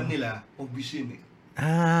 Talaga? Kasi alam nila, obvious yun eh.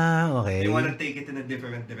 Okay. They wanna take it in a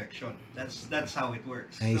different direction. That's how it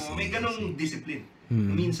works. I So see, may ganong discipline.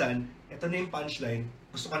 Minsan, ito na yung punchline,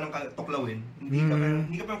 gusto ka nang tuklawin, hindi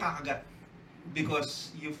ka pa kakagat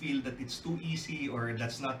because you feel that it's too easy or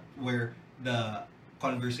that's not where the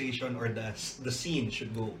conversation or the scene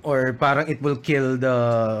should go. Or parang it will kill the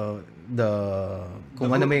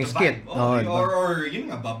kung ano mo yung skit. Or yun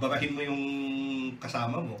nga, babarahin mo yung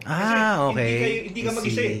kasama mo. Kasi okay. Hindi ka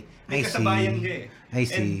mag-isa eh. May kasabayan ka eh. I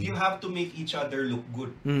see. And you have to make each other look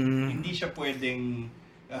good. Hindi siya pwedeng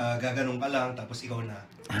gaganong ka lang tapos ikaw na.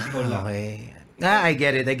 Ikaw lang. Okay. I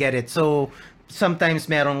get it. So, sometimes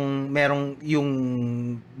merong yung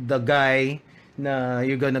the guy na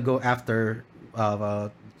you're gonna go after,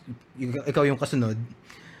 ikaw yung kasunod.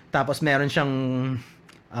 Tapos meron siyang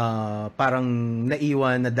parang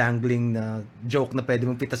naiwan na dangling na joke na pwede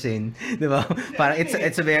mong pitasin, 'di ba? Parang it's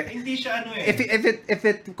a very, hindi siya ano eh. If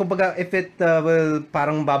it kumbaga will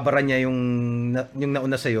parang babara niya yung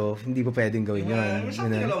nauna sa iyo, hindi mo pwedeng gawin yun.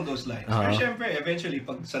 Something along those lines. Pero syempre, eventually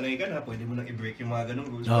pag sanay ka na, pwede mo nang i-break yung mga ganung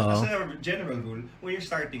rules. But as a general rule, when you're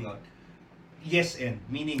starting out, yes and,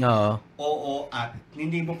 meaning oo at.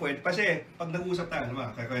 Hindi mo pwede. Kasi pag nag-usap tayo,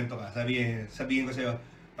 kakwento ka, sabihin ko sa'yo,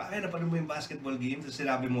 napanood mo yung basketball game, tapos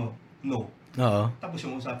sinabi mo, no. Tapos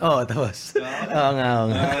yung usapan. Tapos. Oo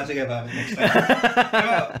nga. Sige ba, next time.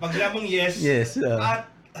 Pero pag sinabi mong yes, at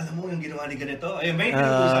alam mo yung ginawa ni ganito, may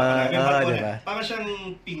pinag-uusapan namin. Diba? Parang siyang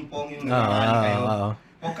ping-pong yung nagmamahal kayo.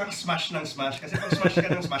 Huwag kang smash ng smash. Kasi pag smash ka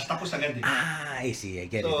ng smash, tapos agad eh. I see. I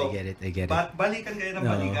get it. Balikan kayo ng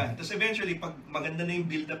balikan. Tapos eventually, pag maganda na yung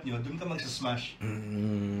build-up nyo, dun ka magsasmash.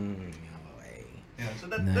 Yeah, so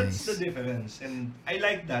that's the difference, and I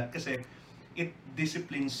like that kasi it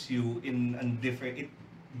disciplines you in a different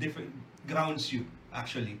grounds you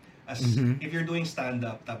actually as if you're doing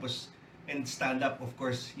stand-up tapos and stand-up of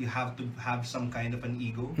course you have to have some kind of an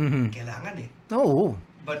ego, kailangan eh.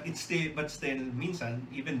 But still minsan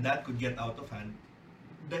even that could get out of hand.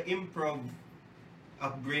 The improv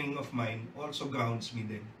upbringing of mine also grounds me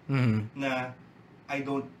din na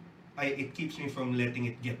it keeps me from letting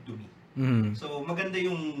it get to me. So, maganda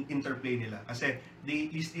yung interplay nila. Kasi,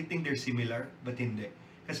 you think they're similar, but hindi.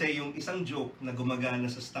 Kasi yung isang joke na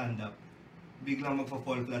gumagana sa stand-up, biglang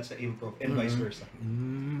magpa-fall flat sa improv, and vice versa.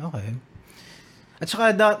 Okay. At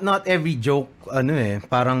saka, not every joke,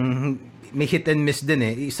 parang may hit and miss din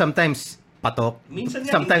eh. Sometimes, patok.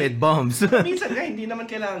 Sometimes it bombs. Minsan nga, hindi naman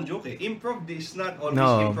kailangan joke eh. Improv is not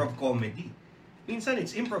always improv comedy. Minsan,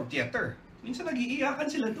 it's improv theater. minsan nag-iiyakan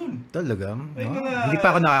sila dun. Talaga? May Oh, mga- hindi pa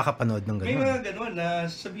ako nakakapanood ng May ganun. mga ganun na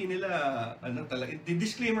sabihin nila,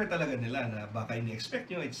 disclaimer talaga nila na baka ini-expect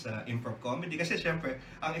nyo it's improv comedy. Kasi syempre,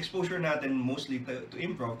 ang exposure natin mostly to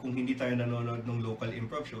improv, kung hindi tayo nanonood ng local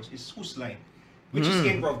improv shows, is Whose Line? Which is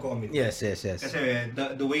improv comedy. Yes. Kasi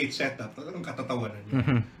the way it's set up, talagang katatawanan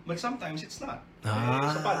yun. But sometimes it's not.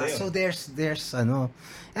 So paano yun? So there's ano.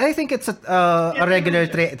 I think it's a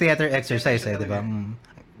regular theater exercise, di ba?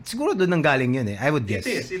 Siguro doon nang galing yun eh. I would guess.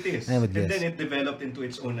 It is. I would And guess. then it developed into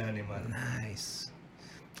its own animal. Nice.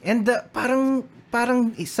 And parang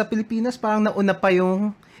sa Pilipinas parang nauna pa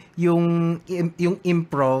yung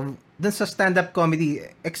improv dun sa stand-up comedy,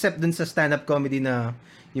 except dun sa stand-up comedy na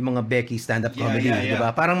yung mga Becky stand-up comedy, di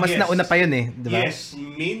ba? Parang mas nauna pa yun eh, di ba? Yes,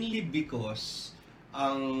 mainly because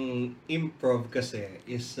ang improv kasi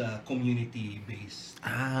is community-based.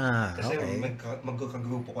 Kasi Okay.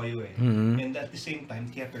 magkakagrupo kayo eh. And at the same time,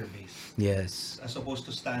 theater-based. Yes. As opposed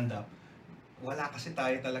to stand-up, wala kasi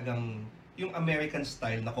tayo talagang yung American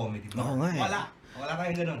style na comedy. Oo nga eh. Wala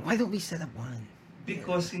tayong ganun. Why don't we set up one?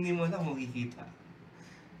 Because hindi mo lang makikita.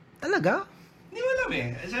 Talaga? Hindi mo alam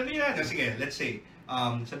eh. Sabihin natin, sige, let's say,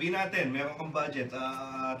 sabihin natin, meron kang budget,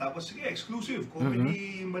 tapos sige, exclusive,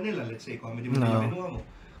 Comedy Manila, let's say, Comedy Manila, kinuha mo.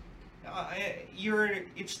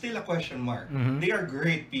 It's still a question mark. They are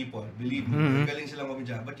great people, believe me. Galing silang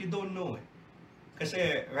komedya, but you don't know it.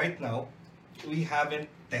 Kasi right now, we haven't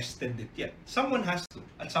tested it yet. Someone has to,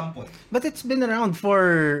 at some point. But it's been around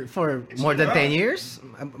for It's more been than 10 around. years?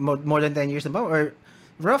 More than 10 years about? Or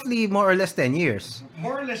roughly more or less 10 years?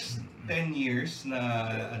 More or less 10 years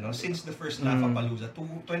na since the first Lafapalooza.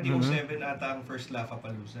 2007 ata ang first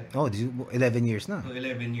Lafapalooza. Oh, 11 years na. So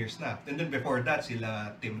 11 years na. And then before that,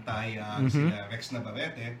 sila Tim Tayag, sila Rex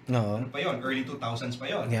Navarrete. Oo. Ano pa yun? Early 2000s pa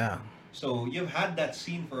yun. Yeah. So you've had that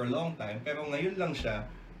scene for a long time, pero ngayon lang siya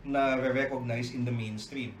na recognize in the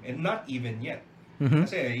mainstream. And not even yet.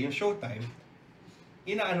 Kasi yung Showtime,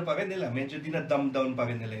 inaano pa rin nila, medyo dinadumb down pa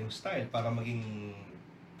rin nila yung style para maging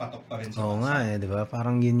patok pa rin sa Oo masa. nga eh, di ba?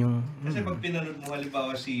 Parang yun yung... Kasi pag pinanood mo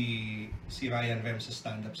halimbawa si Ryan Rem sa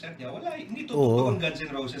stand-up set niya, hindi Oo. tutugtog ang Guns N'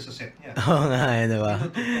 Roses sa set niya. Oo nga eh, di ba?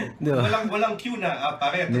 Di ba? Walang cue na,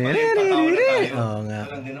 pare, patawa na tayo. Oo nga.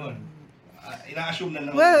 Walang ganun. Ina-assume na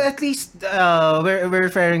lang. Well, at least we're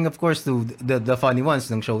referring of course to the funny ones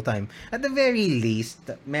ng Showtime. At the very least,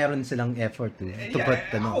 meron silang effort to put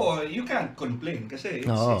ako, you can't complain kasi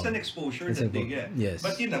it's an exposure that they get. Yes.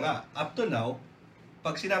 But yun na nga, up to now,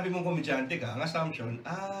 pag sinabi mong komedyante ka, ang assumption,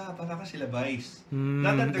 para ka sila Vice.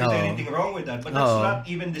 Not that there's anything wrong with that, but that's not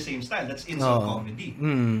even the same style. That's insult comedy.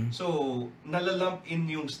 So, nalalump in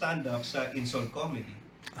yung stand-up sa insult comedy.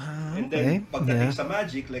 And then, pagdating sa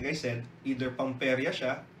magic, like I said, either pang perya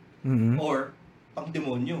siya, or pang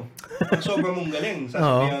demonyo. Kung sobrang mong galing,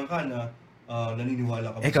 sasabihan ka na, naniniwala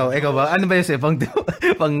ka ba? Ikaw ba? Ano ba yun pang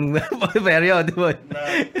period, di ba?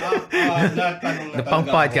 Pang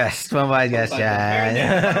podcast yan.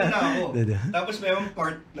 Meron na ako. Tapos mayroong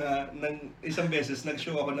part na isang beses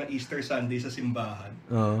nag-show ako ng Easter Sunday sa simbahan.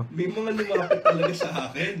 May mga lumapit talaga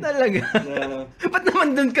sa akin. Talaga? Ba't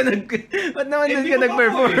naman doon ka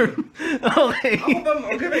nag-perform? Okay. Ako ba,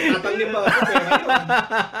 tatangin ba ako?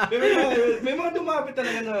 Pero may mga lumapit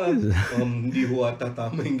talaga na hindi ho ata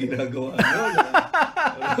tama yung ginagawa nyo.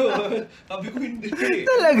 Sabi ko hindi.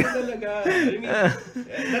 Talaga? I mean,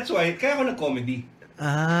 that's why, kaya ako nag-comedy.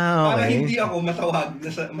 Okay. Para hindi ako matawag na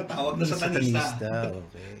satanista.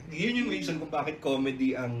 Okay. Yun yung reason kung bakit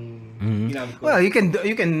comedy ang ginamit ko. Well, you can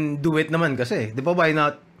do it naman kasi. Di ba, why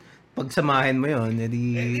not pagsamahin mo yun?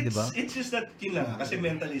 Di ba? It's just that, yun lang, kasi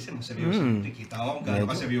mentalism, seryoso. Nakikita ko kung gaano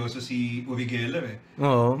kaseryoso si Uri Geller eh.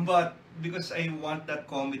 Oo. But, because I want that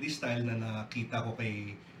comedy style na nakita ko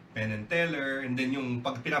kay Penn and Teller, and then yung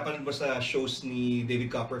pag pinapanood mo sa shows ni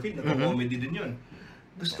David Copperfield, nagko-comedy din yun.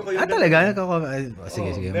 Gusto ko yung... Talaga?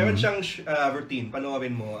 Sige. Meron siyang routine,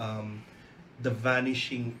 panoorin mo, The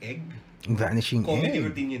Vanishing Egg. Vanishing Comedy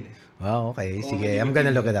Egg? routine yun eh. Wow, okay. Comedy Sige, I'm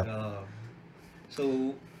gonna look it up.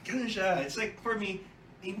 So, ganun siya. It's like, for me,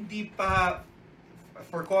 hindi pa,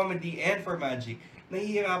 for comedy and for magic,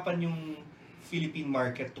 nahihirapan yung Philippine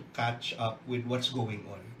market to catch up with what's going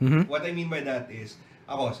on. What I mean by that is,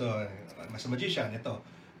 mas magician, ito.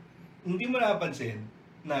 Hindi mo napansin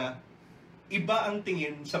na iba ang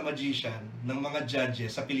tingin sa magician ng mga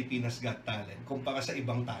judges sa Pilipinas Got Talent kumpara sa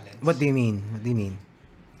ibang talents. What do you mean?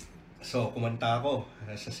 So, kumanta ako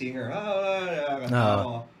sa singer. Kanta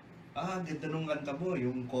ako. Ganda nung kanta mo.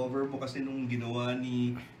 Yung cover mo kasi nung ginawa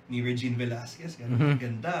ni Regine Velasquez.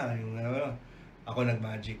 Ganda. Yung, ako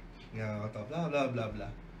nag-magic. Blah, blah, blah,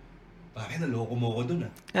 blah. Bakit naloko mo ko dun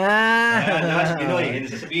Ah! Pinoy,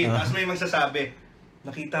 yun sasabihin. Tapos may magsasabi,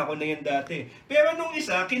 nakita ko na yan dati. Pero nung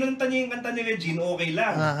isa, kinanta niya yung kanta ni Regine, okay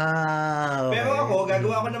lang. Okay. Pero ako,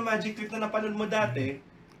 gagawa ko ng magic trick na napanood mo dati,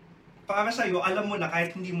 para sa'yo, alam mo na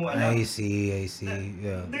kahit hindi mo alam. I see.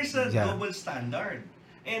 Yeah. There's a double standard.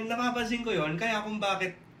 And napapansin ko yon kaya kung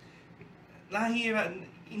bakit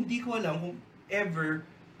hindi ko alam kung ever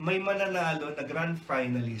may mananalo na grand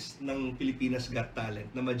finalist ng Pilipinas Got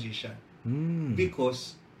Talent na magician.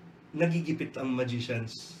 Because nagigipit ang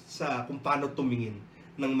magicians sa kung paano tumingin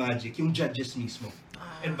ng magic, yung judges mismo.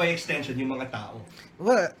 And by extension, yung mga tao.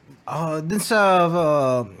 Well, dun sa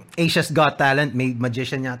Asia's Got Talent, may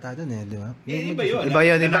magician yata dun di ba? Iba yun. Iba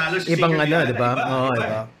yun. Nanalo si Ibang Singer ano, Rihanna, di ba?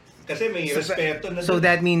 Iba. Kasi may respeto na So dun.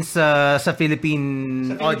 that means sa Philippine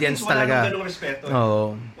audience talaga. Wala nang ganung respeto.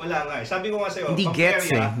 Oo. Wala nga eh. Sabi ko nga sa'yo, Hindi gets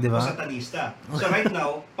pang-perya di ba? o satanista. So right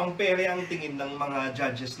now, pang-perya ang tingin ng mga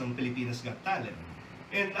judges ng Pilipinas Got Talent.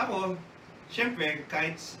 And ako, syempre,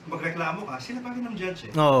 kahit magreklamo ka, sila pa rin ang judge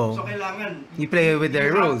eh. Oo. So kailangan, You play with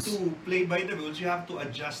their rules. You have to play by the rules, you have to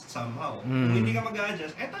adjust somehow. Kung hindi ka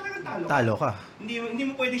mag-a-adjust, talagang talo ka. Talo ka. Hindi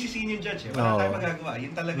mo pwede sisihin yung judge eh. Wala tayong magagawa.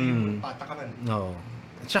 Yun talaga yung patakaran. No.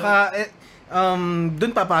 Tsaka,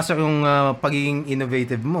 dun papasok yung pagiging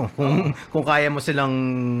innovative mo. Kung kaya mo silang,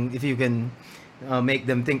 if you can make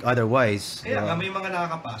them think otherwise. Kaya nga, may mga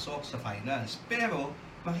nakakapasok sa finals. Pero,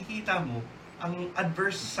 makikita mo, ang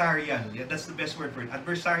adversarial, that's the best word for it,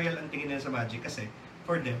 adversarial ang tingin nila sa magic kasi,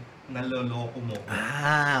 for them, naloloko mo.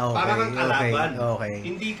 Okay. Parang ang kalaban. Okay.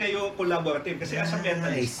 Hindi kayo collaborative. Kasi as a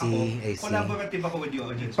mentalist, I see. collaborative ako with the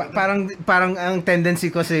audience. Parang ang tendency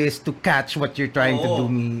ko is to catch what you're trying to do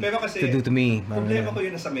me. Pero kasi, to do to me. Problema ko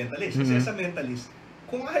yun as a mentalist. Kasi as a mentalist,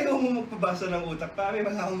 kung ayaw mo magpabasa ng utak, pare,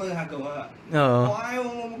 wala akong magagawa. Oo. Kung ayaw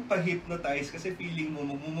mo magpa-hypnotize kasi feeling mo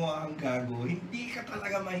magmumukha kang gago, hindi ka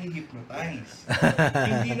talaga mahi-hypnotize.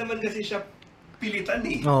 Hindi naman kasi siya pilitan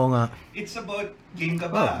eh. Oo nga. It's about game ka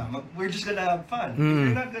ba? We're just gonna have fun. If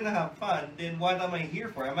you're not gonna have fun, then what am I here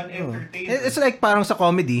for? I'm an entertainer. It's like parang sa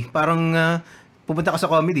comedy, parang pupunta ka sa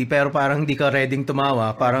comedy pero parang hindi ka ready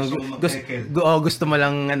tumawa, parang gusto mo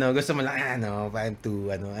lang I'm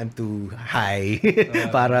too high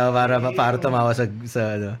para tumawa sa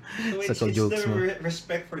jokes mo. It's the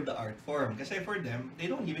respect for the art form kasi for them, they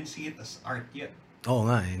don't even see it as art yet. Oo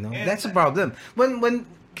nga no. That's a problem. When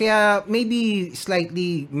kaya maybe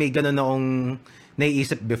slightly may ganun akong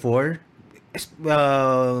naiisip before.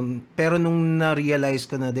 Pero nung na-realize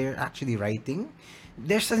ko na they're actually writing,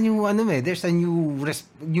 there's a new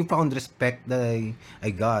newfound respect that I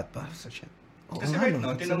got. So shit. Kasi right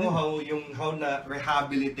now, tinan mo how na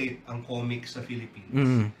rehabilitate ang comics sa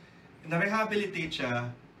Philippines. Na-rehabilitate siya.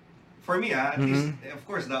 For me, at least, of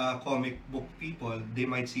course, the comic book people, they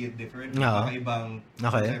might see it different. Kakaibang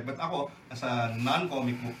concept. But ako, as a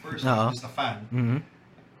non-comic book person, just a fan,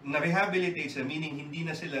 na-rehabilitate siya, meaning hindi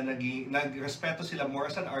na sila nagrespeto sila more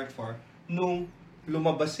as an art form nung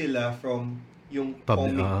lumabas sila from yung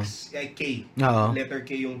comics, K. Letter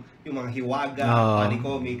K, yung mga hiwaga, funny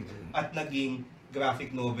comic, at naging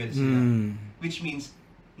graphic novel sila. Which means,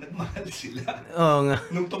 nagmahal sila. Oo nga.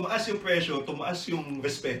 Nung tumaas yung presyo, tumaas yung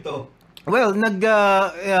respeto. Well,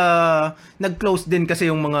 nag-close din kasi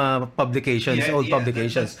yung mga publications, old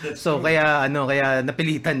publications. That's so true. kaya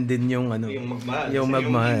napilitan din yung magmahal. Yung Kasi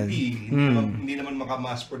magmahal. hindi naman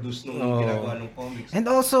maka-mass produce nung ginagawa ng comics. And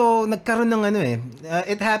also nagkaroon ng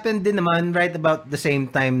it happened din naman right about the same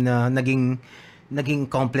time na naging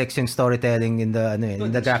complex yung storytelling in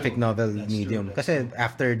the graphic novel medium. Kasi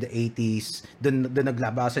after the 80s, doon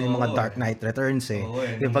naglabasan yung mga Dark Knight Returns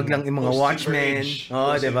yung paglang yung mga Watchmen,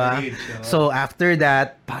 di ba? So after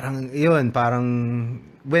that, parang when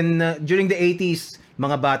during the 80s,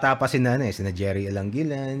 mga bata pa sina Jerry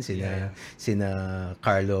Alangilan, sina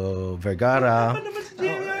Carlo Vergara.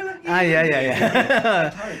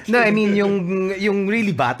 Yeah. No, I mean yung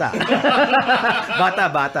really bata.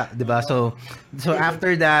 bata, 'di ba? So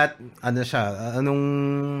after that,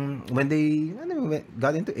 when they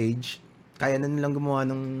got into age, kaya na nilang gumawa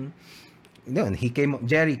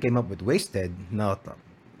Jerry came up with Wasted.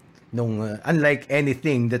 Unlike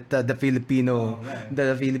anything that the Filipino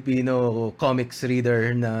comics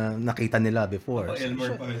reader na nakita nila before.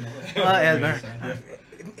 Elmer pa rin. Elmer.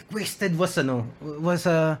 Wasted was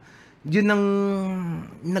yun ang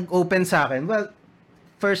nag-open sa akin. Well,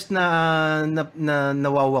 first na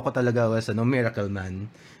nawawa ko talaga was Miracle Man.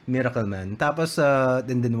 Tapos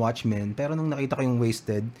then Watchmen. Pero nung nakita ko yung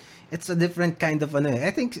Wasted, it's a different kind of I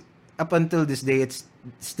think up until this day it's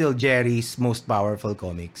still Jerry's most powerful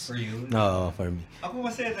comics. For you? No, for me. Ako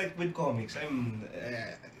kasi like with comics,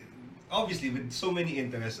 obviously with so many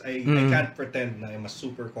interests, I can't pretend na I'm a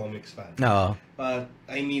super comics fan. Oo. But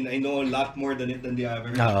I mean, I know a lot more than the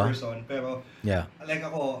average Oo. person. Pero Yeah. like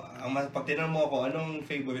ako, pag tinanong mo ako, anong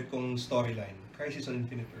favorite kong storyline? Crisis on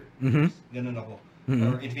Infinite Earth. Mhm. Ganun ako.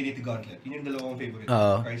 Mhm. Or Infinity Gauntlet. Yun yung dalawang favorite.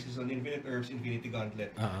 Oo. Crisis on Infinite Earths, Infinity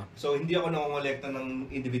Gauntlet. Oo. So, hindi ako nakongolekta ng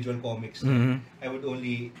individual comics. Mhm. I would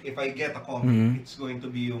only, if I get a comic, Mhm. it's going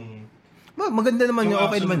to be yung Maganda naman yung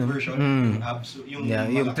okay absolute naman. version. Yung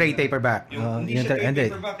Yung malaki trade na. paperback. Hindi siya trade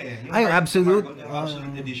paperback eh. Yung absolute? Yung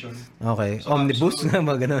absolute edition. Okay. So, Omnibus absolute. na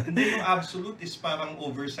mga ganun. Hindi, yung absolute is parang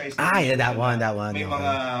oversized. Yeah, edition that one. na Okay. May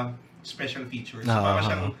mga special features.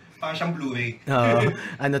 Oo, Parang siyang Blu-ray.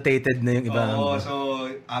 Annotated na yung iba. Oo, so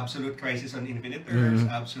absolute Crisis on Infinite Earths,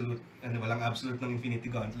 absolute, walang absolute ng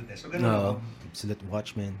Infinity Gauntlet eh. So ganun ako. Absolute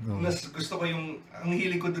Watchmen. Mas gusto ko ang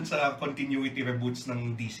hilig ko dun sa continuity reboots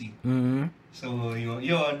ng DC. So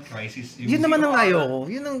yun, Crisis. Yun naman ang ayoko.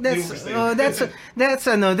 Yun ang this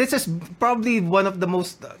is probably one of the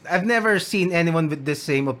most I've never seen anyone with the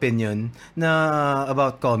same opinion na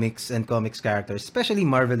about comics and comics characters, especially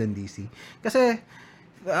Marvel and DC. Kasi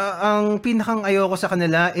ang pinakang ayoko sa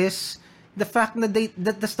kanila is the fact na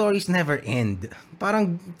that the stories never end.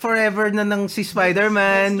 Parang forever na nang si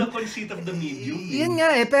Spider-Man. That's the conceit of the medium. Yun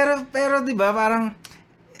nga eh, pero 'di ba, parang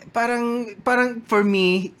for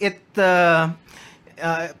me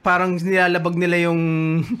parang nilalabag nila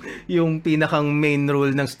yung pinakang main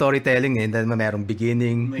rule ng storytelling eh, dahil merong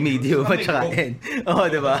beginning, medium at saka end. Oh,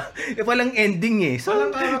 'di ba? Walang ending eh. So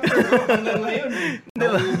walang character growth hanggang ngayon eh.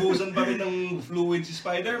 Nauubusan pa rin ng fluid si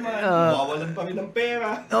Spider-Man, mawawalan pa rin ng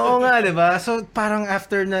pera. Oo nga, 'di ba? So parang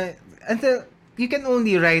after na until you can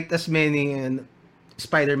only write as many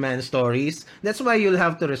Spider-Man stories. That's why you'll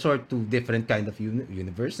have to resort to different kind of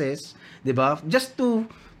universes, 'di ba? Just to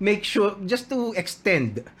make sure, just to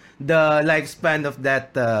extend the lifespan of that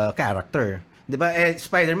character. 'Di ba?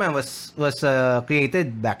 Spider-Man was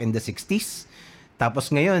created back in the 60s. Tapos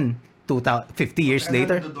ngayon, 50 years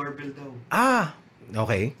later. The doorbell daw.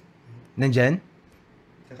 Okay. Nandyan?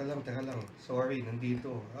 Teka lang. Sorry,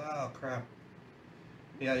 nandito. Crap.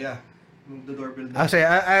 Yeah. The doorbell daw. Sorry,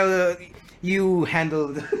 you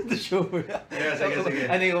handle the show. Yeah, sige.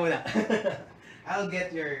 Ano yung una? I'll get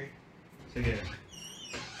your... Sige.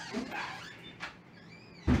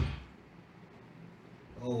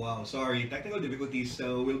 Oh wow, sorry. Technical difficulties.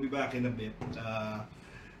 So we'll be back in a bit.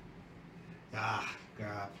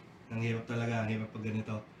 Crap. Ang hirap talaga. Ang hirap pag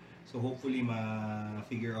ganito. So hopefully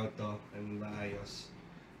ma-figure out to and maayos.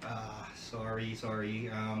 Sorry.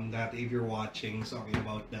 That if you're watching, sorry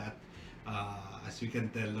about that. As you can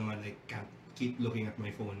tell naman, I can't keep looking at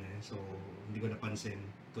my phone eh. So hindi ko napansin.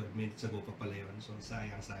 12 minutes ago pa pala yun. So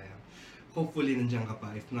sayang. Hopefully nandiyan ka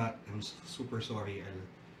pa. If not, I'm super sorry.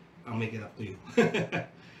 I'll make it up to you.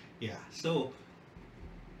 Yeah. So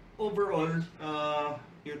overall,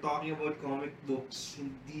 you're talking about comic books.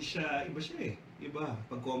 Hindi siya, iba siya eh. Iba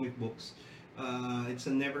pag comic books. It's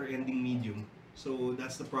a never-ending medium. So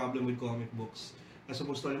that's the problem with comic books. As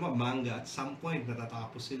opposed to manga, at some point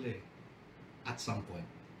natatapos sila eh. At some point.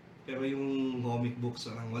 Pero yung comic books,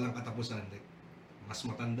 walang katapusan. Like, mas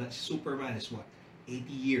matanda. Si Superman is what?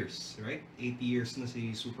 80 years, right? 80 years na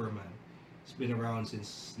si Superman. He's been around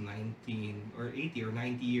since 19 or 80 or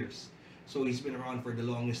 90 years. So he's been around for the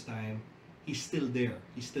longest time. He's still there.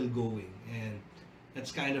 He's still going. And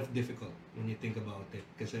that's kind of difficult when you think about it.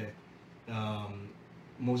 Kasi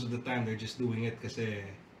most of the time they're just doing it kasi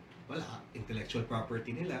wala, intellectual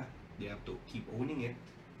property nila. They have to keep owning it.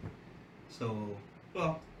 So,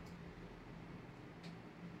 well,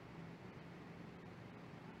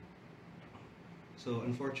 so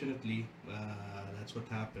unfortunately, that's what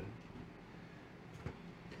happened.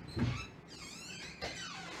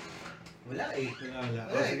 Wala eh. Wala.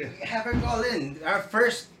 Oh, sige. Have her call in.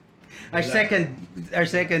 Our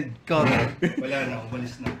second caller. Wala na,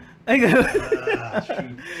 umalis na. Ay,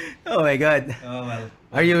 Shoot. oh my God. Oh well.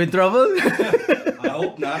 Are you in trouble? I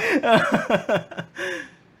hope not.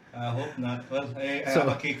 I hope not. Well, I have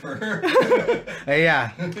a cake for her.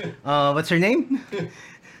 Yeah. What's her name?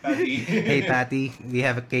 Patty. Hey, Patty. We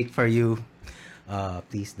have a cake for you.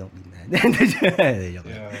 Please don't be mad.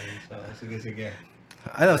 Yeah, so, sige.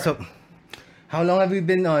 So, how long have we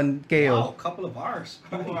been on KO? Wow, couple of hours.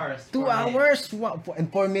 2 hours. 2 hours? And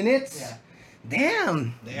 4 minutes? Yeah.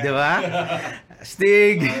 Damn! Diba?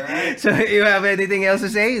 Stig! Alright. So, you have anything else to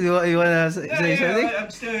say? You want to say something?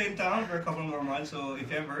 I'm still in town for a couple more months, so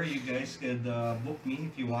if ever you guys could book me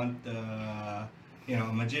if you want, a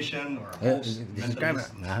magician or a host. This is camera.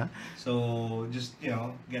 mentalist. So just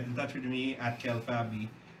get in touch with me at Kel Fabie.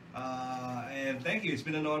 And thank you. It's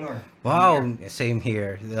been an honor. Wow, same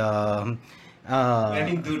here. I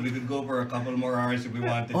think, dude, we could go for a couple more hours if we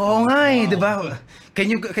wanted. Oo nga eh, Wow. di ba?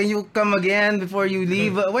 Can you come again before you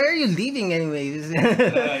leave? Where are you leaving anyways?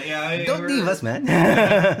 Yeah, Don't leave us, man.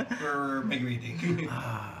 We're migrating.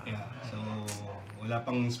 Yeah, so wala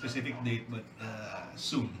pang specific date, but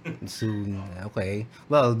soon. Soon. Okay.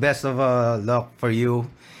 Well, best of luck for you.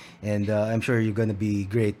 And I'm sure you're gonna be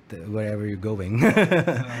great wherever you're going.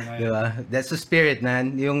 Diba? That's the spirit,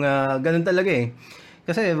 man. Yung ganun talaga eh.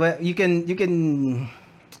 Kasi you can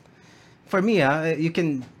for me you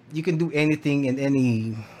can do anything in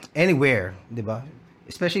anywhere, 'di ba?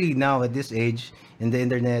 Especially now at this age in the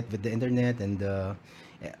internet with the internet and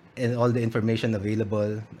all the information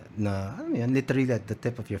available na alam mo yun, literally at the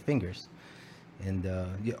tip of your fingers. And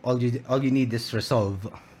all you need is resolve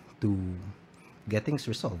to get things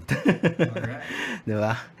resolved. Alright.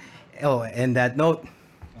 Diba? Oh, and that note,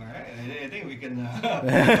 Alright, I think we can wrap,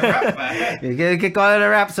 man. you can call it a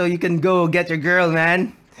wrap so you can go get your girl,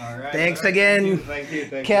 man. Alright. Thanks alright. again, Thank you.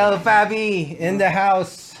 Kel Fabie in the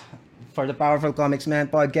house for the Powerful Comics Man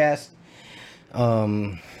podcast.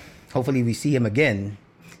 Hopefully we see him again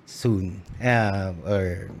soon,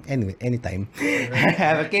 or anyway, anytime.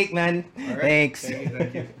 Have a cake, man. Alright. Thanks.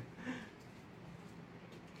 Thank you.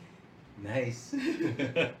 Nice.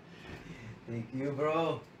 Thank you,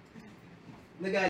 bro. Look at